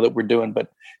gig, that we're doing. But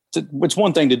it's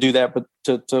one thing to do that, but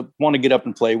to want to get up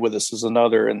and play with us is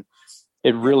another. And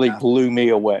it really blew me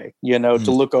away,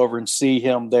 to look over and see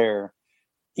him there,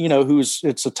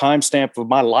 it's a timestamp of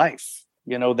my life.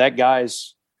 That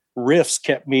guy's riffs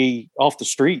kept me off the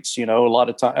streets, a lot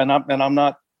of time. And I'm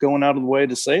not going out of the way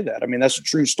to say that. I mean, that's a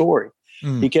true story.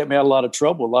 He kept me out of a lot of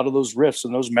trouble. A lot of those riffs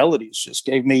and those melodies just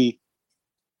gave me,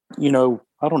 I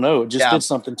don't know, it just did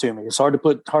something to me. It's hard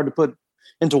to put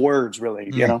into words,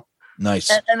 really,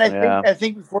 Nice. And I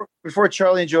think before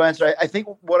Charlie and Joe answer, I think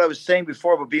what I was saying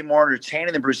before about being more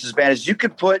entertaining than Bruce's band is you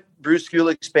could put Bruce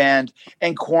Kulick's band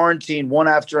and Quarantine one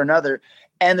after another,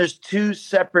 and there's two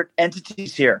separate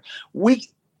entities here. We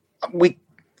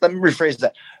let me rephrase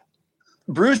that.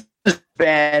 Bruce's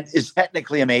band is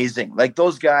technically amazing. Like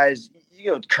those guys,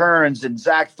 Kearns and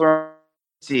Zach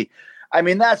Thornton. I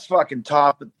mean, that's fucking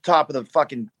top of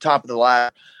the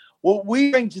ladder. What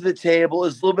we bring to the table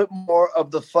is a little bit more of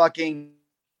the fucking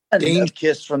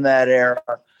Kiss from that era.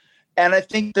 And I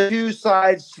think the two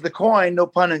sides to the coin, no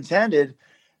pun intended,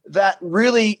 that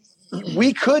really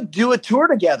we could do a tour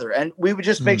together and we would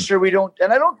just make sure we don't.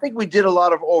 And I don't think we did a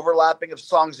lot of overlapping of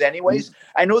songs anyways.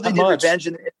 I know they did Revenge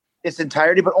in its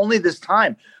entirety, but only this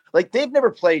time. Like they've never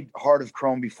played Heart of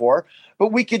Chrome before,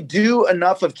 but we could do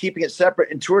enough of keeping it separate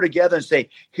and tour together and say,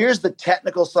 here's the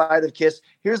technical side of Kiss.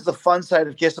 Here's the fun side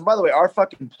of Kiss. And by the way, our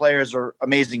fucking players are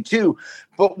amazing too,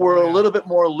 but we're a little bit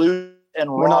more loose and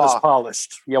raw. We're not as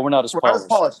polished. Yeah, we're not as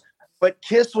polished. But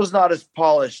Kiss was not as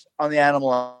polished on the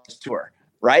Animalize tour,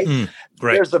 right?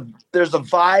 Right. There's a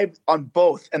vibe on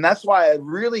both. And that's why I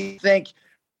really think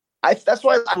that's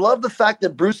why I love the fact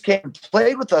that Bruce came and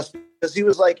played with us, because he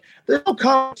was like, there's no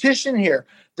competition here.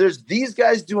 There's these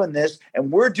guys doing this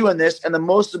and we're doing this. And the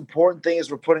most important thing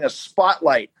is we're putting a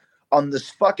spotlight on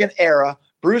this fucking era,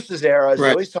 Bruce's era, as he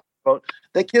always talks about,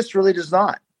 that Kiss really does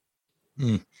not.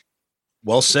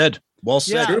 Well said. Well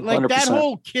said. Yeah, like 100%. That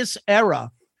whole Kiss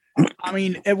era. I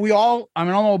mean, I don't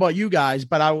know about you guys,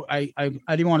 but I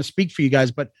didn't want to speak for you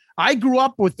guys, but I grew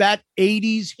up with that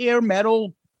 80s hair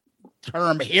metal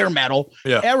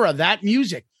era, that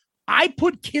music. I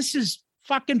put Kiss's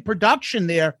fucking production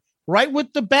there right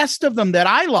with the best of them that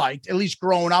I liked, at least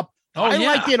growing up. I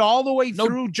liked it all the way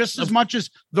through, just as much as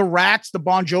the Rats, the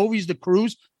Bon Jovis, the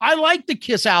Cruise. I liked the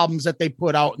Kiss albums that they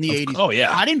put out in the 80s. Oh,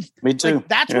 yeah. I didn't. Me too. Like,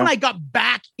 that's when I got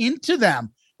back into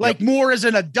them, like more as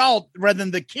an adult rather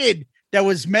than the kid that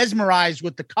was mesmerized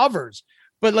with the covers.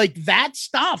 But like that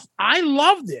stuff, I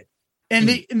loved it. And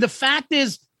the fact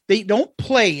is, they don't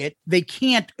play it. They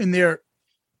can't in their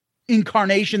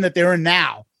incarnation that they're in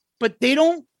now, but they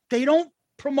don't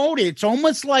promote it. It's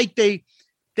almost like they,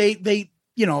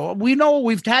 you know,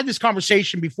 we've had this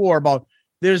conversation before about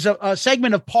there's a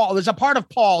segment of Paul. There's a part of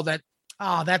Paul that,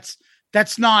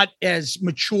 that's not as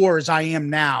mature as I am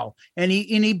now. And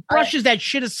he brushes that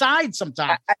shit aside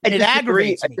sometimes. And it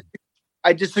aggravates me.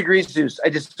 I disagree, Zeus. I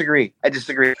disagree.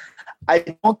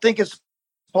 I don't think it's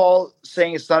Paul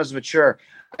saying it's not as mature.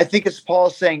 I think it's Paul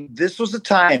saying this was the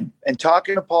time, and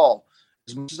talking to Paul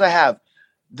as much as I have,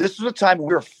 this was the time we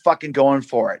were fucking going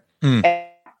for it. And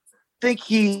I don't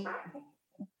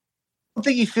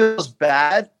think he feels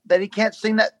bad that he can't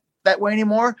sing that way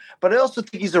anymore. But I also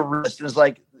think he's a realist and is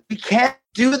like, we can't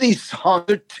do these songs.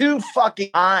 They're too fucking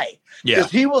high.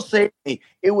 Because he will say to me,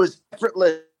 it was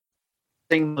effortless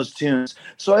sing those tunes.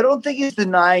 So I don't think he's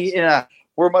denying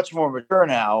we're much more mature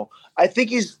now. I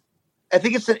think it's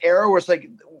an era where it's like,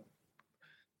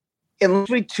 unless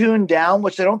we tune down,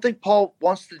 which I don't think Paul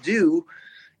wants to do,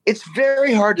 it's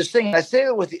very hard to sing. And I say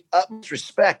it with the utmost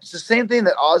respect. It's the same thing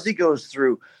that Ozzy goes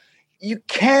through. You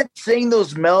can't sing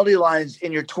those melody lines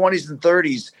in your 20s and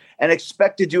 30s and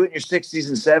expect to do it in your 60s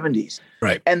and 70s.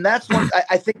 Right. And that's one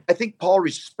I think Paul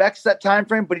respects that time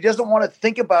frame, but he doesn't want to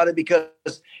think about it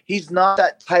because he's not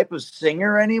that type of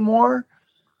singer anymore.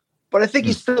 But I think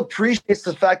he still appreciates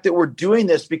the fact that we're doing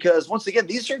this because, once again,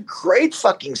 these are great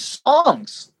fucking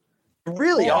songs.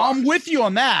 Really are. I'm with you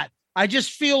on that. I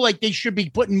just feel like they should be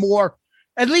putting more,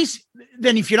 at least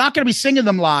then if you're not going to be singing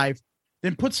them live,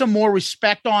 then put some more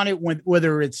respect on it,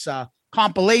 whether it's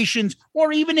compilations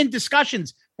or even in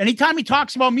discussions. Anytime he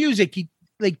talks about music,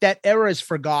 that era is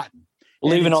forgotten.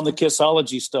 Well, even on the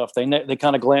Kissology stuff, they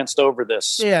kind of glanced over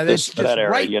this. Yeah, that era,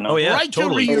 right, you know. Oh yeah, right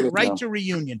totally. To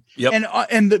reunion. Yep.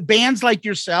 And the bands like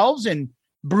yourselves and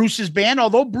Bruce's band,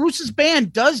 although Bruce's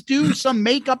band does do some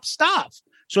makeup stuff,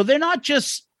 so they're not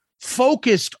just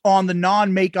focused on the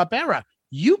non-makeup era.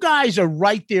 You guys are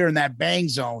right there in that bang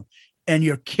zone, and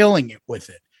you're killing it with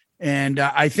it. And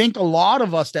I think a lot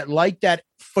of us that like that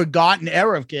forgotten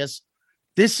era of Kiss,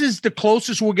 this is the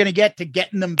closest we're going to get to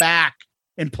getting them back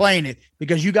and playing it,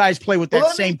 because you guys play with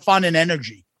that same fun and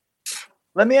energy.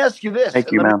 Let me ask you this.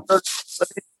 Thank you, man. Let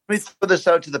me throw this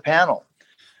out to the panel.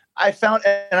 I found,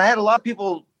 and I had a lot of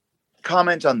people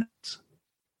comment on this,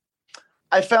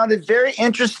 I found it very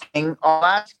interesting on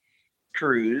last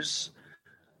cruise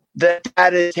that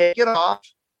added Take It Off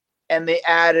and they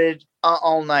added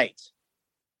All Night.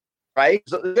 Right?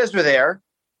 So you guys were there.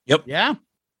 Yep. Yeah.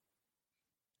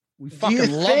 We fucking Do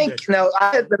you think, it. now,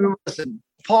 listen,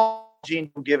 Paul and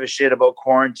Gene don't give a shit about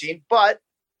quarantine, but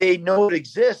they know it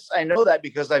exists. I know that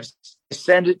because I've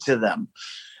sent it to them.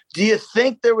 Do you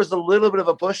think there was a little bit of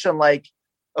a push on like,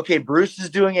 okay, Bruce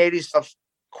is doing 80s stuff.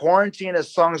 Quarantine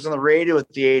has songs on the radio with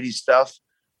the 80s stuff.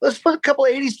 Let's put a couple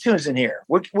of 80s tunes in here.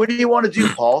 What do you want to do,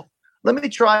 Paul? Let me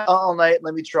try All Night.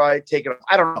 Let me try Take It Off.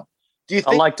 I don't know. Do you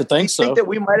think, I like to think so. Think that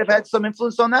we might have had some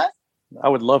influence on that? I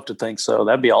would love to think so.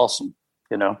 That'd be awesome.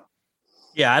 You know?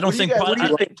 Yeah, I don't think. What do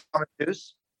you think, Thomas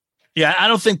Deuce? Yeah, I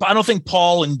don't think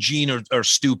Paul and Gene are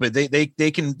stupid.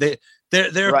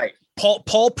 They're right.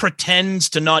 Paul pretends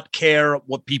to not care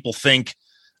what people think,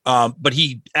 but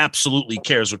he absolutely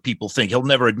cares what people think. He'll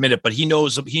never admit it, but he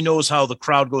knows how the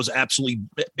crowd goes absolutely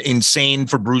insane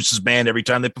for Bruce's band every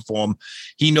time they perform.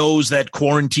 He knows that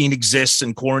quarantine exists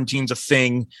and quarantine's a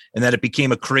thing, and that it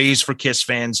became a craze for Kiss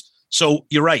fans. So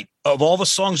you're right. Of all the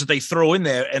songs that they throw in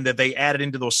there and that they added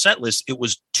into those set lists, it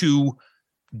was too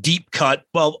deep cut.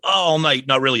 Well, All Night,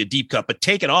 not really a deep cut, but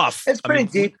Take It Off. It's pretty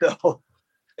deep though.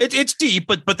 It's deep,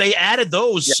 but they added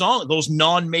those songs, those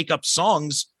non-makeup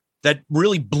songs that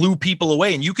really blew people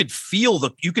away, and you could feel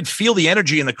the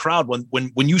energy in the crowd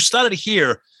when you started to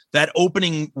hear that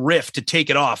opening riff to Take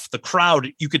It Off. The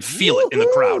crowd, you could feel it in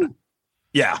the crowd.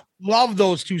 Yeah, love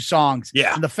those two songs.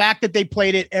 Yeah, and the fact that they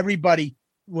played it, everybody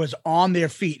was on their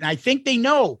feet, and I think they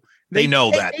know. They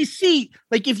know that. They see,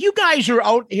 like, if you guys are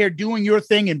out here doing your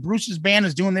thing and Bruce's band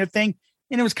is doing their thing,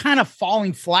 and it was kind of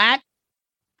falling flat,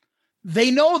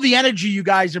 they know the energy you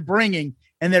guys are bringing,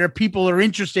 and that people are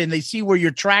interested, and they see where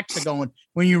your tracks are going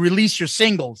when you release your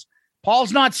singles.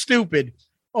 Paul's not stupid.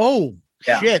 Oh,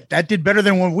 shit, that did better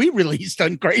than when we released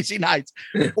on Crazy Nights.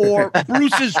 Or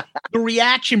the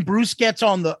reaction Bruce gets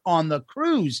on the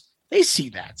cruise. They see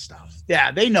that stuff.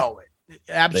 Yeah, they know it.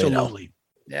 Absolutely.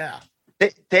 Yeah.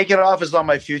 Take It Off is on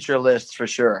my future list for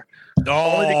sure.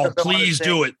 Oh, please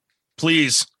do it.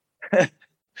 Please.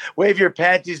 Wave your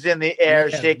panties in the air,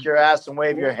 shake your ass, and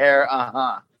wave your hair.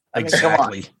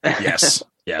 Exactly. Yes.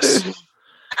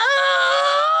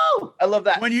 Oh, I love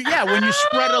that. When you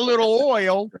spread a little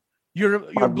oil Your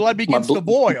blood begins to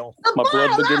boil. My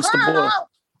blood begins to boil.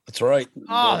 That's right.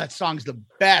 Oh, that song's the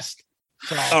best.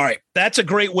 So. All right. That's a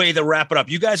great way to wrap it up.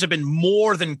 You guys have been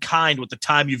more than kind with the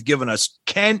time you've given us.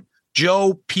 Kent,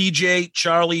 Joe, PJ,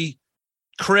 Charlie,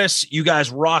 Chris, you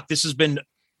guys rock. This has been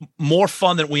more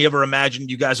fun than we ever imagined.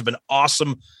 You guys have been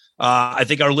awesome. I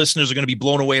think our listeners are going to be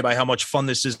blown away by how much fun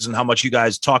this is and how much you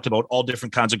guys talked about all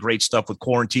different kinds of great stuff with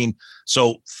quarantine.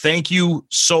 So thank you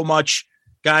so much,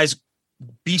 guys.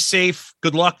 Be safe.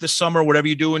 Good luck this summer, whatever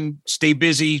you're doing. Stay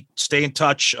busy. Stay in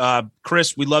touch.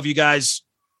 Chris, we love you guys.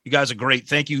 You guys are great.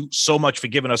 Thank you so much for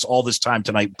giving us all this time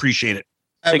tonight. Appreciate it.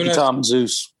 Thank you, Tom and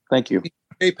Zeus. Thank you.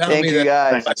 Hey, thank you,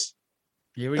 guys.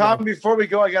 Tom, go. Before we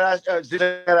go, I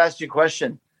gotta ask you a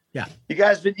question. Yeah. You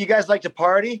guys like to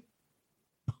party?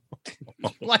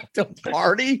 Like to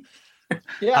party?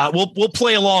 Yeah. We'll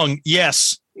play along.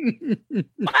 Yes.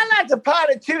 I like to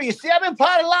party too. You see, I've been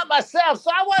partying a lot myself,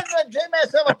 so I wasn't going to take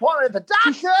myself a point at the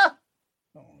doctor.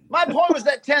 My point was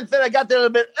at 10:30. I got there a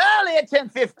little bit early at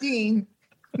 10:15.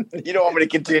 You don't want me to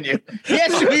continue?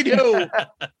 Yes, we do.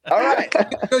 All right,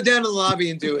 go down to the lobby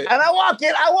and do it. And I walk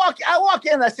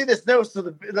in. I see this note.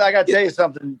 So I got to tell you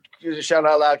something. Shout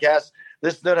out Loudcast.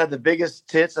 This note had the biggest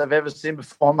tits I've ever seen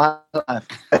before in my life.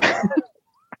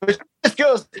 This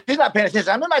girl, she's not paying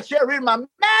attention. I'm in my chair reading my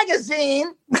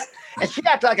magazine, and she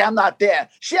acts like I'm not there.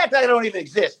 She acts like I don't even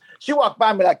exist. She walked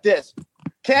by me like this.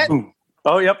 Kent? Boom.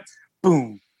 Oh, yep.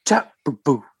 Boom. Chop, boo,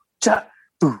 boo. Chop,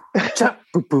 boo. Chop,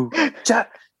 boo, boo.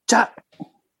 Chop, chop.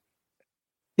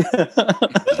 This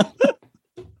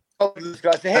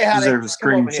guy said, hey, honey, deserves a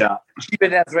screenshot. She been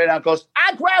dancing right now and goes,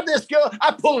 I grab this girl,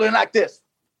 I pull her in like this.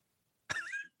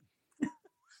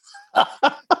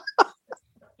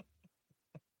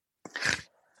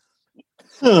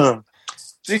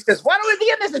 She says, why don't we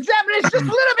begin this examination just a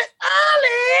little bit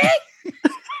early?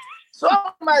 So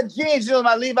my jeans,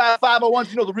 my Levi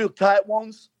 501s, the real tight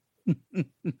ones.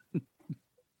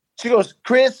 She goes,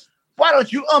 Chris, why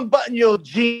don't you unbutton your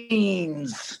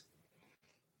jeans?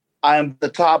 I'm the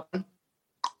top one.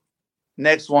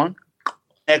 Next one.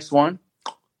 Next one.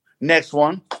 Next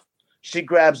one. She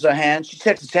grabs her hand. She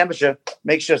checks the temperature.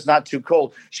 Make sure it's not too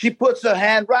cold. She puts her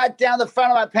hand right down the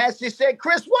front of my pants. She said,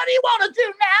 Chris, what do you want to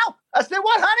do now? I said,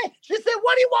 what, honey? She said,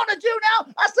 what do you want to do now?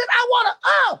 I said, I want to,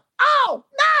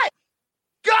 nice.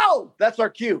 Go. That's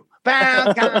our cue.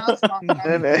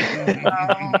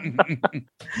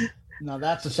 No,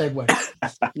 that's a segue.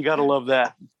 You got to love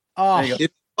that. Oh, you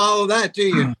follow that, do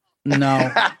you?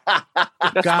 No.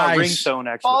 That's guys, my ringtone,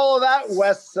 actually. Follow that,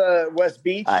 West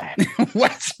Beach.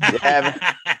 West.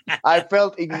 I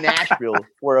felt in Nashville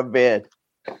for a bit.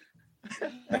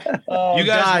 Oh, you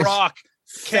guys rock.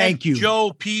 Thank you.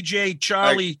 Joe, PJ,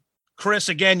 Charlie, Chris,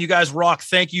 again, you guys rock.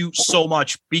 Thank you so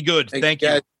much. Be good. Thank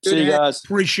you. See you guys.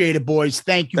 Appreciate it, boys.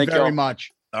 Thank you very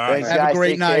much. All right. Have a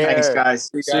great night. Thanks,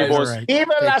 guys. See you, boys. Right.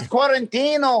 Even las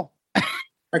quarantino. Have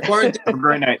a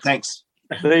great night. Thanks.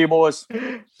 See you, boys.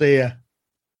 See ya.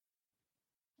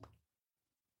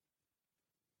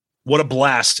 What a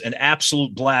blast, an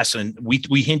absolute blast. And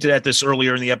we hinted at this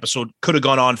earlier in the episode, could have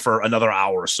gone on for another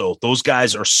hour or so. Those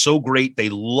guys are so great. They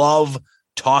love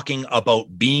talking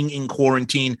about being in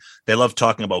quarantine. They love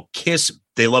talking about Kiss.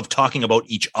 They love talking about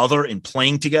each other and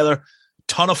playing together.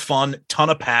 Ton of fun, ton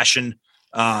of passion.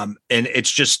 And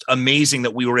it's just amazing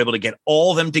that we were able to get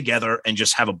all of them together and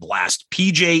just have a blast.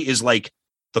 PJ is like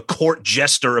the court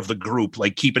jester of the group,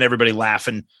 like keeping everybody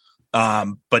laughing.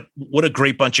 But what a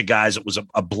great bunch of guys. It was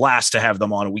a blast to have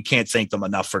them on. And we can't thank them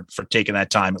enough for taking that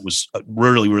time. It was a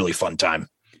really, really fun time.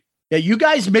 Yeah, you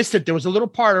guys missed it. There was a little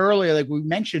part earlier, like we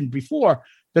mentioned before,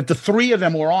 that the three of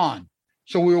them were on.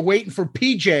 So we were waiting for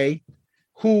PJ,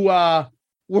 who were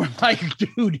like,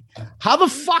 dude, how the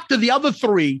fuck did the other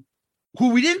three, who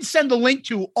we didn't send the link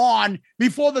to, on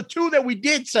before the two that we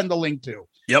did send the link to?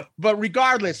 Yep. But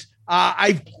regardless,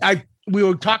 we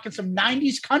were talking some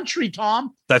 90s country,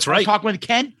 Tom. That's right. I was talking with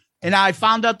Kent, and I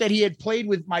found out that he had played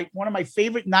with one of my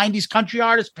favorite 90s country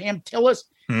artists, Pam Tillis.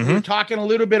 Mm-hmm. We were talking a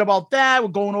little bit about that. We're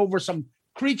going over some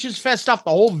Creatures Fest stuff,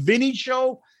 the whole Vinny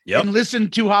show, and listen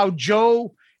to how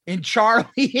Joe and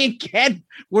Charlie and Kent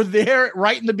were there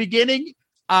right in the beginning.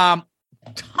 Tons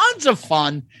of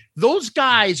fun. Those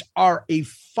guys are a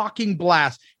fucking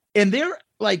blast, and they're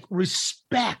like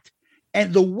respect.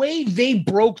 And the way they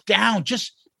broke down,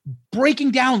 just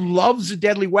breaking down Love's a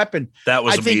Deadly Weapon. That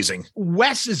was amazing.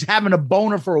 Wes is having a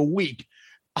boner for a week.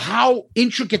 How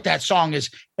intricate that song is,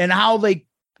 and how they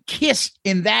Kiss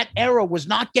in that era was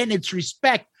not getting its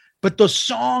respect, but the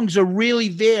songs are really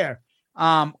there.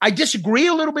 I disagree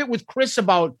a little bit with Chris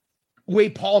about the way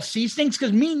Paul sees things,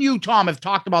 because me and you, Tom, have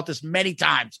talked about this many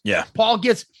times. Yeah. Paul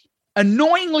gets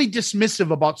annoyingly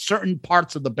dismissive about certain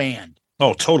parts of the band.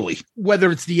 Oh, totally.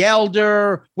 Whether it's The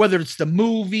Elder, whether it's the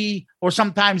movie, or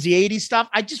sometimes the 80s stuff.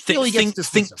 I just feel he gets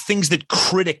dismissive. Things that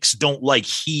critics don't like,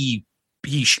 he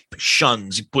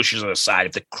shuns, he pushes it aside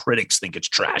if the critics think it's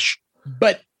trash.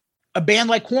 But a band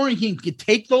like Quarantine could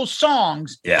take those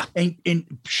songs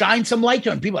and shine some light to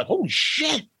them. People are like, holy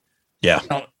shit. Yeah. You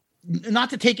know,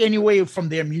 not to take any away from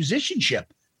their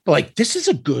musicianship, but like, this is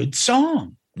a good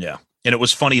song. Yeah. And it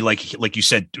was funny, like you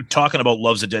said, talking about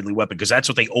Love's a Deadly Weapon, because that's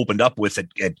what they opened up with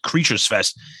at Creatures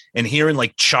Fest, and hearing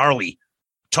like Charlie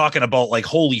talking about like,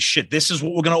 holy shit, this is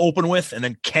what we're going to open with. And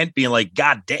then Kent being like,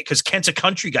 God damn, because Kent's a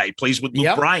country guy. He plays with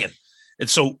Luke Bryan. And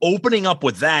so opening up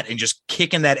with that and just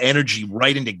kicking that energy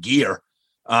right into gear,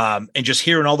 and just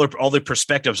hearing all the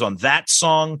perspectives on that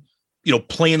song, you know,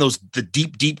 playing the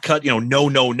deep cut, you know,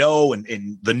 no,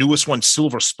 and the newest one,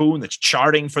 Silver Spoon, that's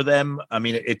charting for them. I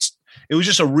mean, it was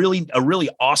just a really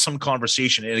awesome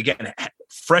conversation. And again,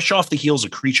 fresh off the heels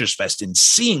of Creatures Fest and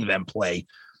seeing them play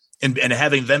and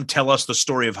having them tell us the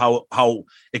story of how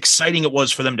exciting it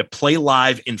was for them to play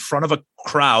live in front of a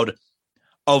crowd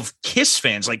of Kiss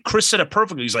fans. Like Chris said it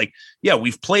perfectly. He's like, yeah,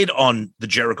 we've played on the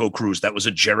Jericho Cruise. That was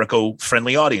a Jericho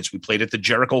friendly audience. We played at the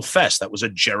Jericho Fest. That was a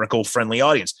Jericho friendly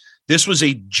audience. This was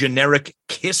a generic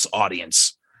Kiss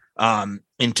audience.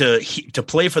 And to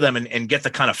play for them and get the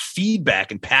kind of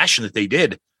feedback and passion that they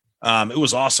did, it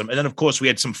was awesome. And then of course we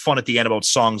had some fun at the end about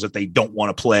songs that they don't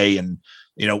want to play, and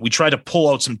you know, we tried to pull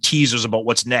out some teasers about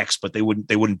what's next, but they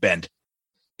wouldn't bend.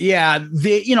 Yeah,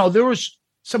 there was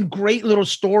some great little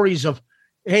stories of,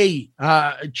 hey,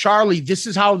 Charlie, this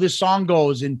is how this song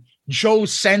goes, and Joe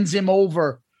sends him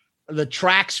over the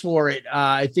tracks for it.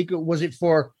 I think it was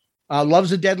for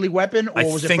Love's a Deadly Weapon,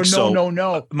 or was it for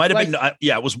No? Might have been.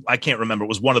 It was. I can't remember. It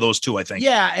was one of those two, I think.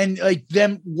 Yeah, and like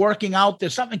them working out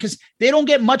there's something, because they don't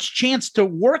get much chance to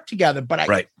work together.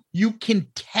 But you can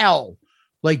tell,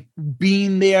 like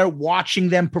being there, watching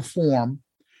them perform,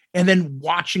 and then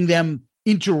watching them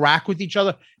interact with each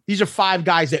other. These are 5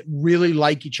 guys that really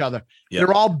like each other. Yep.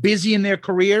 They're all busy in their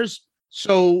careers,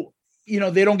 so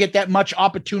they don't get that much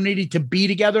opportunity to be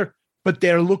together. But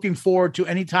they're looking forward to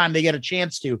any time they get a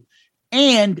chance to,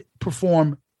 and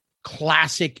perform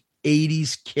classic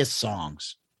 80s Kiss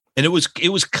songs. And it was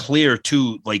clear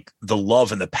too, like the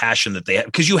love and the passion that they have,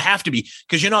 because you have to be,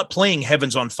 because you're not playing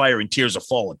Heaven's on Fire and Tears Are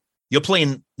Falling. You're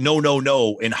playing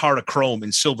No and Heart of Chrome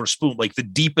and Silver Spoon, like the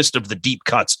deepest of the deep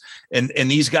cuts. And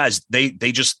these guys, they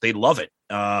love it.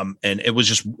 And it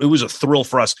was a thrill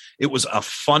for us. It was a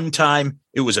fun time.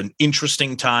 It was an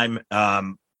interesting time.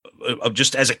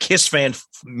 Just as a Kiss fan,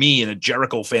 me, and a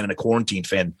Jericho fan and a Quarantine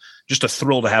fan, just a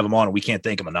thrill to have them on, and we can't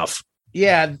thank them enough.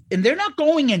 Yeah, and they're not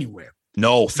going anywhere.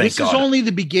 No, thank God. This is only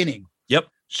the beginning. Yep.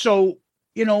 So,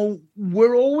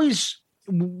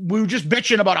 we're just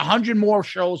bitching about 100 more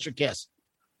shows for Kiss.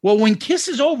 Well, when Kiss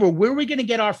is over, where are we going to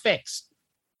get our fix?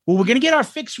 Well, we're going to get our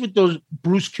fix with those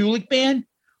Bruce Kulick band.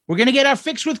 We're going to get our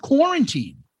fix with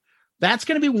Quarantine. That's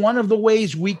going to be one of the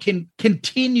ways we can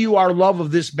continue our love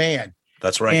of this band.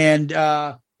 That's right. And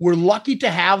we're lucky to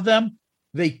have them.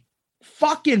 They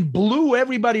fucking blew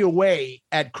everybody away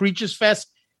at Creatures Fest.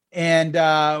 And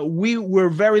we're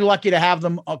very lucky to have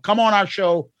them come on our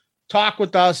show, talk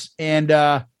with us. And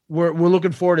we're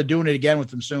looking forward to doing it again with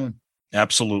them soon.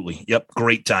 Absolutely. Yep.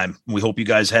 Great time. We hope you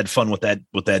guys had fun with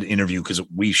that interview, because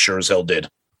we sure as hell did.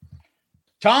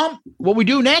 Tom, what we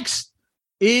do next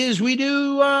is we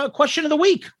do question of the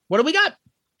week. What do we got?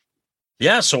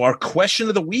 Yeah, so our question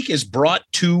of the week is brought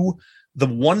to the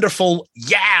wonderful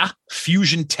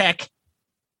Fusion Tech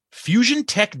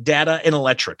Data and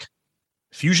Electric.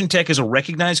 Fusion Tech is a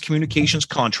recognized communications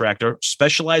contractor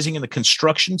specializing in the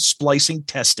construction, splicing,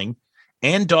 testing,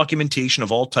 and documentation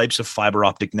of all types of fiber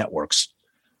optic networks.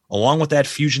 Along with that,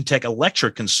 Fusion Tech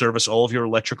Electric can service all of your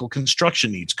electrical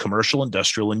construction needs, commercial,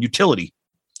 industrial, and utility,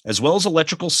 as well as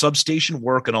electrical substation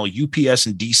work and all UPS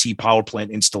and DC power plant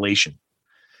installation.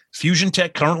 Fusion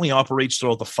Tech currently operates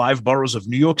throughout the 5 boroughs of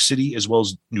New York City, as well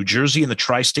as New Jersey and the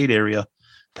tri-state area,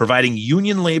 providing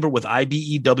union labor with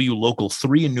IBEW Local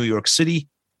 3 in New York City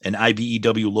and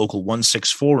IBEW Local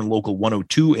 164 and Local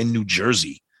 102 in New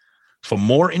Jersey. For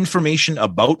more information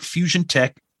about Fusion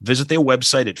Tech, visit their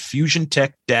website at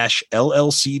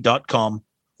fusiontech-llc.com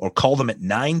or call them at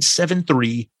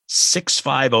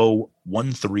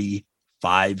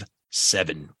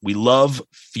 973-650-1357. We love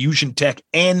Fusion Tech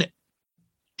and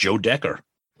Joe Decker.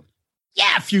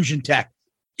 Yeah, Fusion Tech.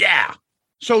 Yeah.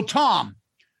 So, Tom,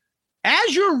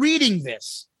 as you're reading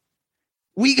this,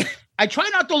 I try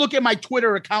not to look at my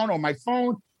Twitter account or my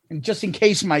phone, and just in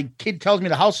case my kid tells me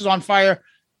the house is on fire,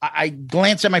 I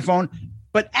glance at my phone.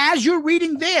 But as you're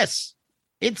reading this,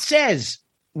 it says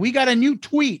we got a new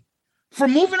tweet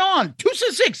from Moving On,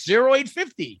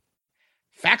 266-0850.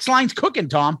 Fax line's cooking,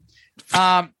 Tom.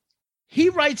 He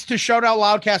writes to Shout Out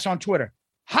Loudcast on Twitter.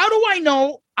 How do I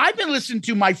know I've been listening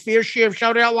to my fair share of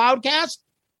Shout Out Loudcast?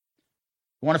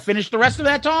 You want to finish the rest of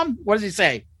that, Tom? What does he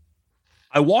say?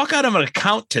 I walk out of an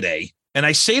account today, and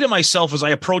I say to myself as I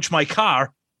approach my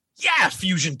car, yeah,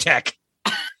 Fusion Tech.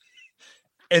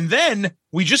 And then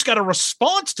we just got a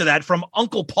response to that from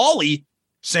Uncle Paulie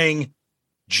saying,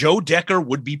 Joe Decker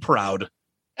would be proud.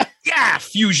 Yeah,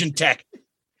 Fusion Tech.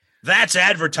 That's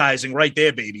advertising right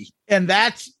there, baby. And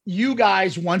that's you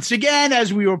guys, once again,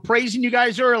 as we were praising you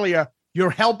guys earlier, you're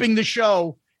helping the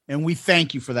show, and we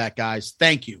thank you for that, guys.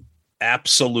 Thank you.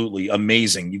 Absolutely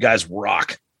amazing. You guys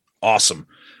rock. Awesome.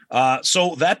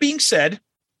 So that being said,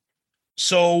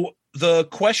 so the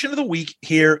question of the week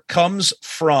here comes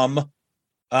from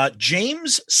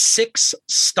James 6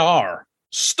 Star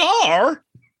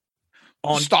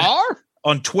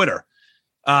on Twitter.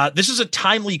 This is a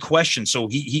timely question. So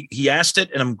he asked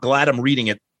it, and I'm glad I'm reading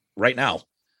it right now.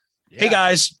 Yeah. Hey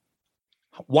guys,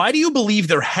 why do you believe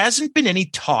there hasn't been any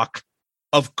talk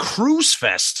of Cruise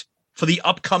Fest for the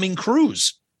upcoming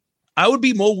cruise? I would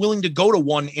be more willing to go to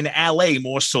one in LA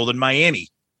more so than Miami.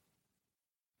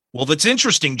 Well, that's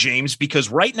interesting, James, because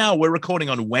right now we're recording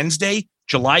on Wednesday,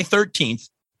 July 13th.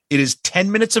 It is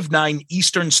 10 minutes of 9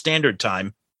 Eastern Standard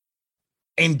Time.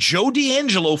 And Joe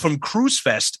D'Angelo from Cruise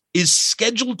Fest is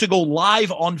scheduled to go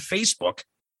live on Facebook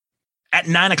at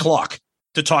 9 o'clock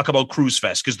to talk about Cruise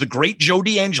Fest, because the great Joe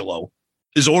D'Angelo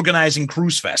is organizing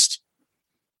Cruise Fest.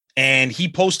 And he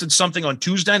posted something on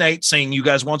Tuesday night saying, you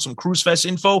guys want some Cruise Fest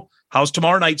info? How's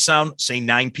tomorrow night sound? Say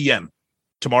 9 p.m.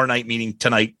 Tomorrow night, meaning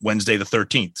tonight, Wednesday the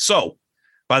 13th. So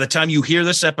by the time you hear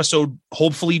this episode,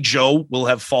 hopefully Joe will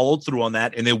have followed through on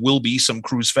that, and there will be some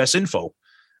Cruise Fest info.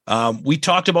 We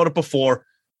talked about it before.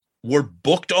 We're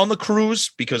booked on the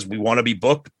cruise because we want to be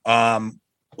booked.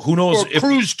 Who knows? Or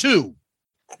Cruise 2.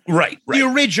 Right. The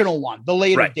original one, the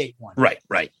later date one. Right.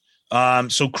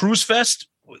 So Cruise Fest,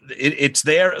 it's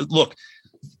there. Look,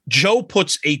 Joe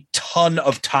puts a ton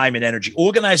of time and energy.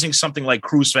 Organizing something like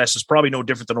Cruise Fest is probably no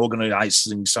different than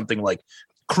organizing something like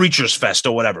Creatures Fest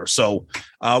or whatever. So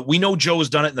we know Joe has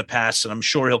done it in the past, and I'm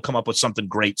sure he'll come up with something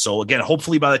great. So again,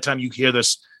 hopefully by the time you hear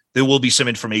this, there will be some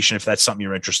information if that's something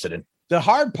you're interested in. The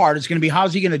hard part is going to be,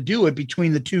 how's he going to do it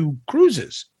between the two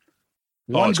cruises?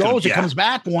 One goes, it comes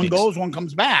back. One goes, one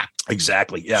comes back.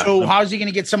 Exactly. Yeah. So how's he going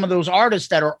to get some of those artists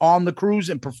that are on the cruise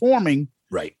and performing?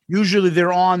 Right. Usually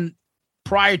they're on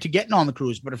prior to getting on the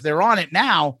cruise, but if they're on it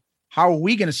now, how are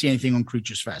we going to see anything on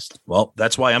Creatures Fest? Well,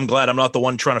 that's why I'm glad I'm not the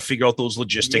one trying to figure out those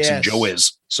logistics, and Joe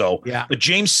is. So, yeah. But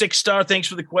James 6 Star, thanks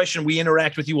for the question. We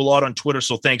interact with you a lot on Twitter,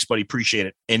 so thanks, buddy. Appreciate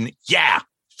it. And yeah,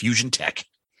 Fusion Tech.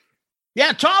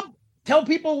 Yeah, Tom, tell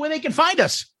people where they can find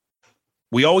us.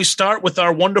 We always start with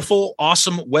our wonderful,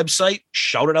 awesome website,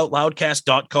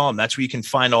 shoutitoutloudcast.com. That's where you can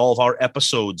find all of our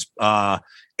episodes, ARC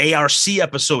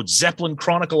episodes, Zeppelin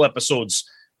Chronicle episodes,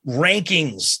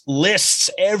 rankings, lists,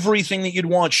 everything that you'd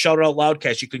want. Shout It Out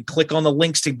Loudcast. You can click on the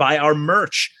links to buy our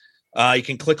merch. You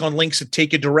can click on links that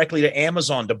take you directly to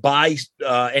Amazon to buy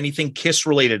anything Kiss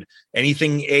related,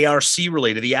 anything ARC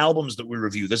related, the albums that we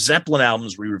review, the Zeppelin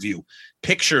albums we review,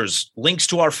 pictures, links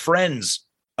to our friends,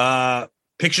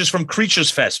 pictures from Creatures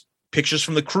Fest, pictures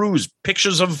from the cruise,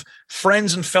 pictures of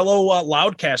friends and fellow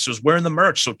Loudcasters wearing the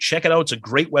merch. So check it out. It's a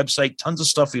great website. Tons of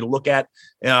stuff for you to look at,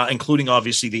 including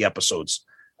obviously the episodes.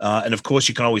 And of course,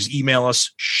 you can always email us,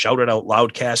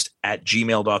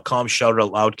 shoutitoutloudcast@gmail.com,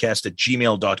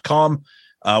 shoutitoutloudcast@gmail.com.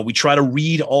 We try to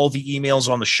read all the emails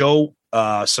on the show.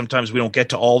 Sometimes we don't get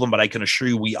to all of them, but I can assure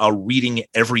you we are reading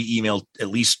every email, at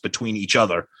least between each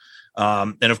other.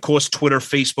 And of course, Twitter,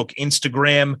 Facebook,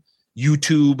 Instagram,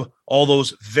 YouTube, all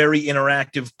those very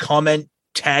interactive. Comment,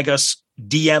 tag us,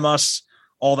 DM us,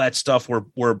 all that stuff.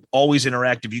 We're always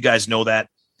interactive. You guys know that.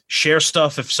 Share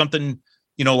stuff. If something,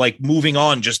 like Moving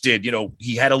On just did,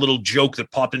 he had a little joke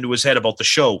that popped into his head about the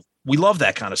show. We love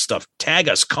that kind of stuff. Tag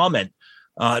us, comment.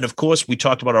 And of course, we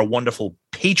talked about our wonderful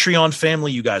Patreon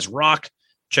family. You guys rock.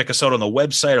 Check us out on the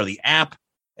website or the app.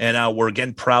 And we're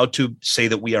again proud to say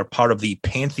that we are part of the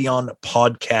Pantheon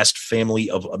podcast family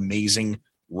of amazing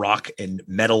rock and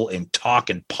metal and talk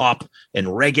and pop and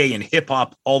reggae and hip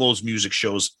hop, all those music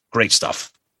shows. Great stuff.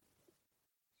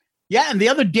 Yeah. And the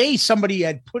other day, somebody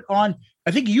had put on,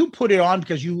 I think you put it on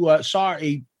because you saw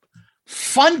a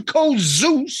Funko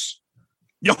Zeus.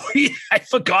 I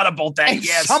forgot about that. And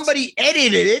yes. Somebody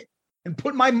edited it and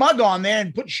put my mug on there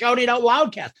and put Shout It Out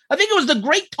Loudcast. I think it was the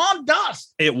great Tom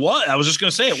Dust. It was. I was just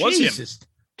going to say it was him.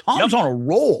 Tom's on a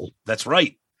roll. That's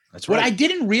right. That's right. What I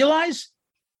didn't realize,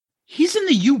 he's in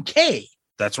the UK.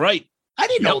 That's right. I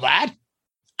didn't know that.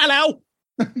 Hello.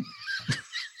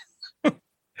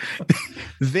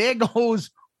 There goes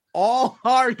all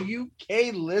our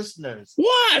UK listeners.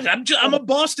 What? I'm a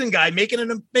Boston guy making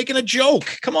a joke.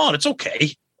 Come on, it's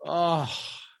okay. Oh,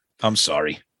 I'm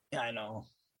sorry. yeah, I know.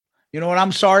 You know what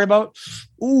I'm sorry about?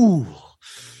 Ooh,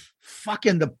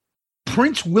 fucking the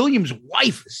Prince William's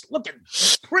wife is looking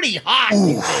pretty hot.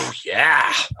 Ooh,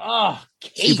 yeah. Oh,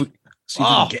 Kate. See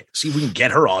if we can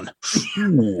get her on.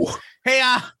 Ooh. Hey,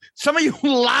 some of you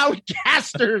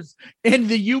loudcasters in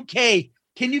the UK,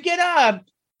 can you get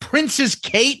Princess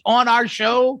Kate on our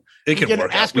show? It can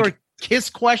work. Ask her kiss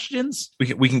questions.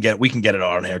 We can get it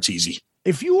on there. It's easy.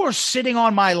 If you were sitting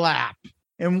on my lap,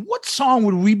 and what song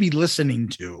would we be listening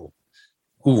to?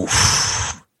 Ooh,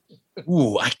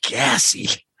 I gassy.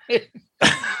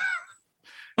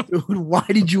 Dude, why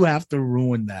did you have to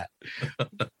ruin that?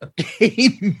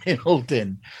 Kate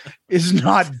Middleton is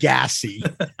not gassy.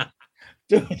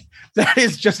 Dude, that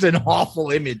is just an awful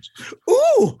image.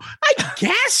 Ooh, I'm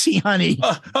gassy, honey.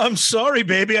 I'm sorry,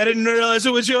 baby. I didn't realize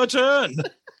it was your turn.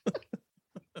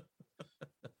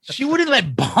 She wouldn't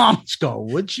let bombs go,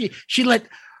 would she? She let.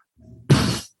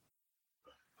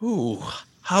 Ooh,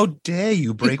 how dare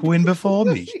you break wind before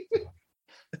me?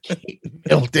 Kate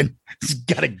Middleton has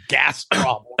got a gas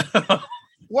problem.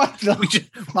 What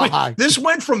the? This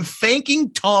went from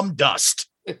thanking Tom Dust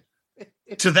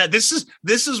to that. This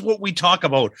is what we talk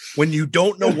about when you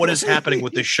don't know what is happening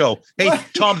with this show. Hey,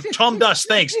 Tom Dust,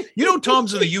 thanks. You know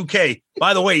Tom's in the UK.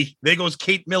 By the way, there goes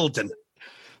Kate Middleton.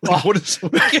 What is?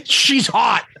 She's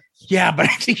hot. Yeah, but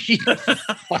I think she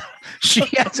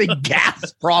has a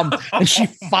gas problem and she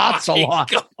farts a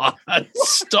lot. God,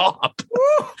 stop.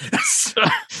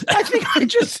 I think I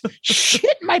just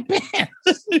shit my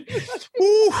pants.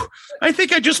 Ooh, I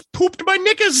think I just pooped my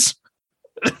knickers.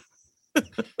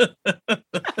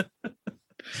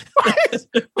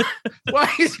 Why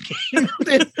is Kate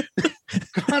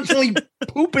constantly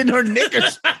pooping her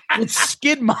knickers with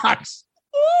skid marks?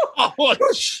 Oh,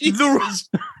 Jesus.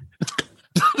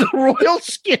 The royal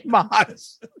skid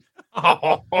marks.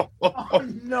 Oh,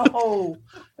 no.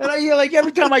 And I hear, like,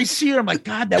 every time I see her, I'm like,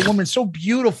 God, that woman's so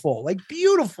beautiful. Like,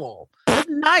 beautiful.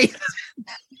 Nice.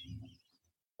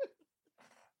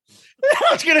 I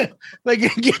was gonna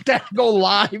get that to go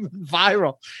live and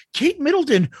viral. Kate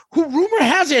Middleton, who rumor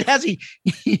has it, has he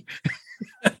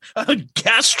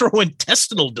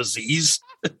gastrointestinal disease.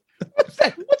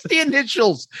 What's the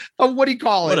initials of what do you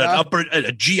call it?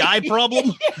 A GI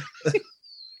problem?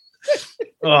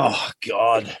 Oh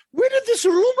God. Where did this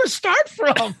rumor start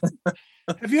from?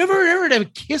 Have you ever heard of a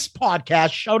Kiss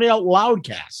podcast, Shout It Out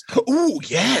Loudcast? Oh,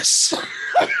 yes.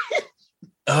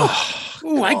 Oh,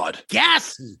 God. I'm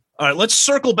gassy. All right, let's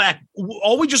circle back.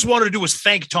 All we just wanted to do was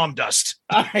thank Tom Dust.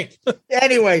 All right.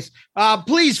 Anyways,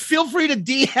 please feel free to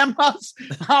DM us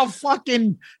how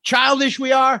fucking childish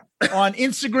we are on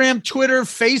Instagram, Twitter,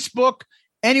 Facebook,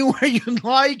 anywhere you'd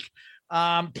like.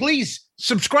 Please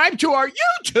subscribe to our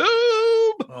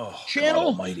YouTube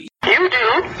channel.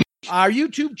 YouTube. Our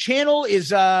YouTube channel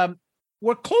is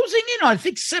we're closing in on, I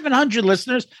think, 700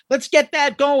 listeners. Let's get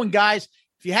that going, guys.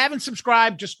 If you haven't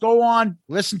subscribed, just go on,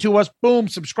 listen to us, boom,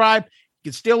 subscribe.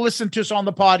 You can still listen to us on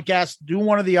the podcast, do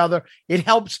one or the other. It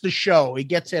helps the show. It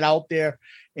gets it out there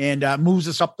and moves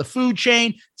us up the food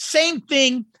chain. Same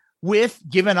thing with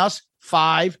giving us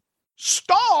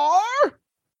 5-star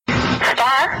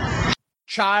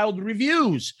child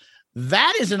reviews.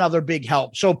 That is another big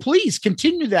help. So please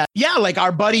continue that. Yeah, like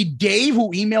our buddy Dave,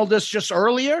 who emailed us just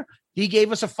earlier, he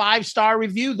gave us a 5-star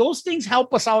review. Those things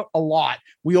help us out a lot.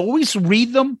 We always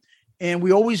read them and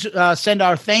we always send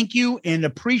our thank you and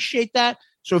appreciate that.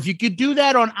 So if you could do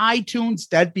that on iTunes,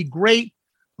 that'd be great.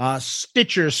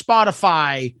 Stitcher,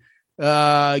 Spotify,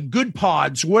 Good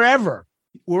Pods, wherever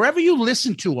you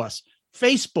listen to us,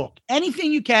 Facebook,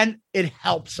 anything you can, it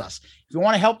helps us. If you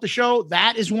want to help the show,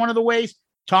 that is one of the ways.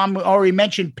 Tom already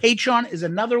mentioned Patreon is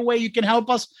another way you can help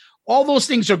us. All those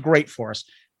things are great for us.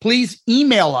 Please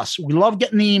email us. We love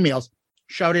getting the emails.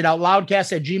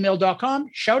 shoutitoutloudcast@gmail.com.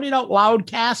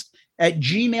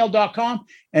 shoutitoutloudcast@gmail.com.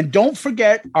 And don't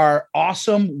forget our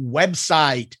awesome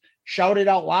website,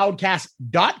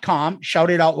 shoutitoutloudcast.com.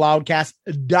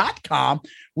 shoutitoutloudcast.com.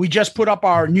 We just put up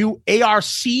our new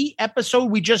ARC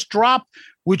episode we just dropped,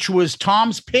 which was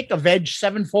Tom's pick, Avenged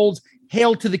Sevenfold's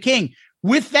Hail to the King.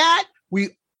 With that, we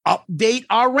update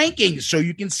our rankings so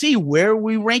you can see where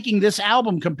we're ranking this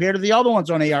album compared to the other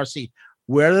ones on ARC.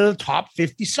 Where are the top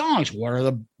 50 songs? What are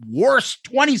the worst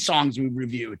 20 songs we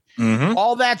reviewed?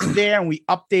 All that's there, and we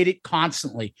update it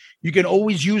constantly. You can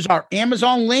always use our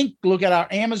Amazon link. Look at our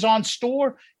Amazon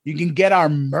store. You can get our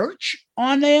merch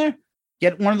on there.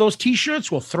 Get one of those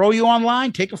T-shirts. We'll throw you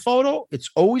online. Take a photo. It's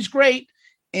always great.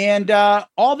 And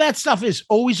all that stuff is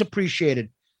always appreciated.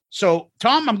 So,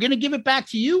 Tom, I'm going to give it back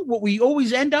to you. What we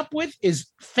always end up with is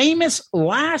famous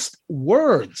last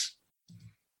words.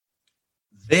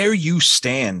 There you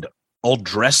stand, all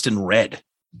dressed in red.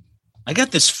 I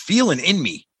got this feeling in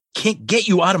me. Can't get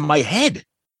you out of my head.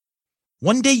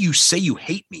 One day you say you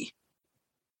hate me,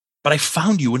 but I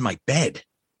found you in my bed.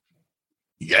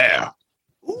 Yeah.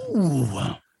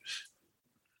 Ooh,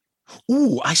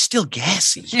 I still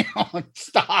gassy.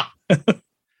 Stop.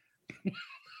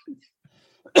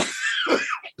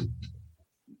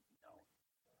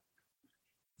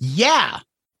 Yeah,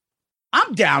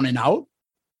 I'm down and out.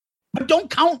 But don't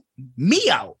count me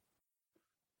out.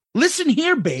 Listen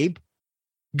here, babe.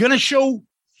 Gonna show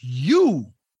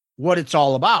you what it's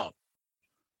all about.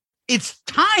 It's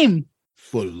time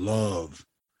for love.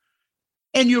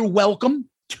 And you're welcome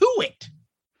to it.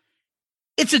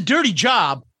 It's a dirty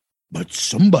job, but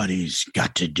somebody's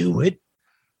got to do it.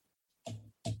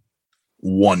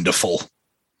 Wonderful.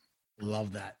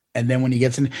 Love that. And then when he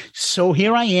gets in, so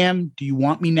here I am. Do you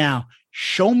want me now?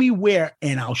 Show me where,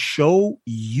 and I'll show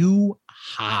you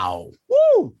how.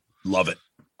 Woo! Love it.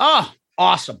 Oh,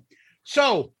 awesome.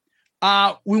 So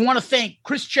we want to thank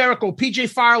Chris Jericho, PJ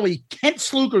Farley, Kent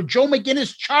Sluker, Joe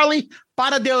McGinnis, Charlie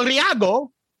Bada del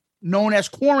Riago, known as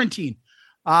Quarantine,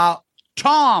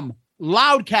 Tom,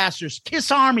 Loudcasters,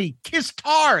 Kiss Army, Kiss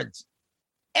Cards,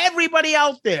 everybody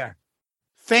out there.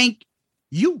 Thank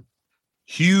you.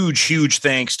 Huge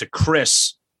thanks to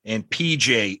Chris and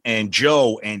PJ and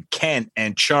Joe and Kent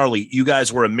and Charlie. You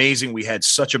guys were amazing. We had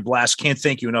such a blast. Can't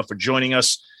thank you enough for joining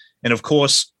us. And of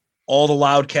course, all the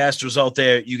Loudcasters out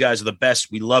there, you guys are the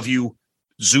best. We love you.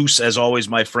 Zeus, as always,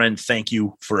 my friend, thank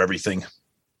you for everything.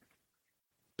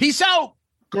 Peace out,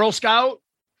 Girl Scout.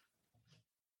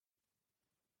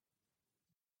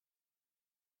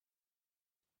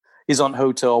 He's on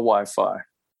hotel Wi-Fi.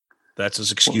 That's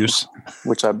his excuse.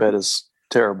 Which I bet is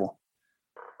terrible.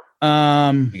 We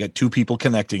got two people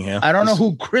connecting here. I don't know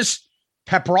who Chris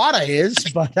Pepperata is,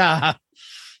 but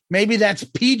maybe that's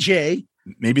PJ.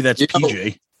 Maybe that's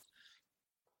PJ.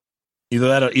 Either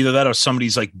that or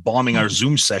somebody's like bombing our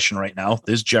Zoom session right now.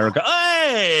 There's Jericho.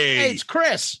 Hey, it's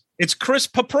Chris. It's Chris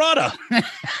Paprata.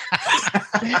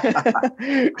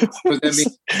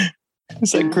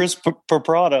 It's like Chris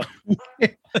Paprata.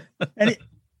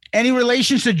 Any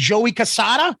relations to Joey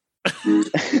Casada?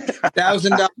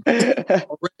 $1,000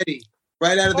 already,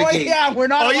 right out of the gate. Yeah, we're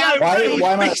not. Why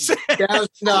not?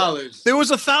 $1,000. There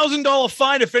was $1,000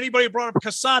 fine if anybody brought up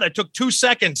Casada. It took 2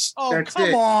 seconds. Oh, that's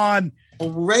come on!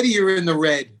 Already you're in the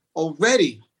red.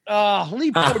 Already.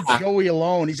 Leave poor Joey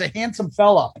alone. He's a handsome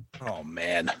fella. Oh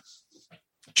man,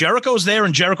 Jericho's there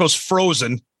and Jericho's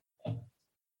frozen.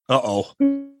 Oh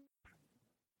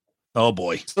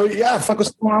boy. So yeah, fuck, what's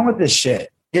going on with this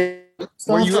shit?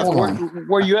 Where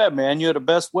you at, man? You at a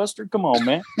Best Western? Come on,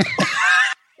 man.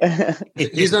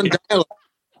 He's on dial-up.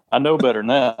 I know better than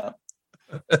that.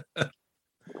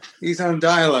 He's on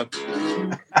dial-up.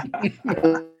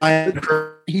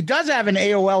 He does have an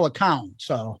AOL account,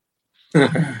 so. It's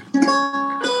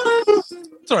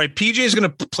all right. PJ is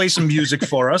going to play some music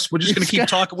for us. We're just going to keep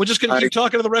talking. We're just going to keep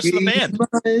talking to the rest of the band.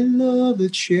 I love a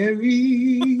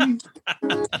cherry.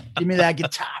 Give me that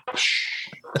guitar.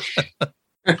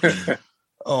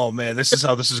 Oh man, this is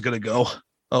how this is going to go.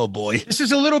 Oh boy, this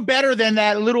is a little better than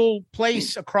that little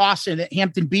place across in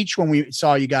Hampton Beach when we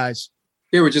saw you guys.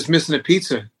 Yeah, we're just missing a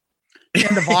pizza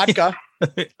and the vodka.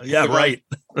 Yeah, right.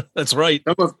 That's right.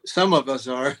 Some of us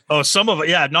are. Oh, some of it.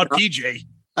 Yeah, not PJ.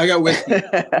 I got whiskey.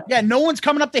 Yeah, no one's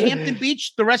coming up to Hampton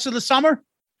Beach the rest of the summer.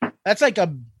 That's like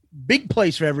a big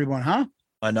place for everyone, huh?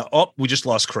 I know. Oh, we just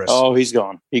lost Chris. Oh, he's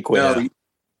gone. He quit. No,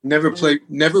 never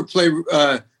play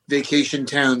vacation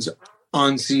towns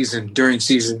during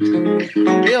season.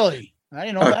 Really? I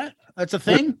didn't know that. That's a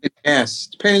thing. Yes,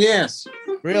 it's a pain in the ass.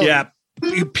 Really? Yeah.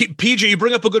 PJ, you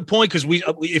bring up a good point because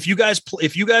if you guys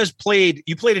played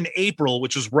in April,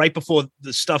 which was right before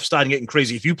the stuff started getting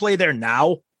crazy. If you play there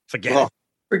now, forget it.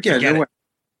 Forget it.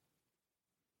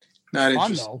 Not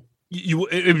fun, interested. though.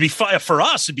 It would be fine for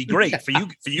us. It'd be great for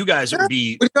you guys. It would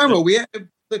be. What are you talking about? We had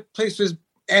the place was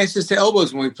asses to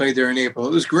elbows when we played there in April.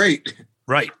 It was great.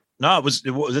 Right. No, it was.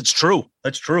 It's true.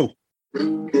 That's true. There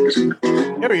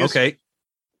he is. Okay.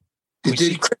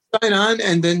 Did Chris sign on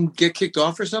and then get kicked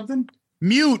off or something?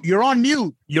 Mute. You're on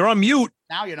mute. You're on mute.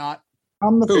 Now you're not.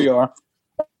 There you are.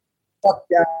 fuck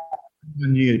down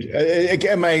on mute.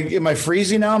 Am I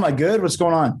freezing now? Am I good? What's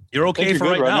going on? You're okay for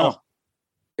right now.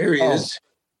 Here he is.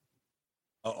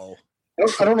 Uh-oh.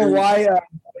 I don't know why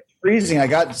it's freezing. I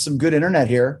got some good internet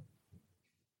here.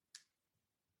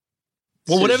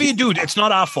 Well, whatever you do, it's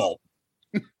not our fault.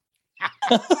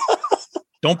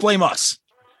 Don't blame us.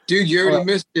 Dude, you already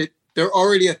missed it. They're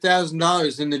already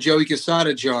 $1,000 in the Joey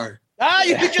Quesada jar. Ah,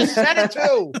 you could just send it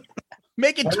to.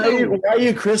 Make it two. Why are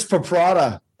you Chris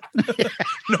Paprada?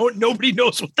 No, nobody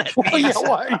knows what that means.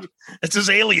 Why? It's his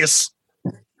alias.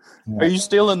 Are you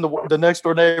stealing the next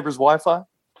door neighbor's Wi-Fi?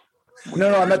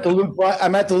 No, I'm at the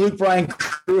Luke Bryan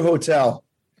Crew Hotel.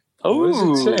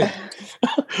 Oh,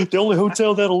 the only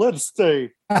hotel that'll let us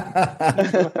stay.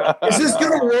 Is this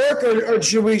going to work, or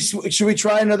should we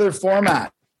try another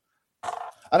format?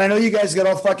 And I know you guys get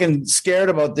all fucking scared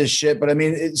about this shit, but I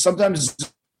mean, sometimes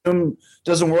Zoom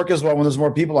doesn't work as well when there's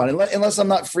more people on it, unless I'm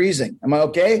not freezing. Am I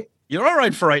okay? You're all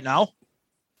right for right now.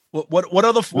 What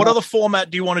other format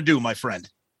do you want to do, my friend?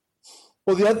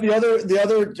 Well, the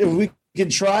other, if we can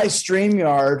try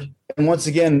StreamYard, and once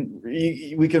again,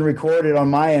 we can record it on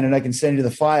my end, and I can send you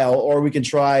the file, or we can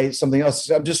try something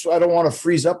else. I don't want to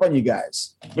freeze up on you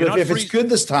guys. But if it's good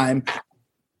this time,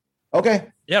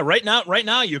 okay. Yeah, right now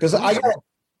you're because I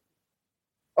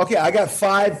got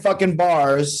 5 fucking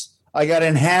bars. I got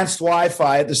enhanced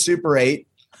Wi-Fi at the Super 8,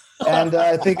 and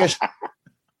I think I should.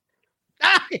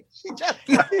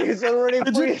 He's already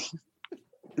free.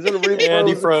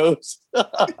 Andy froze.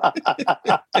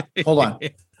 Hold on.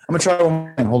 I'm going to try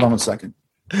one. Hold on 1 second.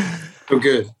 Oh,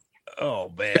 good. Oh,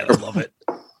 man. I love it.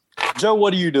 Joe,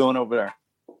 what are you doing over there?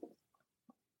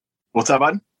 What's up,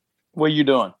 bud? What are you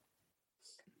doing?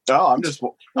 Oh,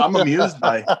 I'm amused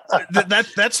by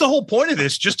that's the whole point of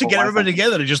this, just to get everybody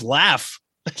together to just laugh.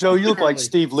 Joe, you look like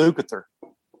Steve Lukather.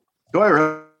 Do I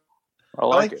really? I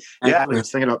like it. Yeah, I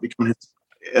was thinking about becoming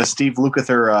a Steve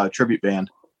Lukather tribute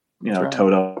band. You know, right.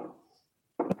 Toto.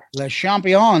 Le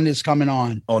Champion is coming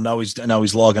on. Oh, now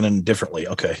he's logging in differently.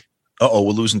 Okay. Uh-oh,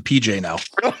 we're losing PJ now.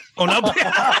 Oh, no. Now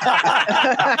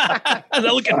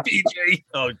look at PJ.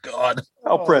 Oh, God.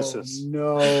 How precious.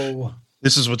 No.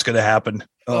 This is what's going to happen.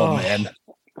 Oh, man.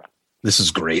 This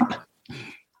is great.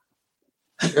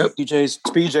 Yep.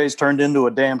 PJ's turned into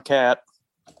a damn cat.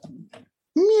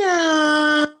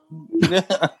 Meow.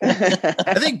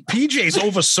 I think PJ's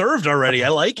overserved already. I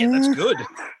like it. That's good.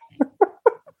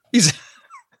 He's...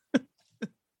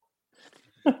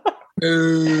 We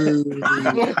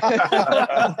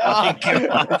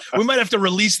might have to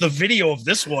release the video of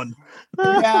this one.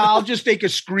 Yeah, I'll just take a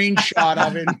screenshot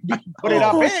of it and put it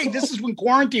up. Hey, this is when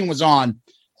quarantine was on.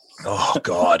 Oh,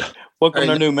 God. Welcome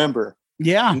to new member.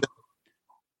 Yeah.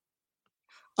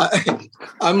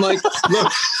 I'm like,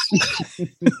 look,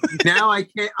 now I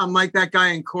can't. I'm like that guy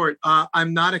in court.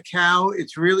 I'm not a cow.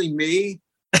 It's really me.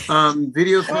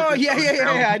 Video. Oh,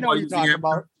 yeah. I know what you're talking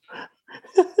about.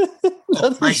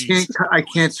 I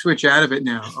can't switch out of it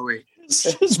now. Oh wait,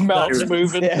 his mouth's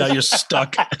moving. Now you're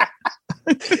stuck.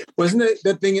 Wasn't it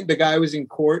that thing? The guy was in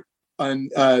court on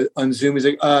Zoom. He's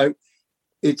like,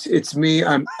 it's me.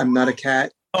 I'm not a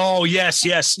cat. Oh yes. I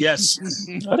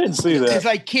didn't see that. It's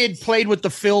like kid played with the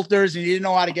filters and he didn't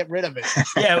know how to get rid of it.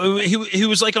 Yeah, he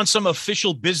was like on some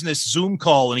official business Zoom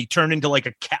call and he turned into like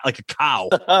a cat, like a cow.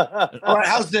 All right,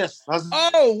 how's this?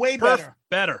 Oh, way better.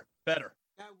 Better.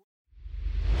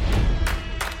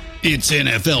 It's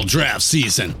NFL draft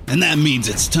season, and that means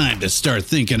it's time to start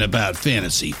thinking about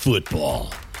fantasy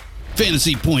football.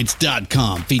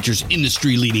 FantasyPoints.com features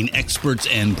industry-leading experts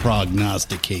and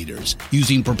prognosticators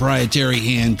using proprietary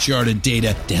hand-charted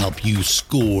data to help you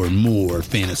score more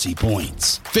fantasy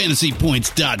points.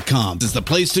 FantasyPoints.com is the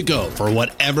place to go for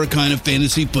whatever kind of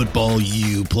fantasy football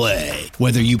you play.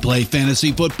 Whether you play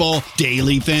fantasy football,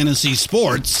 daily fantasy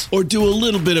sports, or do a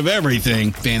little bit of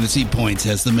everything, Fantasy Points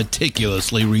has the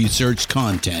meticulously researched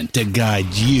content to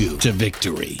guide you to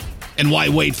victory. And why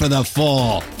wait for the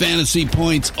fall? Fantasy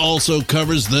Points also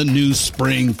covers the new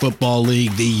spring football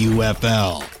league, the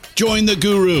UFL. Join the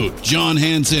guru, John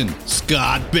Hansen,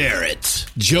 Scott Barrett,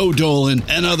 Joe Dolan,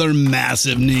 and other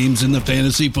massive names in the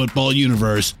fantasy football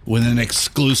universe with an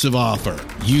exclusive offer.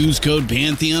 Use code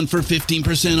Pantheon for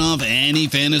 15% off any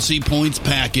Fantasy Points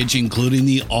package, including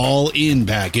the all-in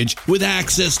package, with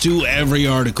access to every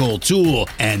article, tool,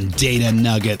 and data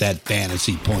nugget that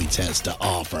Fantasy Points has to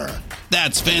offer.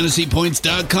 That's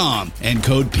FantasyPoints.com and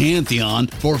code Pantheon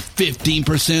for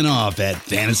 15% off at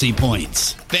Fantasy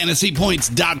Points.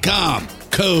 FantasyPoints.com,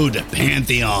 code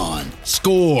Pantheon.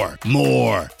 Score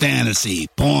more fantasy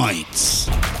points.